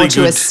 There's a really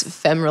good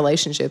femme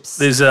relationships.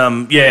 There's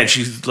and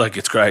she's like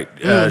it's great.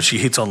 She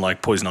hits on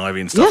like Poison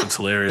Ivy and stuff. Yeah. It's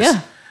hilarious.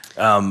 Yeah.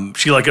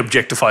 She like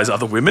objectifies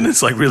other women.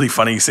 It's like really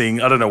funny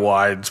seeing, I don't know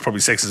why, it's probably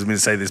sexist of me to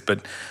say this,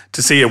 but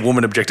to see a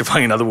woman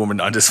objectifying another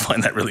woman, I just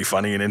find that really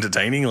funny and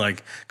entertaining,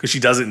 like, because she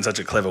does it in such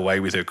a clever way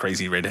with her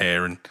crazy red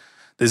hair. And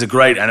There's a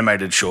great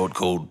animated short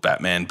called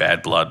Batman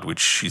Bad Blood, which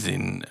she's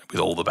in with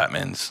all the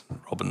Batmans,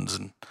 Robins,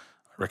 and I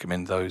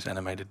recommend those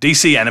animated.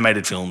 DC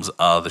animated films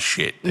are the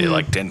shit. They're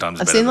like 10 times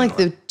better. I've seen like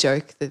the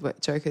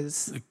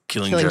Joker's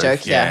Killing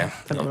Joke. Yeah.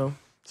 Phenomenal.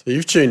 So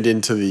you've tuned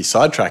into the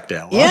Sidetracked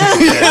Hour.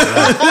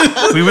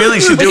 Yeah. We really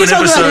should do an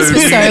talk about episode.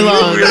 this for so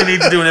long. We really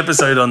need to do an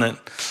episode on it.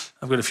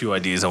 I've got a few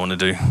ideas I want to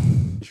do.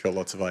 You've got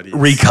lots of ideas.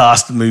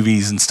 Recast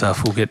movies and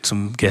stuff. We'll get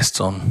some guests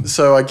on.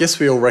 So I guess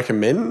we all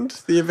recommend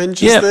the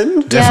Avengers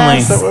then? Definitely.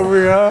 Is that where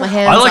we are? My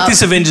hands I like up.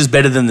 this Avengers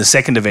better than the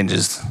second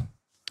Avengers.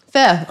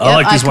 Fair. I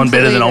like this one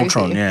better than completely agree with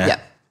Ultron, you. yeah.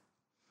 Yep.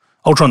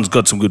 Ultron's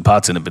got some good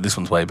parts in it, but this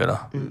one's way better.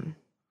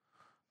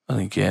 I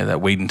think,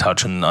 that Whedon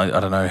touch, and I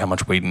don't know how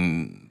much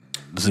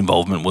Whedon's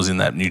involvement was in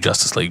that new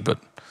Justice League, but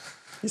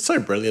He's so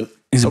brilliant.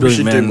 he's a Probably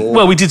brilliant should do man. more.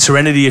 Well, we did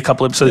Serenity a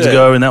couple episodes Yeah.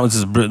 ago, and that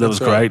was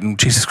great. right. And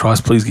Jesus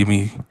Christ, please give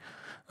me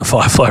a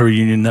Firefly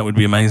reunion. That would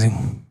be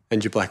amazing.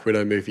 And your Black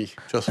Widow movie.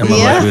 And my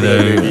Yeah. Black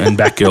Widow and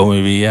Batgirl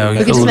movie. Yeah, We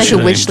could just make a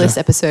wish list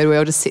episode where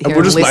we'll just sit here We'll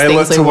and just list mail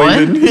it things to we want.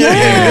 Whedon.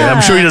 Yeah,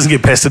 I'm sure he doesn't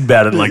get pestered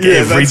about it like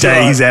every that's day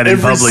right. he's out in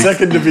Every public.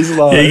 second of his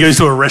life. Yeah, he goes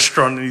to a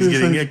restaurant and he's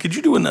getting, could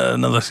you do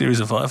another series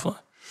of Firefly?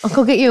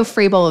 I'll get you a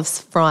free bowl of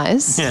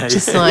fries. Yeah,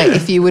 Just like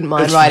if you wouldn't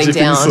mind Extra writing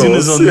dipping down. sauce.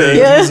 Dinner's on me.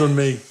 Yeah. Dinner's on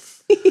me.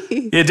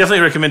 Yeah, definitely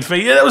recommend for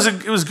me. Yeah, it was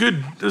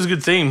good. It was a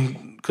good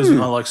theme because I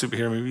like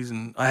superhero movies,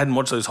 and I hadn't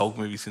watched those Hulk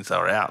movies since they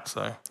were out.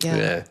 So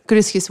Yeah. Good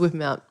excuse to whip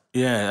them out.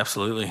 yeah,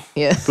 absolutely.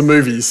 Yeah. The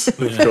movies, of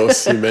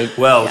course, you meant.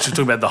 Well, she's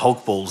talking about the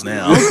Hulk balls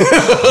now.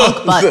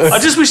 But I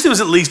just wish there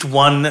was at least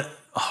one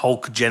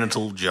Hulk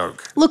genital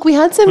joke. look, we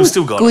had some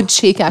still got good them.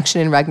 cheek action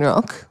in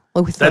Ragnarok.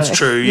 Like with That's Thor.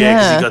 true.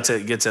 Yeah, because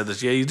he gets out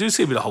this. Yeah, you do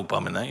see a bit of Hulk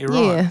bum in that. You're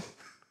right.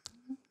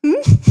 Yeah.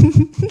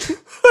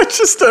 I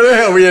just don't know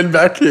how we end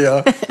back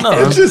here. No.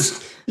 It's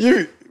just,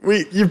 you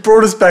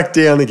brought us back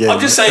down again. I'm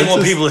just saying It's what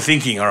just- people are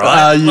thinking, all right?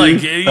 Are you-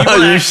 like, you are want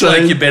to you act like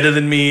saying- you're better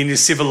than me and you're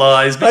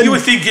civilized, but you were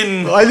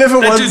thinking I never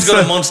that once dude's got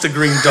a said- monster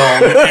green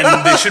dong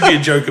and there should be a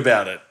joke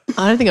about it.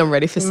 I don't think I'm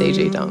ready for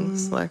CG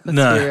dongs. Like, let's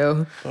No. be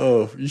real.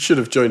 Oh, you should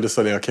have joined us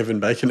on our Kevin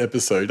Bacon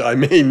episode. I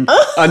mean,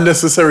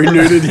 unnecessary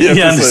nudity episode.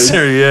 Yeah,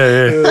 unnecessary.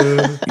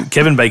 Yeah.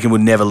 Kevin Bacon would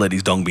never let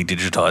his dong be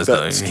digitized,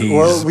 though. He's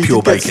Well, we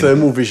pure did get bacon.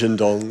 thermal vision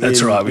dong.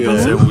 That's right. We got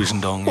thermal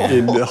vision dong. Yeah.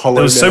 in Hollow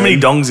There was so Man. many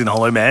dongs in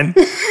Hollow Man.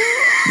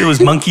 There was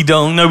monkey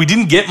dong. No, we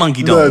didn't get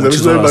monkey dong, No, there which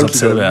was is no what I was monkey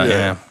upset dong, about.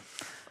 yeah.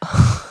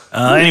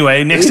 Yeah.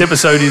 Anyway, next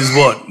episode is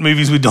what?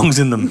 Movies with dongs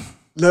in them.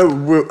 No,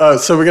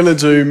 so we're going to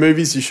do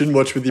movies you shouldn't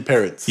watch with your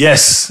parents.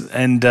 Yes,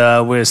 and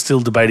we're still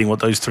debating what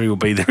those three will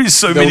be. There is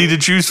so many to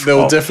choose from. There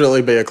will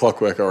definitely be a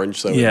Clockwork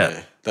Orange, though. Yeah. In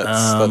there. That's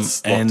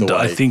locked and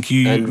I away. think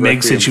And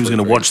Meg said she was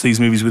going to watch these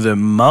movies with her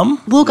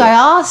mum. Look, I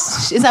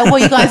asked, is that what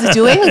you guys are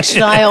doing?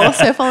 Should I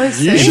also follow You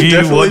suit? should If you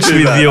definitely watch do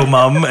with that. your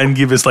mum and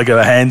give us like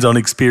a hands-on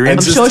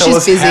experience. I'm just sure tell she's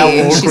us busy. how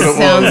She awkward it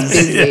sounds was.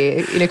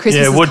 busy. You know, Christmas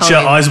Yeah, is watch your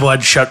coming. eyes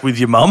wide shut with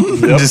your mum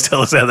and just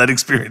tell us how that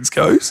experience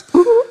goes.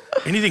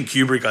 Anything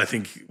Kubrick, I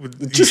think, you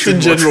Just should in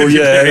watch general, with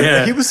your yeah.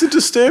 parents. He was a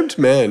disturbed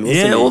man, wasn't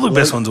Yeah, he? all the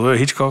best Like, ones were.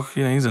 Hitchcock,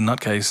 he's a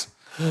nutcase.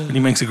 And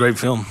he makes a great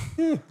film.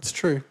 It's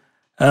true.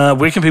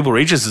 Where can people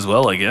reach us as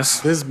well, I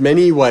guess? There's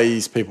many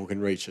ways people can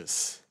reach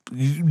us.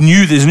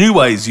 There's new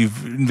ways.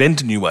 You've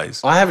invented new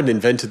ways. I haven't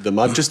invented them.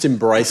 I've just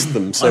embraced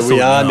them. So I we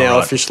thought, are now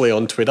right. officially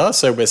on Twitter.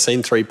 So we're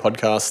Scene 3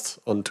 Podcast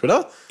on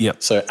Twitter.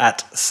 Yep. So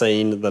at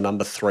Scene, the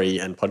number 3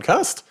 and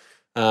podcast.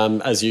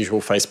 As usual,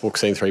 Facebook,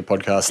 Scene 3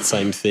 Podcast,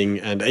 same thing.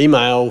 And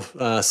email,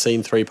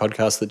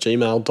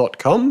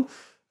 scene3podcast@gmail.com.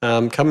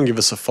 Come and give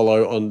us a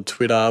follow on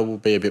Twitter. We'll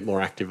be a bit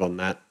more active on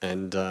that.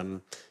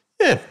 And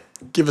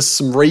give us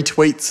some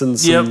retweets and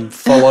some Yep.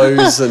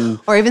 follows and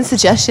Or even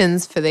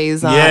suggestions for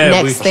these Yeah,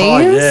 next we-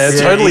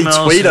 themes. totally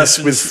email tweet us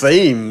with suggestions.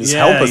 themes.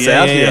 Help us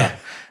out here.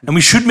 And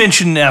we should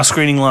mention our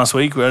screening last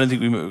week. I don't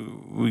think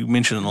we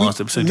mentioned it in the last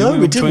episode. No,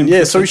 did we didn't.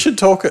 Yeah, so we should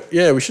talk.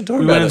 Yeah, we should talk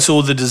We about went and it.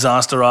 saw The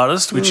Disaster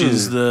Artist, which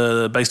is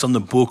based on the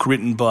book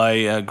written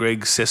by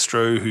Greg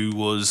Sestero, who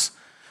was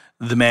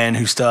the man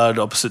who starred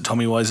opposite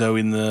Tommy Wiseau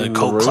in the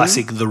cult Room?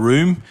 classic The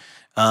Room.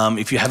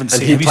 If you haven't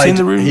seen, he have you played- seen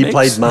The Room? he Nex?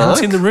 played You haven't Mark?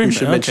 seen The Room? We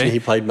should mention he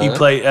played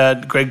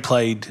Mark. Greg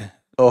played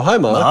Oh, hi,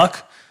 Mark.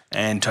 Mark,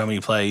 and Tommy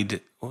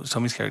played. What was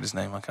Tommy's character's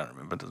name? I can't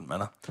remember. It doesn't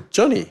matter.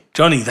 Johnny.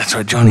 Johnny, that's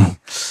right, Johnny.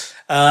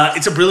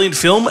 It's a brilliant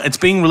film. It's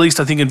being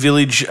released, I think, in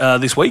Village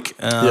this week.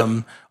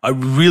 I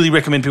really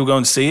recommend people go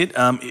and see it.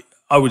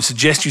 I would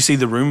suggest you see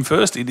The Room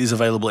first. It is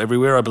available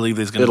everywhere. I believe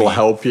there's going to be... It'll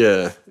help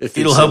you.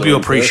 It'll help you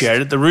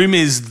appreciate it. The Room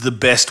is the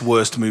best,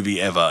 worst movie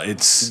ever.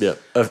 It's... Yeah.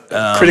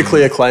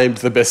 Critically acclaimed,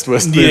 the best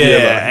West movie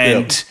ever.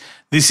 and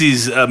this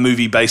is a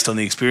movie based on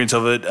the experience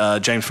of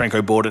it. James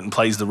Franco bought it and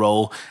plays the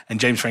role. And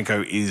James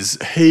Franco is...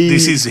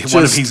 this is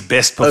one of just his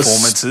best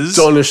performances.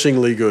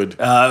 Astonishingly good.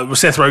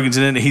 Seth Rogen's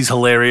in it. He's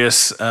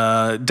hilarious.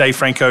 Dave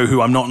Franco,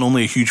 who I'm not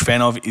normally a huge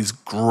fan of, is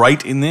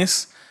great in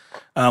this.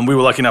 We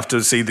were lucky enough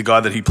to see the guy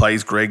that he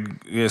plays,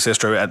 Greg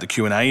Sestero, at the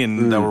Q&A,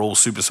 and they were all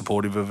super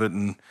supportive of it.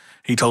 And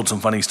he told some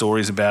funny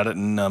stories about it.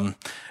 And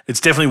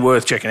it's definitely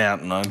worth checking out.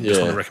 And I just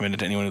want to recommend it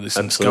to anyone who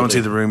listens. Go and see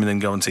The Room and then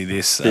go and see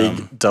this.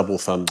 Big double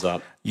thumbs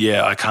up.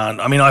 Yeah, I can't.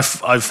 I mean,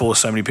 I've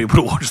forced so many people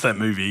to watch that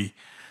movie.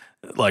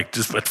 like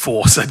just at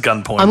force at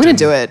gunpoint. I'm going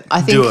to do it.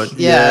 I think. Do it.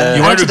 Yeah.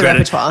 You Add won't to the regret it.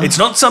 repertoire. It's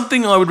not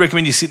something I would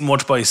recommend you sit and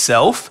watch by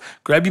yourself.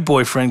 Grab your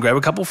boyfriend, grab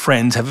a couple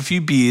friends, have a few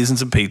beers and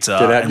some pizza,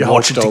 and your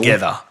watch it Hulk dong.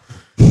 together.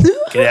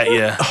 Get out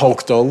your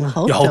Hulk dong.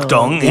 your Hulk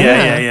dong.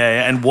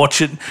 Yeah, and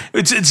watch it.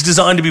 It's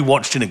designed to be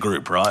watched in a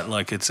group, right?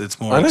 Like it's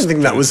more. I don't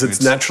think that was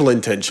its natural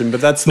intention,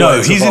 but that's the No, way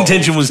it's his evolved.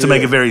 intention was to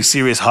make a very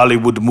serious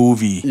Hollywood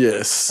movie.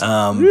 Yes. But-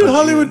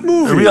 Hollywood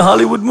movie. A real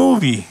Hollywood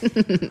movie.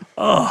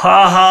 Oh,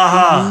 ha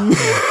ha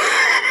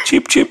ha.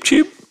 Chip, chip,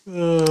 chip.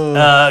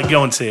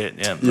 Go and see it.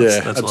 Yeah, that's all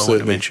I want to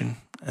absolutely. mention.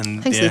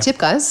 And Thanks for the tip,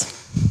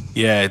 guys.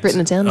 Yeah, it's,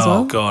 Written it down as oh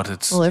well. God,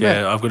 it's All over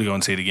it. I've got to go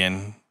and see it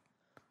again.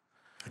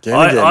 Again.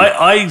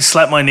 I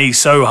slapped my knee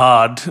so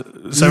hard, so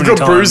You've many got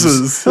times.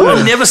 bruises.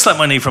 I never slapped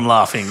my knee from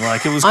laughing.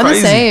 Like it was I'm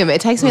crazy. the same.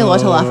 It takes me a lot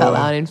to laugh out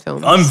loud in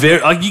films. I'm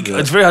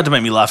it's very hard to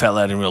make me laugh out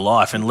loud in real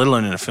life, and let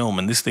alone in a film.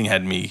 And this thing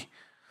had me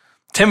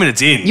 10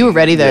 minutes in. You were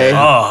ready though.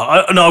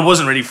 No, I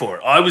wasn't ready for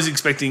it. I was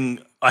expecting.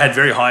 I had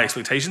very high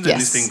expectations, and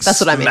this Yes, thing that's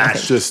what I mean, I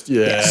smashed,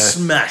 think.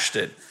 smashed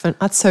it.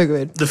 That's so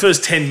good. The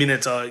first 10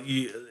 minutes,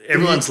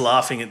 everyone's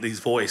laughing at his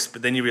voice,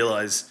 but then you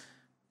realise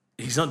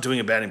he's not doing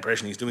a bad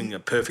impression. He's doing a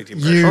perfect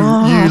impression.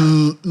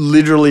 You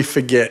literally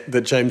forget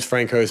that James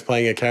Franco is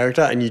playing a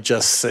character, and you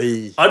just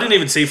see. I didn't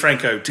even see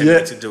Franco 10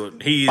 minutes into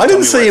it. He is I didn't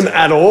Tommy see him Wiseau.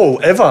 at all,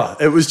 ever.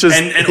 It was just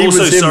And he also,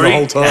 was him the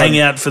whole time. hang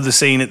out for the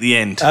scene at the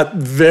end. At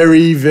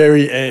very,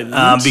 very end,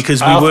 Because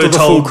we after were the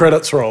told full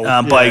credits roll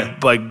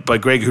by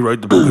Greg, who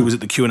wrote the book, who was at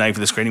the Q&A for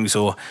the screening we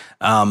saw,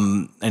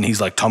 and he's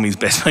like Tommy's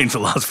best mate for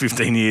the last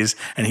 15 years,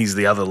 and he's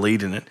the other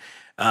lead in it.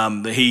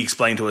 He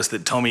explained to us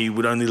that Tommy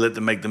would only let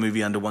them make the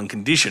movie under one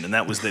condition, and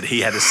that was that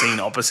he had a scene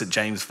opposite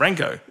James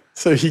Franco.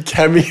 So he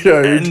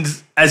cameoed.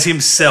 And as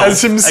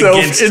himself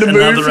against in a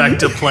another movie.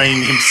 actor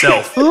playing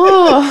himself.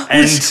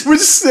 which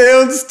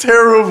sounds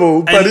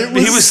terrible, but it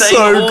was he was saying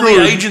so all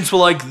good. the agents were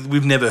like,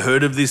 we've never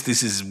heard of this.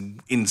 This is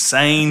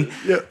insane.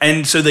 Yeah.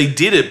 And so they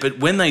did it, but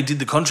when they did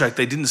the contract,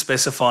 they didn't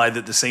specify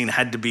that the scene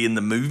had to be in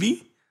the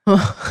movie.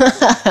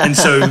 And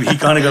so he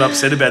kind of got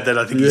upset about that,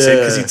 I think he said,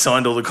 because he'd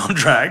signed all the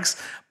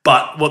contracts.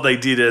 But what they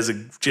did as a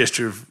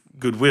gesture of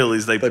goodwill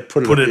is they put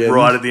at it the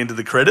right end. at the end of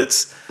the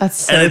credits. That's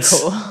so and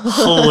it's cool.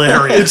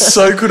 hilarious. It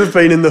so could have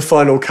been in the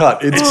final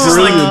cut. It's Just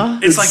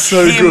brilliant. it's like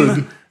so him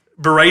good.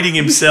 berating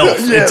himself.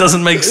 Yeah. It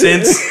doesn't make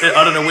sense.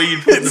 I don't know where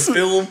you'd put it in the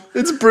film.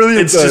 It's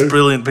brilliant. It's just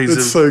brilliant piece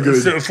It's of so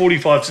good.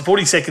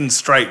 40 seconds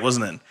straight,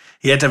 wasn't it?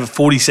 He had to have a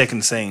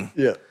 40-second scene.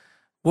 Yeah.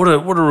 What a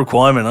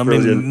requirement. I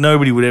Brilliant. mean,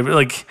 nobody would ever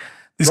like.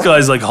 This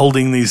guy's like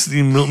holding these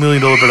 $1 million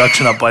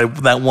production up by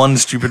that one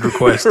stupid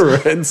request.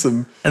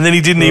 Ransom. And then he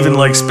didn't even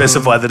like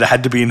specify that it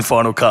had to be in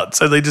Final Cut,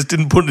 so they just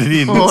didn't put it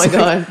in. Oh my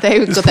god,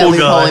 they got that poor loophole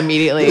guy.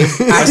 immediately.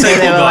 I say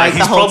They poor were guy. like,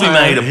 He's the whole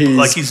probably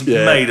time. he's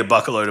made a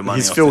buckload of money.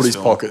 He's off filled this his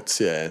film. pockets,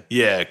 yeah.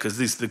 Yeah, because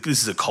this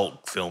is a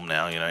cult film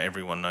now. You know,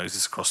 everyone knows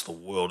this across the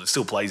world. It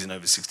still plays in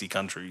over 60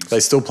 countries. They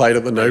still played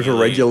at the Nova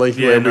regularly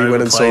Yeah, where we Nova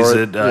went and plays saw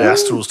it.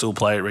 Astor will still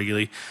play it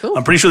regularly. Cool.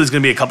 I'm pretty sure there's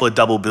going to be a couple of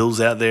double bills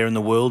out there in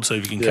the world, so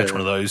if you can catch Yeah. one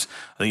of those,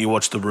 I think you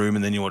watch The Room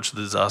and then you watch The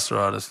Disaster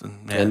Artist.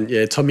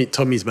 And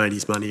Tommy's made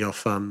his money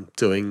off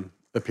doing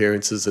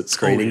appearances at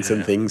screenings yeah.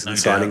 and things and No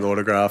signing doubt.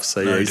 autographs.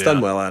 So No he's doubt.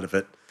 done well out of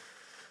it.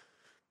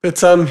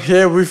 But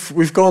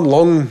we've gone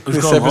long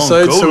this gone long.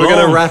 episode, Go so we're going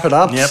long. to wrap it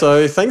up. Yep.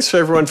 So thanks for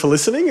everyone for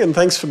listening, and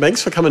thanks for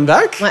Megs for coming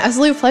back. My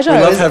absolute pleasure. We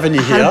love It was- having you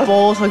I had here. a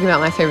ball talking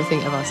about my favorite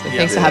thing ever. So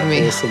thanks for having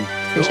me. Awesome.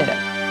 Appreciate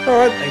it. All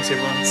right, Thanks,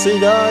 everyone. see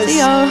you guys. See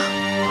ya.